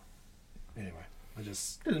 Yeah. Anyway, I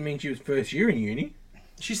just Doesn't mean she was first year in uni.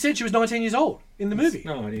 she said she was 19 years old in the movie.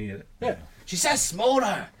 No, I didn't hear that. Yeah. She's so small,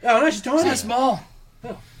 though. Oh no, she's tiny. So small.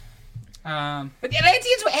 Yeah. But the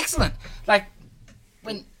Atlanteans were excellent. Like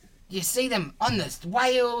when you see them on the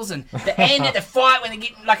whales and the end of the fight when they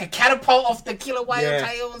get like a catapult off the killer whale Yeah.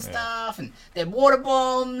 tail and stuff, and their water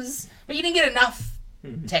bombs. But you didn't get enough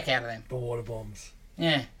tech out of them. The water bombs.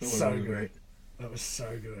 Yeah. So was good. great. That was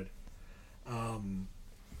so good.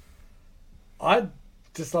 I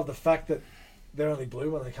just love the fact that they're only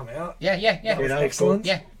blue when they come out. Yeah. That was that was excellent.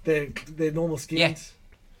 Yeah. They're normal skins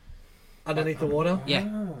underneath the water. Yeah.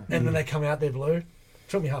 And then they come out, they're blue.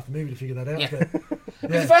 Took me half the movie to figure that out. Yeah.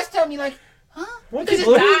 But, The first time you're like, huh? Because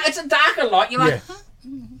it's a darker light. You're like,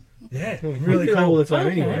 Yeah, Really really cool all cool. the time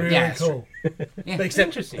anyway. Really Yeah, that's cool. Yeah.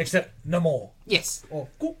 Except no more. yes. Or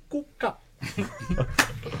cup.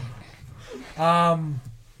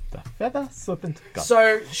 The feather serpent gun.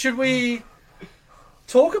 So should we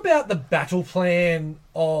talk about the battle plan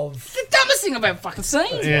of? The dumbest thing I've ever fucking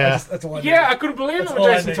seen. Yeah. That's all I Yeah, I need. couldn't believe it That's when all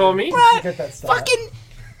I Jason needed. told me. Right. Get that started. Fucking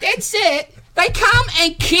dead set. They come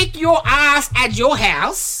and kick your ass at your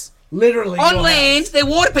house Literally on your land. house. They're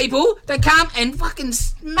water people. They come and fucking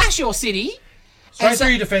smash your city. Straight And so-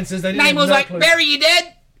 through your defenses. They didn't Name have was no like, clue. bury you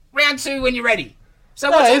dead. Round 2 when you're ready. So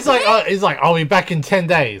No, what's it's up like there? he's like, I'll be back in 10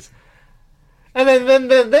 days, and then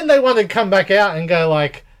they want to come back out and go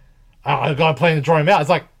like, oh, I've got a plan to draw him out. It's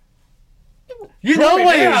like, you know him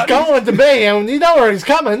where he's out. going to be, and you know where he's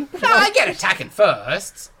coming. No, I get attacking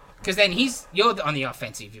first. Because then you're on the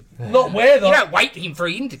offensive. You Not where though. don't wait for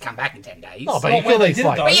him to come back in 10 days. Oh, but not you where feel they he's did it,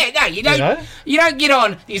 like, though. But yeah, no, you don't. know? You don't get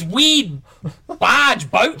on this weird barge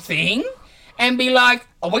boat thing and be like,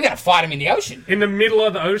 "Oh, we're gonna fight him in the ocean." In the middle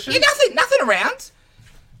of the ocean? Yeah, nothing around.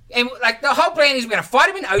 And like the whole plan is we're gonna fight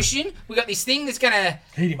him in the ocean. We got this thing that's gonna,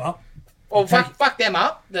 Heat him up. or fuck them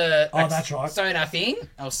up. The Oh, that's right. sonar thing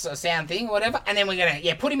or sound thing or whatever. And then we're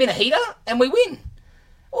gonna put him in a heater and we win.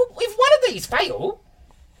 Well, if one of these fail,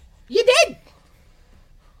 you're dead.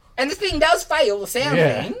 And the thing does fail, the sound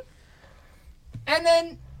Yeah. thing. And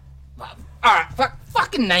then, alright,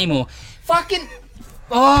 fucking Namor. Fucking,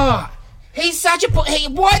 he's such a,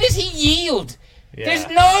 why does he yield? Yeah. There's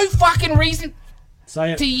no fucking reason.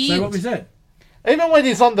 Say it. To Say yield. what we said. Even when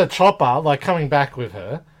he's on the chopper, like coming back with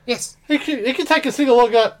her, Yes. he can take a single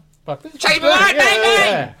look at. Fuck this. Change my mind, bang, bang.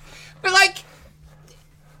 Yeah. But like,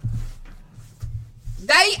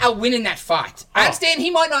 they are winning that fight. I understand he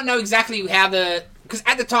might not know exactly how because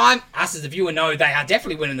at the time, us as the viewer know they are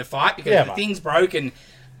definitely winning the fight because Yeah, the mate. thing's broke and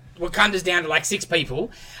Wakanda's down to like 6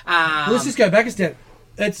 people. Let's just go back a step.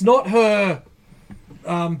 It's not her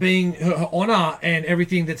being her honor and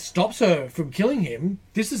everything that stops her from killing him.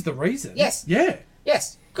 This is the reason. Yes. Yeah.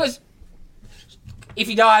 Yes, because if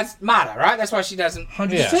he dies, martyr, right? That's why she doesn't.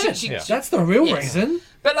 100%. She- Yeah. That's the real Yes. reason.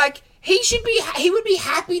 But like, he would be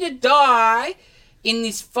happy to die in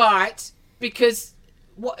this fight because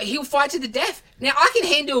he'll fight to the death. Now I can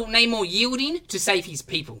handle Namor yielding to save his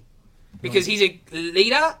people because he's a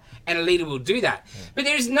leader and a leader will do that. But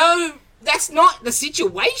that's not the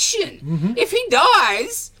situation. If he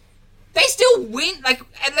dies, they still win. Like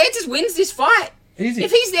Atlantis wins this fight. Easy.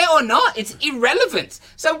 If he's there or not, it's irrelevant.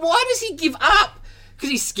 So why does he give up? Because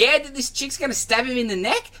he's scared that this chick's going to stab him in the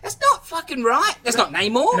neck? That's not fucking right. That's not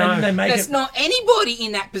Namor. No. And they make That's it, not anybody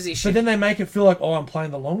in that position. but then they make it feel like, oh, I'm playing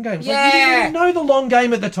the long game. It's like, you didn't Yeah. even know the long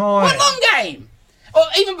game at the time. What long game? Or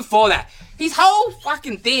even before that. His whole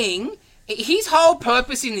fucking thing, his whole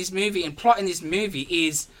purpose in this movie and plot in this movie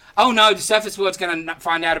is, oh no, the surface world's going to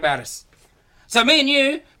find out about us. So me and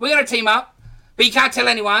you, we're going to team up, but you can't tell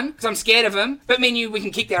anyone because I'm scared of them, but me and you, we can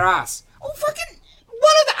kick their ass. Oh, fucking, one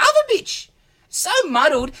or the other bitch. So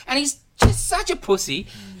muddled, and he's just such a pussy.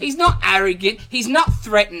 He's not arrogant. He's not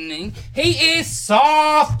threatening. He is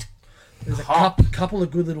soft. There's a couple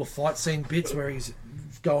of good little fight scene bits where he's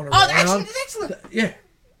going around. Oh, the action is excellent. Yeah.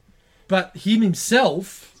 But him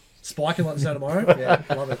himself, spiking like the snow tomorrow. Yeah,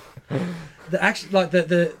 love it. The action, like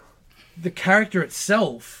the character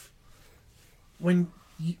itself, when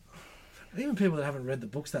you, even people that haven't read the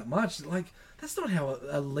books that much, like that's not how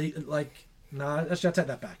a lead. Like, no, actually, I take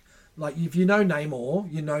that back. Like, if you know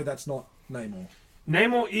Namor, you know that's not Namor.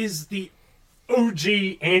 Namor is the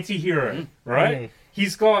OG anti-hero, right?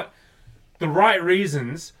 He's got the right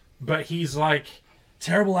reasons, but he's like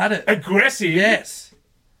Terrible at it. aggressive Yes.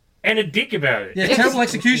 and a dick about it. Yeah, terrible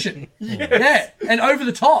execution. Yeah, and over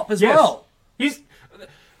the top as Yes. well. He's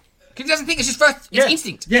Because he doesn't think it's just first Yeah.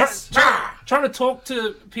 instinct. Yes. trying to talk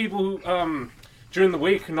to people during the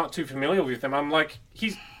week who are not too familiar with him. I'm like,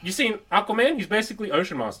 you seen Aquaman? He's basically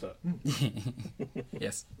Ocean Master.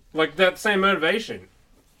 Yes. Like that same motivation,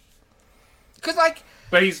 Because, like,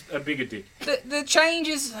 but he's a bigger dick. the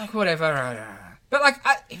changes, like, whatever. But, like,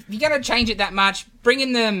 if you're going to change it that much,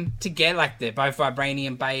 bringing them together, like, they're both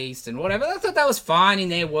vibranium based and whatever, I thought that was fine in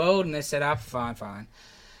their world and their setup, fine.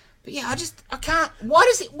 But yeah, I can't.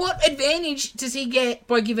 What advantage does he get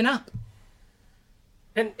by giving up?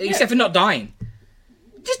 And yeah, Except for not dying.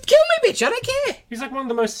 Just kill me, bitch. I don't care. he's like one of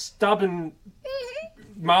the most stubborn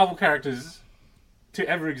Marvel characters to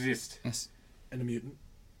ever exist. Yes. And a mutant.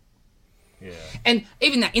 Yeah. And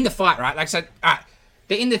even that in the fight, right? Like, so, alright,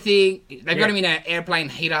 they're in the thing. They've got Yeah. him in an airplane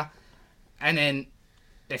heater, and then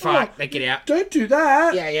they fight. They get out. Don't do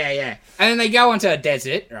that. Yeah. And then they go onto a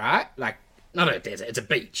desert, right? Like, not a desert. It's a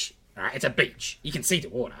beach, Right? It's a beach. You can see the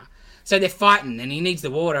water. So they're fighting, and he needs the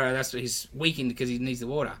water. That's what he's weakened because he needs the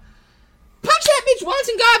water. Punch that bitch once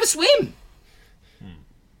and go have a swim.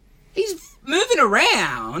 He's moving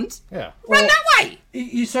around. Yeah. Run that way.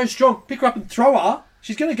 You're so strong. Pick her up and throw her.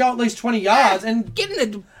 She's going to go at least 20 yards, and Get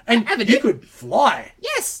in the and have a you dip. could fly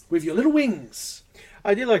Yes. with your little wings.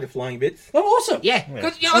 I did like the flying bits. Oh, awesome. Yeah.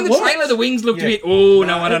 Because on It the works. trailer, the wings looked a Yeah. bit. Oh no,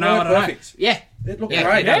 No, I don't it know. I worked don't know. perfect. Yeah. It looked Yeah,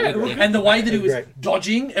 great. yeah, it looked And the way that he was Great.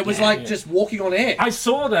 dodging, it was like just walking on air. I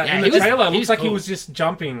saw that Yeah, in he the was- trailer. It he looks was like he cool. was just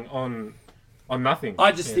jumping on nothing.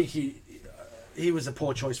 I just think he was a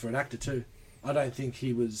poor choice for an actor too. I don't think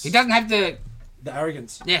he was He doesn't have the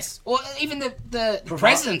arrogance. yes, or even the Brava-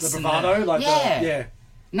 presence, the and bravado, like yeah, yeah.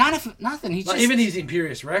 none of nothing. He's Like just even his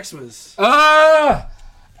Imperious Rex was.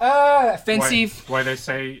 offensive. Why they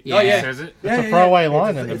say Oh, yeah. he says it? Yeah, It's a throwaway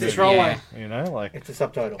line in It's the a movie. throwaway. You know, like It's a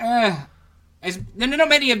subtitle. There's not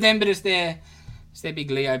many of them, but it's their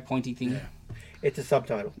big Leo pointy thing. It's a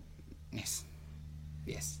subtitle. Yes,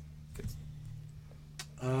 yes.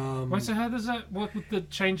 Wait, so how does that work with the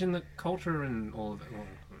change in the culture and all of that?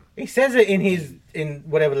 He says it in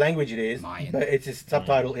whatever language it is, Mayan. but its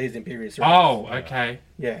subtitle is Imperious Rex. Oh, okay.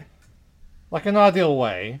 Yeah. Like an ideal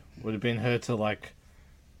way would have been her to like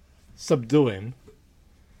subdue him,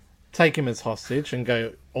 take him as hostage, and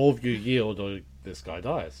go, all of you yield or this guy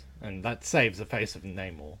dies. And that saves the face of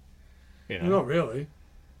Namor. You know? Not really,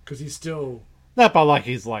 because he's still. No, but like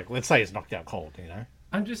he's like, let's say he's knocked out cold, you know?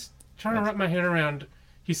 I'm just trying to wrap my head around.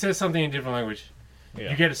 He says something in a different language.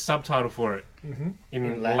 Yeah. You get a subtitle for it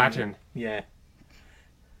in Latin. Yeah.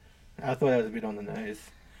 I thought that was a bit on the nose.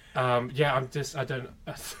 Yeah, I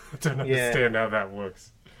don't understand how that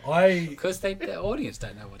works. Because the audience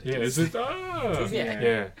don't know what it Yeah, is. it's just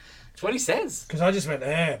yeah. It's what he says. Because I just went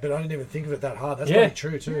but I didn't even think of it that hard. That's Yeah. probably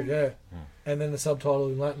true too. Yeah. And then the subtitle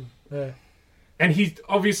in Latin. Yeah. And he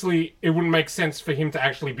obviously it wouldn't make sense for him to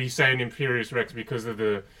actually be saying Imperious Rex because of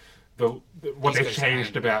the what they He's got changed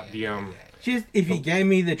his about name, the Just if you gave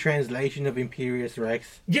me the translation of Imperious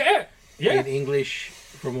Rex yeah in English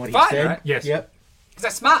from what he Fine, said. right? Yes. Yep. Because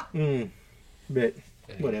that's smart. But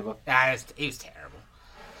whatever. It was terrible.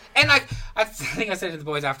 And like, I think I said to the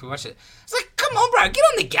boys after we watched it, it's like, come on, bro, get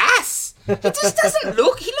on the gas. He just doesn't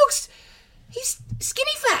look. He's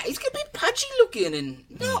skinny fat. He's a bit pudgy looking, and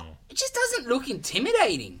it just doesn't look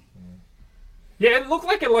intimidating. Yeah, it looked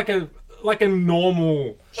like a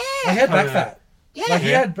normal. He had back fat. Yeah, Like he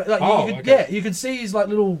had. Like, Oh, you could, okay. yeah, you could see his like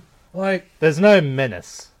little like. There's no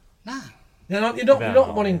menace. no. You're not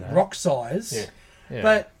About wanting that. rock size. Yeah. Yeah.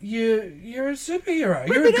 But you're a superhero.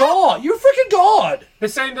 You're a god. You're a freaking god. They're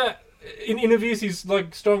saying that in interviews he's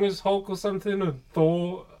like strong as Hulk or something or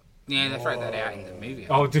Thor. Yeah, they throw that out in the movie.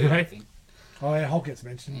 Oh, do I they? think. Oh yeah, Hulk gets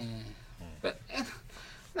mentioned. But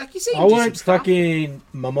like you see, him I do want some stuff. fucking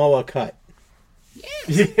Momoa cut.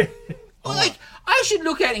 Yeah. Or like I should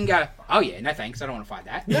look at it and go, oh yeah, no thanks, I don't want to fight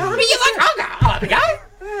that. No, but you're like, I'll have a go.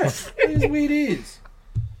 Yeah, it is weird. Is.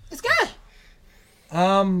 Let's go.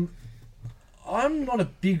 I'm not a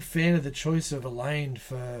big fan of the choice of Elaine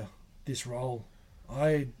for this role.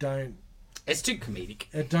 I don't It's too comedic.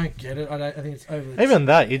 get it. I think it's over. Even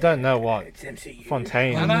that, you don't know what It's MCU.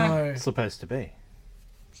 Fontaine I know. is supposed to be.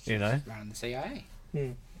 You know? Running the CIA.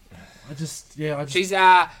 I just yeah. She's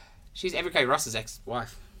Everett K. Ross's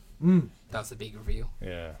ex-wife. That's the big reveal.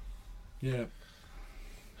 Yeah. yeah.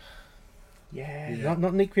 Yeah,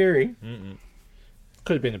 not Nick Fury.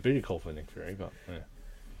 Could have been a booty call for Nick Fury, but yeah.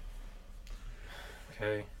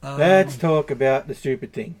 Okay. Let's talk about the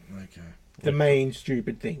stupid thing. Okay. The main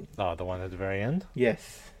stupid thing. Oh, the one at the very end?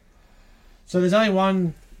 Yes. So there's only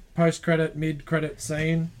one post-credit, mid-credit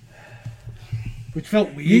scene, which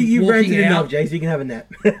felt weird. You walking rented enough, out. Jace. You can have a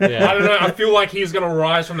nap. I don't know. I feel like he's gonna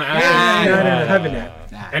rise from the ashes, no, have a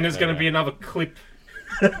nap. Nah. and there's gonna be another clipped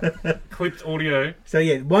audio. So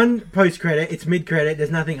yeah, one post credit. It's mid credit. There's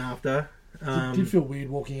nothing after. It did feel weird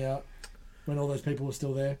walking out when all those people were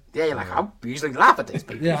still there. Yeah, you're like, I usually laugh at these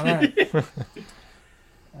people. Yeah, I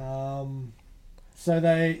know.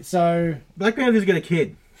 So Black Panther's got a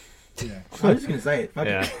kid. yeah. I'm just gonna say it. Fuck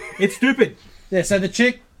Yeah. it. It's stupid. Yeah, so the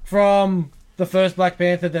chick from the first Black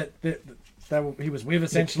Panther that he was with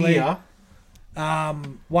essentially. Yeah.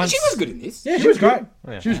 Once She was good in this. Yeah, she was great.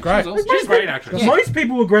 Yeah. She was great. She was awesome. She's a great actress. Most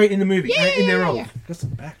people were great in the movie, in their roles. Got some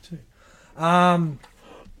back too.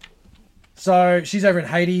 So she's over in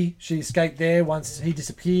Haiti. She escaped there once he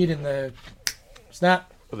disappeared in the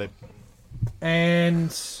snap. But they,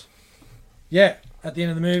 And yeah, at the end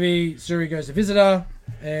of the movie, Suri goes to visit her,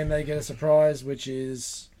 and they get a surprise, which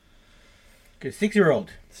is 6-year-old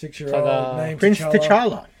 6-year-old Ta-da. named Prince T'Challa.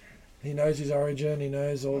 T'Challa. He knows his origin. He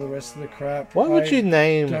knows all the rest of the crap. What would you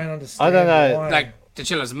name? Don't understand. I don't know. why. Like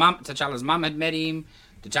T'Challa's mum had met him.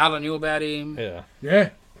 T'Challa knew about him. Yeah. Yeah.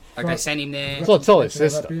 Like they sent him there. So tell his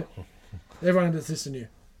Mention that sister. bit. Everyone in the sister knew.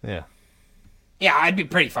 Yeah. Yeah, I'd be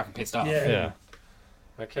pretty fucking pissed off. Yeah. Yeah.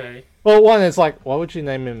 Okay. Well, one is like, why would you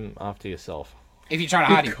name him after yourself? If you're trying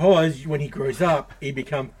to hide him. Because when he grows up, he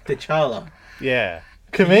becomes T'Challa. Yeah.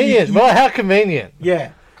 Convenient. Well, how convenient.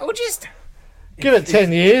 Yeah. Or just... Give it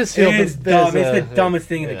 10 years. It's dumb. It's the a- dumbest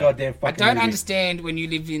thing in the yeah. goddamn I fucking don't movie. understand when you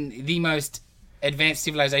live in the most advanced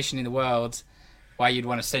civilization in the world why you'd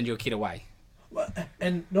want to send your kid away.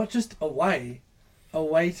 And not just away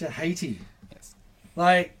to Haiti. Yes.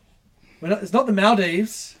 Like, it's not the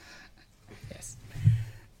Maldives. Yes.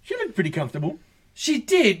 She looked pretty comfortable. She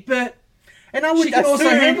did, but And I would she can also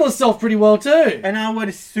assume- handle herself pretty well too. And I would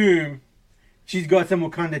assume she's got some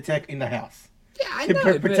Wakanda tech in the house. Yeah, I To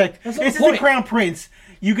know, protect. that's not This the is the point. Crown Prince.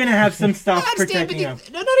 You're going to have some but... stuff I understand, protecting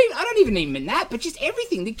but him. I don't even mean that, but just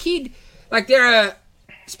everything. The kid... Like,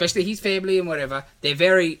 especially his family and whatever, they're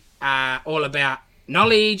very all about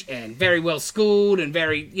knowledge and very well schooled and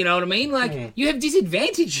very... You know what I mean? Like, you have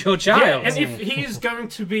disadvantaged your Yeah, child. and if he is going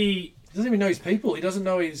to be... He doesn't even know his people. He doesn't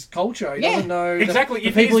know his culture. He Yeah, doesn't know exactly. the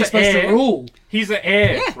If people he's he's the supposed heir- to rule. He's the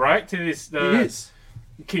heir, Yeah. right, to this He is.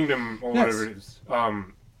 kingdom or Yes. whatever it is.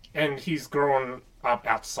 And he's grown up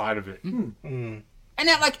outside of it. And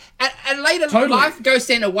now, like, at later Totally. life, go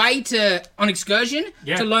sent away on excursion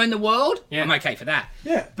Yeah. to learn the world. Yeah. I'm okay for that.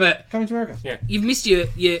 Yeah. But Coming to America. you've missed your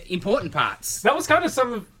important parts. That was kind of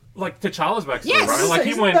some of like T'Challa's backstory, Yes. right? Like he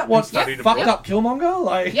Isn't went that what and studied fucked abroad. up Killmonger?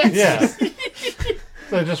 Like, Yes. Yeah.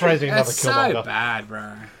 So just raising another That's so Killmonger. bad,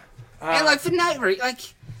 bro. And, like, for no reason, like,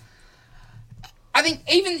 I think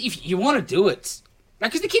even if you want to do it,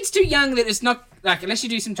 like, because the kid's too young that it's not, like, unless you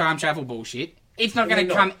do some time travel bullshit, it's not going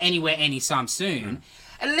to no. come anywhere anytime soon.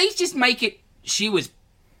 At least just make it, she was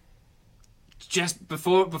just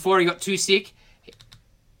before he got too sick,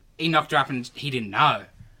 he knocked her up and he didn't know.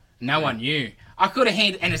 No one knew. I could have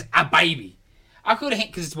handled, and it's a baby. I could have,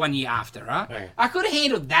 because it's 1 year after, right? Yeah. I could have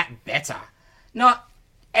handled that better. Not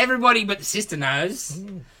everybody but the sister knows.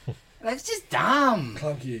 That's just dumb.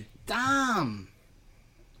 clunky. Dumb.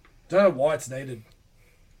 Don't know why it's needed.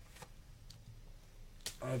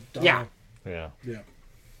 I don't Yeah. know. Yeah. Yeah.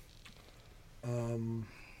 Come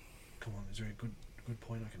on, is there a good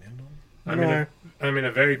point I can end on? I'm in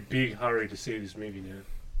a very big hurry to see this movie now.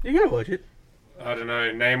 You gotta watch it. I don't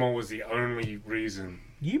know. Namor was the only reason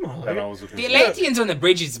You might like that I it. was looking. The for. Atlanteans on the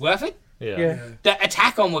bridge is worth it. Yeah. Yeah. The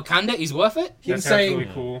attack on Wakanda is worth it. Him That sounds saying,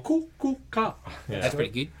 really cool. cool car. That's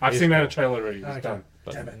pretty good. I've seen that in a trailer already. It's Okay. done.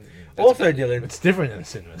 Damn it. Also, Dylan, It's different in the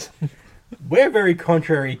cinemas. we're very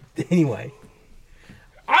contrary anyway.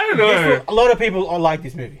 I don't know. A lot of people like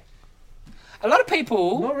this movie. A lot of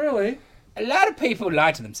people Not really.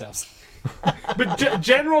 lie to themselves. But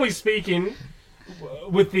generally speaking,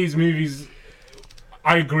 with these movies,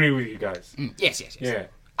 I agree with you guys. Yes. Yeah.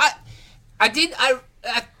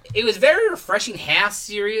 It was very refreshing how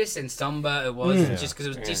serious and somber it was, just because it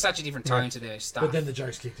was Yeah. just such a different tone to their stuff. But then the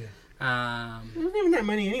jokes kicked in. There wasn't even that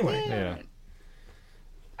many anyway. Yeah.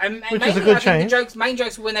 and Which is a mainly, good I think change. the main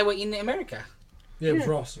jokes were when they were in America. Yeah, with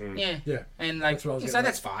Ross. Yeah. Yeah. And like, That's what I was so getting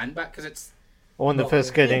that's fine, but because it's Or when they're Not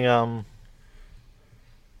first really. getting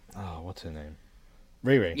what's her name?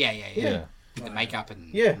 Riri. yeah. Yeah. With the makeup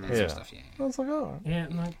and Yeah. that sort Yeah. of stuff. Yeah. I was like, oh. Yeah,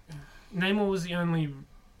 like Namor was the only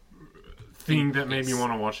thing that made me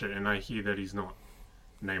want to watch it, and I hear that he's not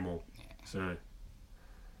Namor. So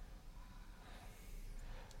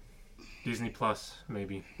Disney Plus,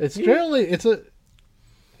 maybe. It's generally it's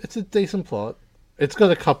a decent plot. It's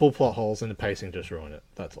got a couple plot holes and the pacing just ruined it.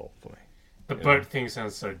 That's all for me. The boat thing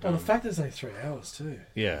sounds so Oh, dumb. the fact that it's only 3 hours too.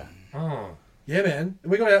 Yeah. Oh, Yeah, man.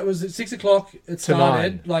 We got out. It was at 6 o'clock. It To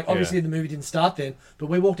started. 9, Like obviously yeah. the movie didn't start then, but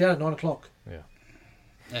we walked out at 9 o'clock. Yeah,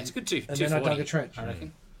 it's good too. And then I 240, dug a trench. I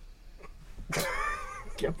reckon.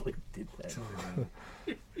 Can't believe you did that.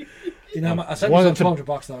 You know, I saved Wanted myself to-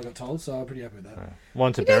 $12 though. I got told, so I'm pretty happy with that.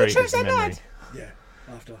 One to You did bury a trench his that memory. night? Yeah,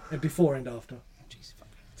 after and before and after. Jeez, fuck.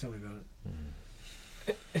 Tell me about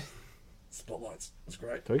it. Spotlights. That's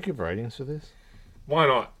great. Do we give ratings for this? why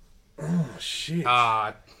not? Oh shit.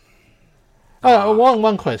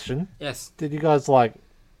 One question. Yes. Did you guys like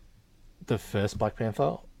the first Black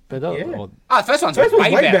Panther better? Yeah. Or, The first one's First one's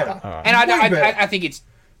way way better. better. Alright. And Way better. I think it's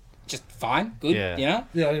just fine, good, Yeah. you know?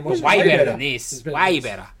 Yeah, I didn't watch it. Way way better better. than this. It's better Way than this.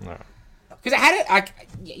 better. Alright. Because it had it, like,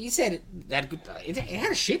 you said it had a good, it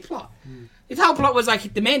had a shit plot. Its whole plot was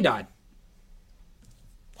like the man died.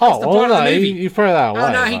 Oh, the well, plot of no, the you, movie. you throw that away.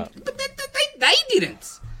 Oh no, but- but they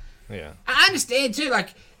didn't. yeah. I understand too.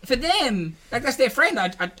 Like, if for them, like that's their friend.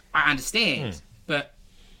 I understand, but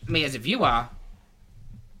me as a viewer, I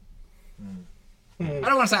don't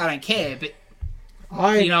want to say I don't care, but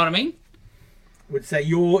you know what I mean. Would say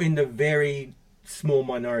you're in the very small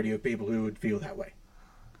minority of people who would feel that way.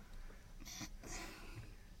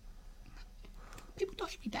 People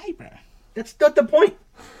die every day, bro. That's not the point.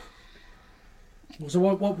 So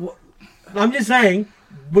what? I'm just saying,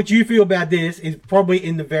 what you feel about this is probably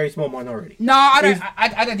in the very small minority. No, I don't.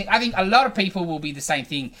 I don't think. I think a lot of people will be the same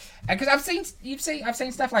thing. Because I've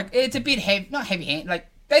seen stuff like it's a bit heavy, not heavy hand. Like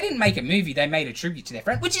they didn't make a movie; they made a tribute to their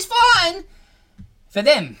friend, which is fine for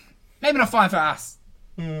them. Maybe not fine for us.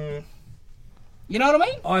 You know what I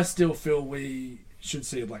mean? I still feel we should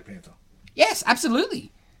see a Black Panther. Yes,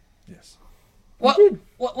 absolutely. Yes.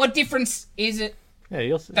 What difference is it? Yeah,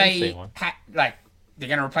 you'll see They one. like they're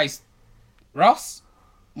going to replace Ross?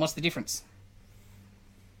 What's the difference?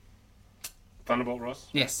 Thunderbolt Ross.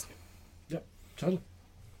 Yes. Yep. Totally.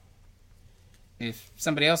 If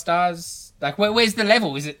somebody else does, like, where's the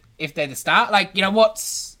level? Is it if they're the start? Like, you know,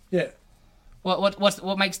 what's Yeah.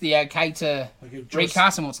 what makes the okay to Like if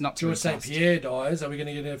recast and what's not to George St. recast? Pierre dies, are we going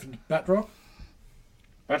to get a different Batroc?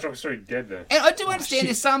 Batrock's already dead there. And I do understand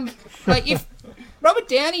there's some like if Robert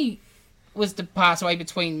Downey was to pass away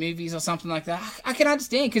between movies or something like that, I can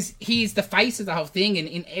understand because he is the face of the whole thing and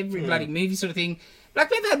in every bloody movie sort of thing. Black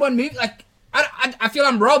Panther had one movie like I feel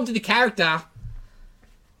I'm robbed of the character.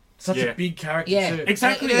 Such Yeah. a big character Yeah, too.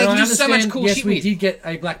 Exactly. They And I do so much understand, cool yes, shit we with. did get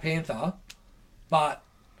a Black Panther, but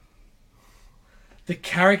the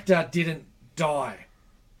character didn't die.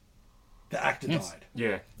 The actor Yes. died.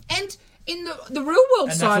 Yeah. And in the real world And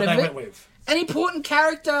that's side what of they it, went with. an important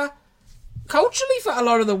character culturally for a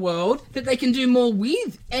lot of the world that they can do more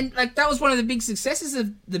with. And like that was one of the big successes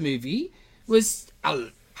of the movie was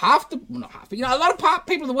not half, but you know, a lot of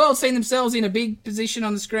people in the world seeing themselves in a big position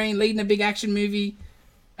on the screen, leading a big action movie,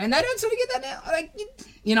 and they don't sort of get that now. Like,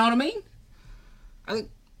 you know what I mean? I think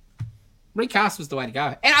recast was the way to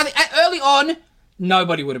go. And I think early on,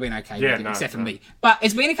 nobody would have been okay with it except for me. But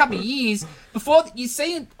it's been a couple of years before you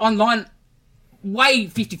see it online. Way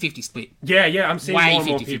 50-50 split. Yeah, I'm seeing Way more and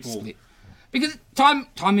more 50-50 people. split. Because time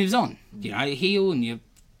moves on. You know, you heal and you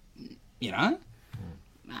know.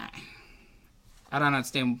 Nah. I don't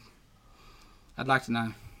understand. I'd like to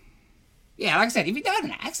know. Yeah, like I said, if he died in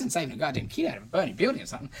an accident saving a goddamn kid out of a burning building or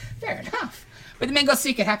something, fair enough. But the man got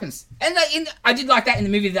sick, it happens. And I did like that in the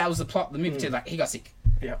movie, that was the plot of the movie too. Like, he got sick.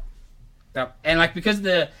 Yeah. And like, because of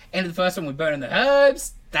the end of the first one, we burning the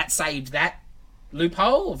herbs, that saved that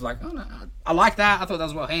loophole of like, oh no, I like that. I thought that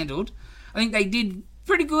was well handled. I think they did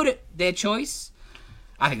pretty good at their choice.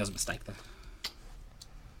 I think it was a mistake though.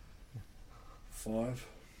 5.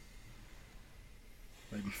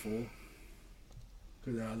 Maybe 4.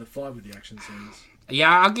 Because the 5 with the action scenes.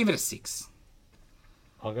 Yeah, I'll give it a 6.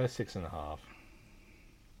 I'll go 6.5.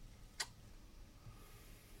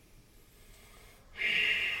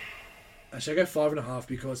 Actually, I go 5.5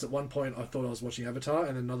 because at one point I thought I was watching Avatar,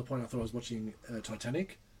 and at another point I thought I was watching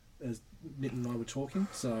Titanic, as Nitin and I were talking.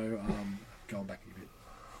 So, going back a bit.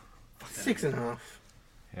 6.5.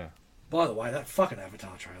 Yeah. By the way, that fucking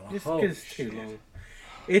Avatar trailer. Just Holy because it's too shit. long.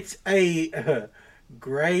 It's a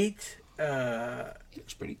great. It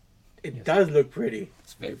looks pretty. It does look pretty.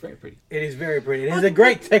 It's very, very pretty. It is very pretty. It is a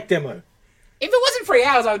great tech demo. If it wasn't 3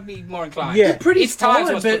 hours, I would be more inclined. Yeah. Pretty It's times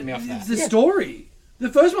fine, what's but putting me off that. it's the story. The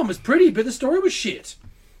first one was pretty, but the story was shit.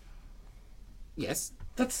 Yes.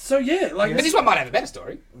 That's so like But this one might have a better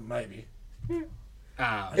story. maybe.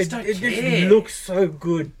 Uh, It don't just care. looks so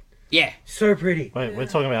good. yeah. So pretty. Wait, we're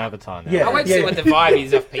talking about Avatar now. Yeah. I'll wait to see what the vibe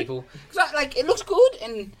is of people. 'Cause like, it looks good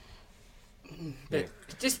and... But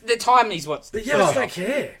just the time is what's... But yeah, I just don't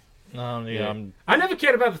care. I never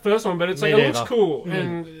cared about the first one, but it's Me like it looks neither. cool,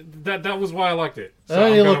 and that was why I liked it. It So I'm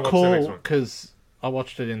only gonna looked watch the next cool one. because I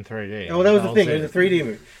watched it in 3D. Oh, that was the thing. It was a 3D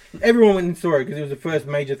movie. Everyone went and saw it because it was the first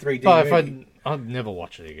major 3D But if movie. I'd never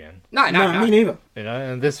watch it again. No, No, me neither. You know,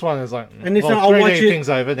 and this one is like, And this well, one, I'll 3D watch it- thing's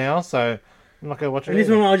over now, so I'm not gonna watch it. And this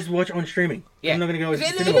either. one I'll just watch on streaming. Yeah. I'm not going to go to the It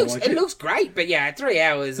cinema and looks, watch it looks great, but yeah, 3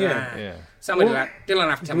 hours... Yeah. Yeah. Somebody Well, didn't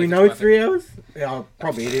have to tell Do we me know if it's 3 hours? Yeah,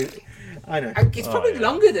 probably it is. I know. It's probably yeah.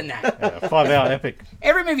 longer than that. Yeah, 5-hour epic.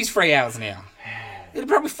 Every movie's 3 hours now. It'll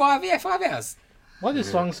probably 5 hours. Why do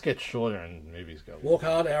songs get shorter and movies go? Walk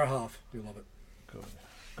hard, hour and a half. You'll love it.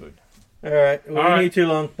 Good. All right. We're All right. here too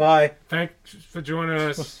long. Bye. Thanks for joining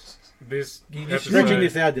us. This You're episode. stretching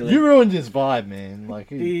this out, Dylan. You ruined his vibe, man. Like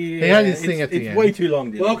he had his thing at the it's end. way too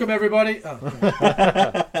long, Dylan. Welcome everybody. Oh,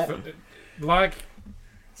 Like,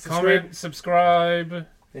 comment, subscribe,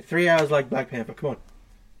 It's 3 hours like Black Panther. Come on.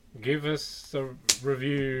 give us a No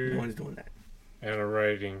review. one's doing that. And a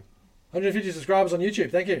rating. 150 subscribers on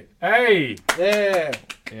YouTube. Thank you. Hey! Yeah.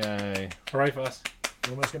 Yay. Hooray for us.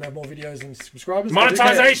 We're almost going to have more videos than subscribers.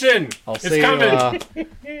 Monetization! I'll It's see you.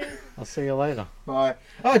 coming! I'll see you later. Bye.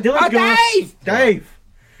 Oh, Dylan's gone. Dave! Dave.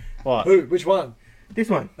 What? Who? Which one? This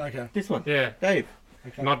one. Okay. This one. Yeah, Dave.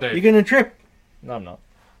 not You're Dave. going to trip. No, I'm not.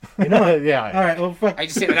 You're not? Yeah. I am. All right, well, fuck. I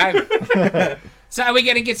just said it over. So are we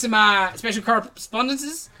going to get some special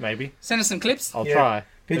correspondences? Maybe. Send us some clips. I'll Yeah. try.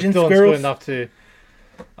 Pigeons, If Dylan's squirrels. good enough to.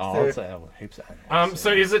 Oh, So- I'll say heaps of animals.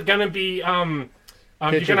 So is it going to be, you're going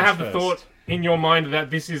Pigeons to have the first. thought in your mind that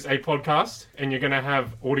this is a podcast and you're going to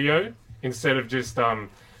have audio instead of just, I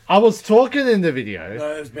was talking in the video,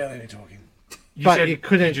 No, there's barely any talking. you but said you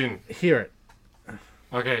couldn't pigeon. hear it.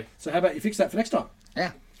 Okay. So how about you fix that for next time?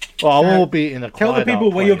 Well, I will be in a Tell the quieter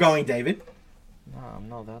people where you're place. going, David. No, I'm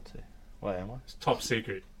not allowed to. Wait, am I? It's top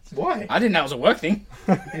secret. Why? I didn't know it was a work thing.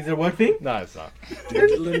 Is it a work thing? No, it's not.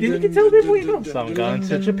 Didn't you tell people where you're going? So I'm going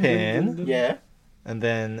to Japan Yeah. and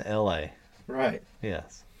then LA. Right.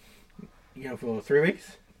 Yes. You going for 3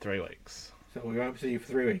 weeks? 3 weeks. So we're going to see you for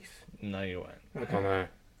 3 weeks. No, you won't. Okay. I know.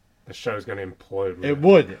 The show's going to implode. with It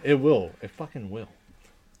would. It will. It fucking will.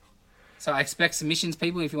 So I expect submissions,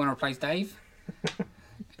 people, if you want to replace Dave.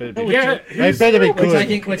 Better be, Yeah, they better be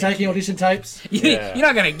good. We're taking audition tapes. Yeah. You're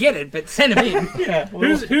not going to get it, but send them in. Yeah.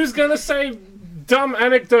 Well, Who's going to say dumb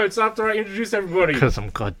anecdotes after I introduce everybody? Because I'm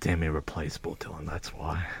goddamn irreplaceable, Dylan. That's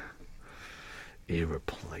why.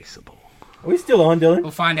 Irreplaceable. are we still on, Dylan?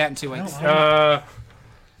 We'll find out in 2 weeks. Not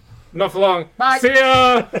for long. Bye. See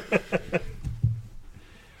ya!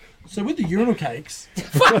 So with the urinal cakes,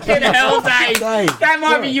 Fucking hell, Dave. Dave. That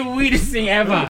might be your weirdest thing ever.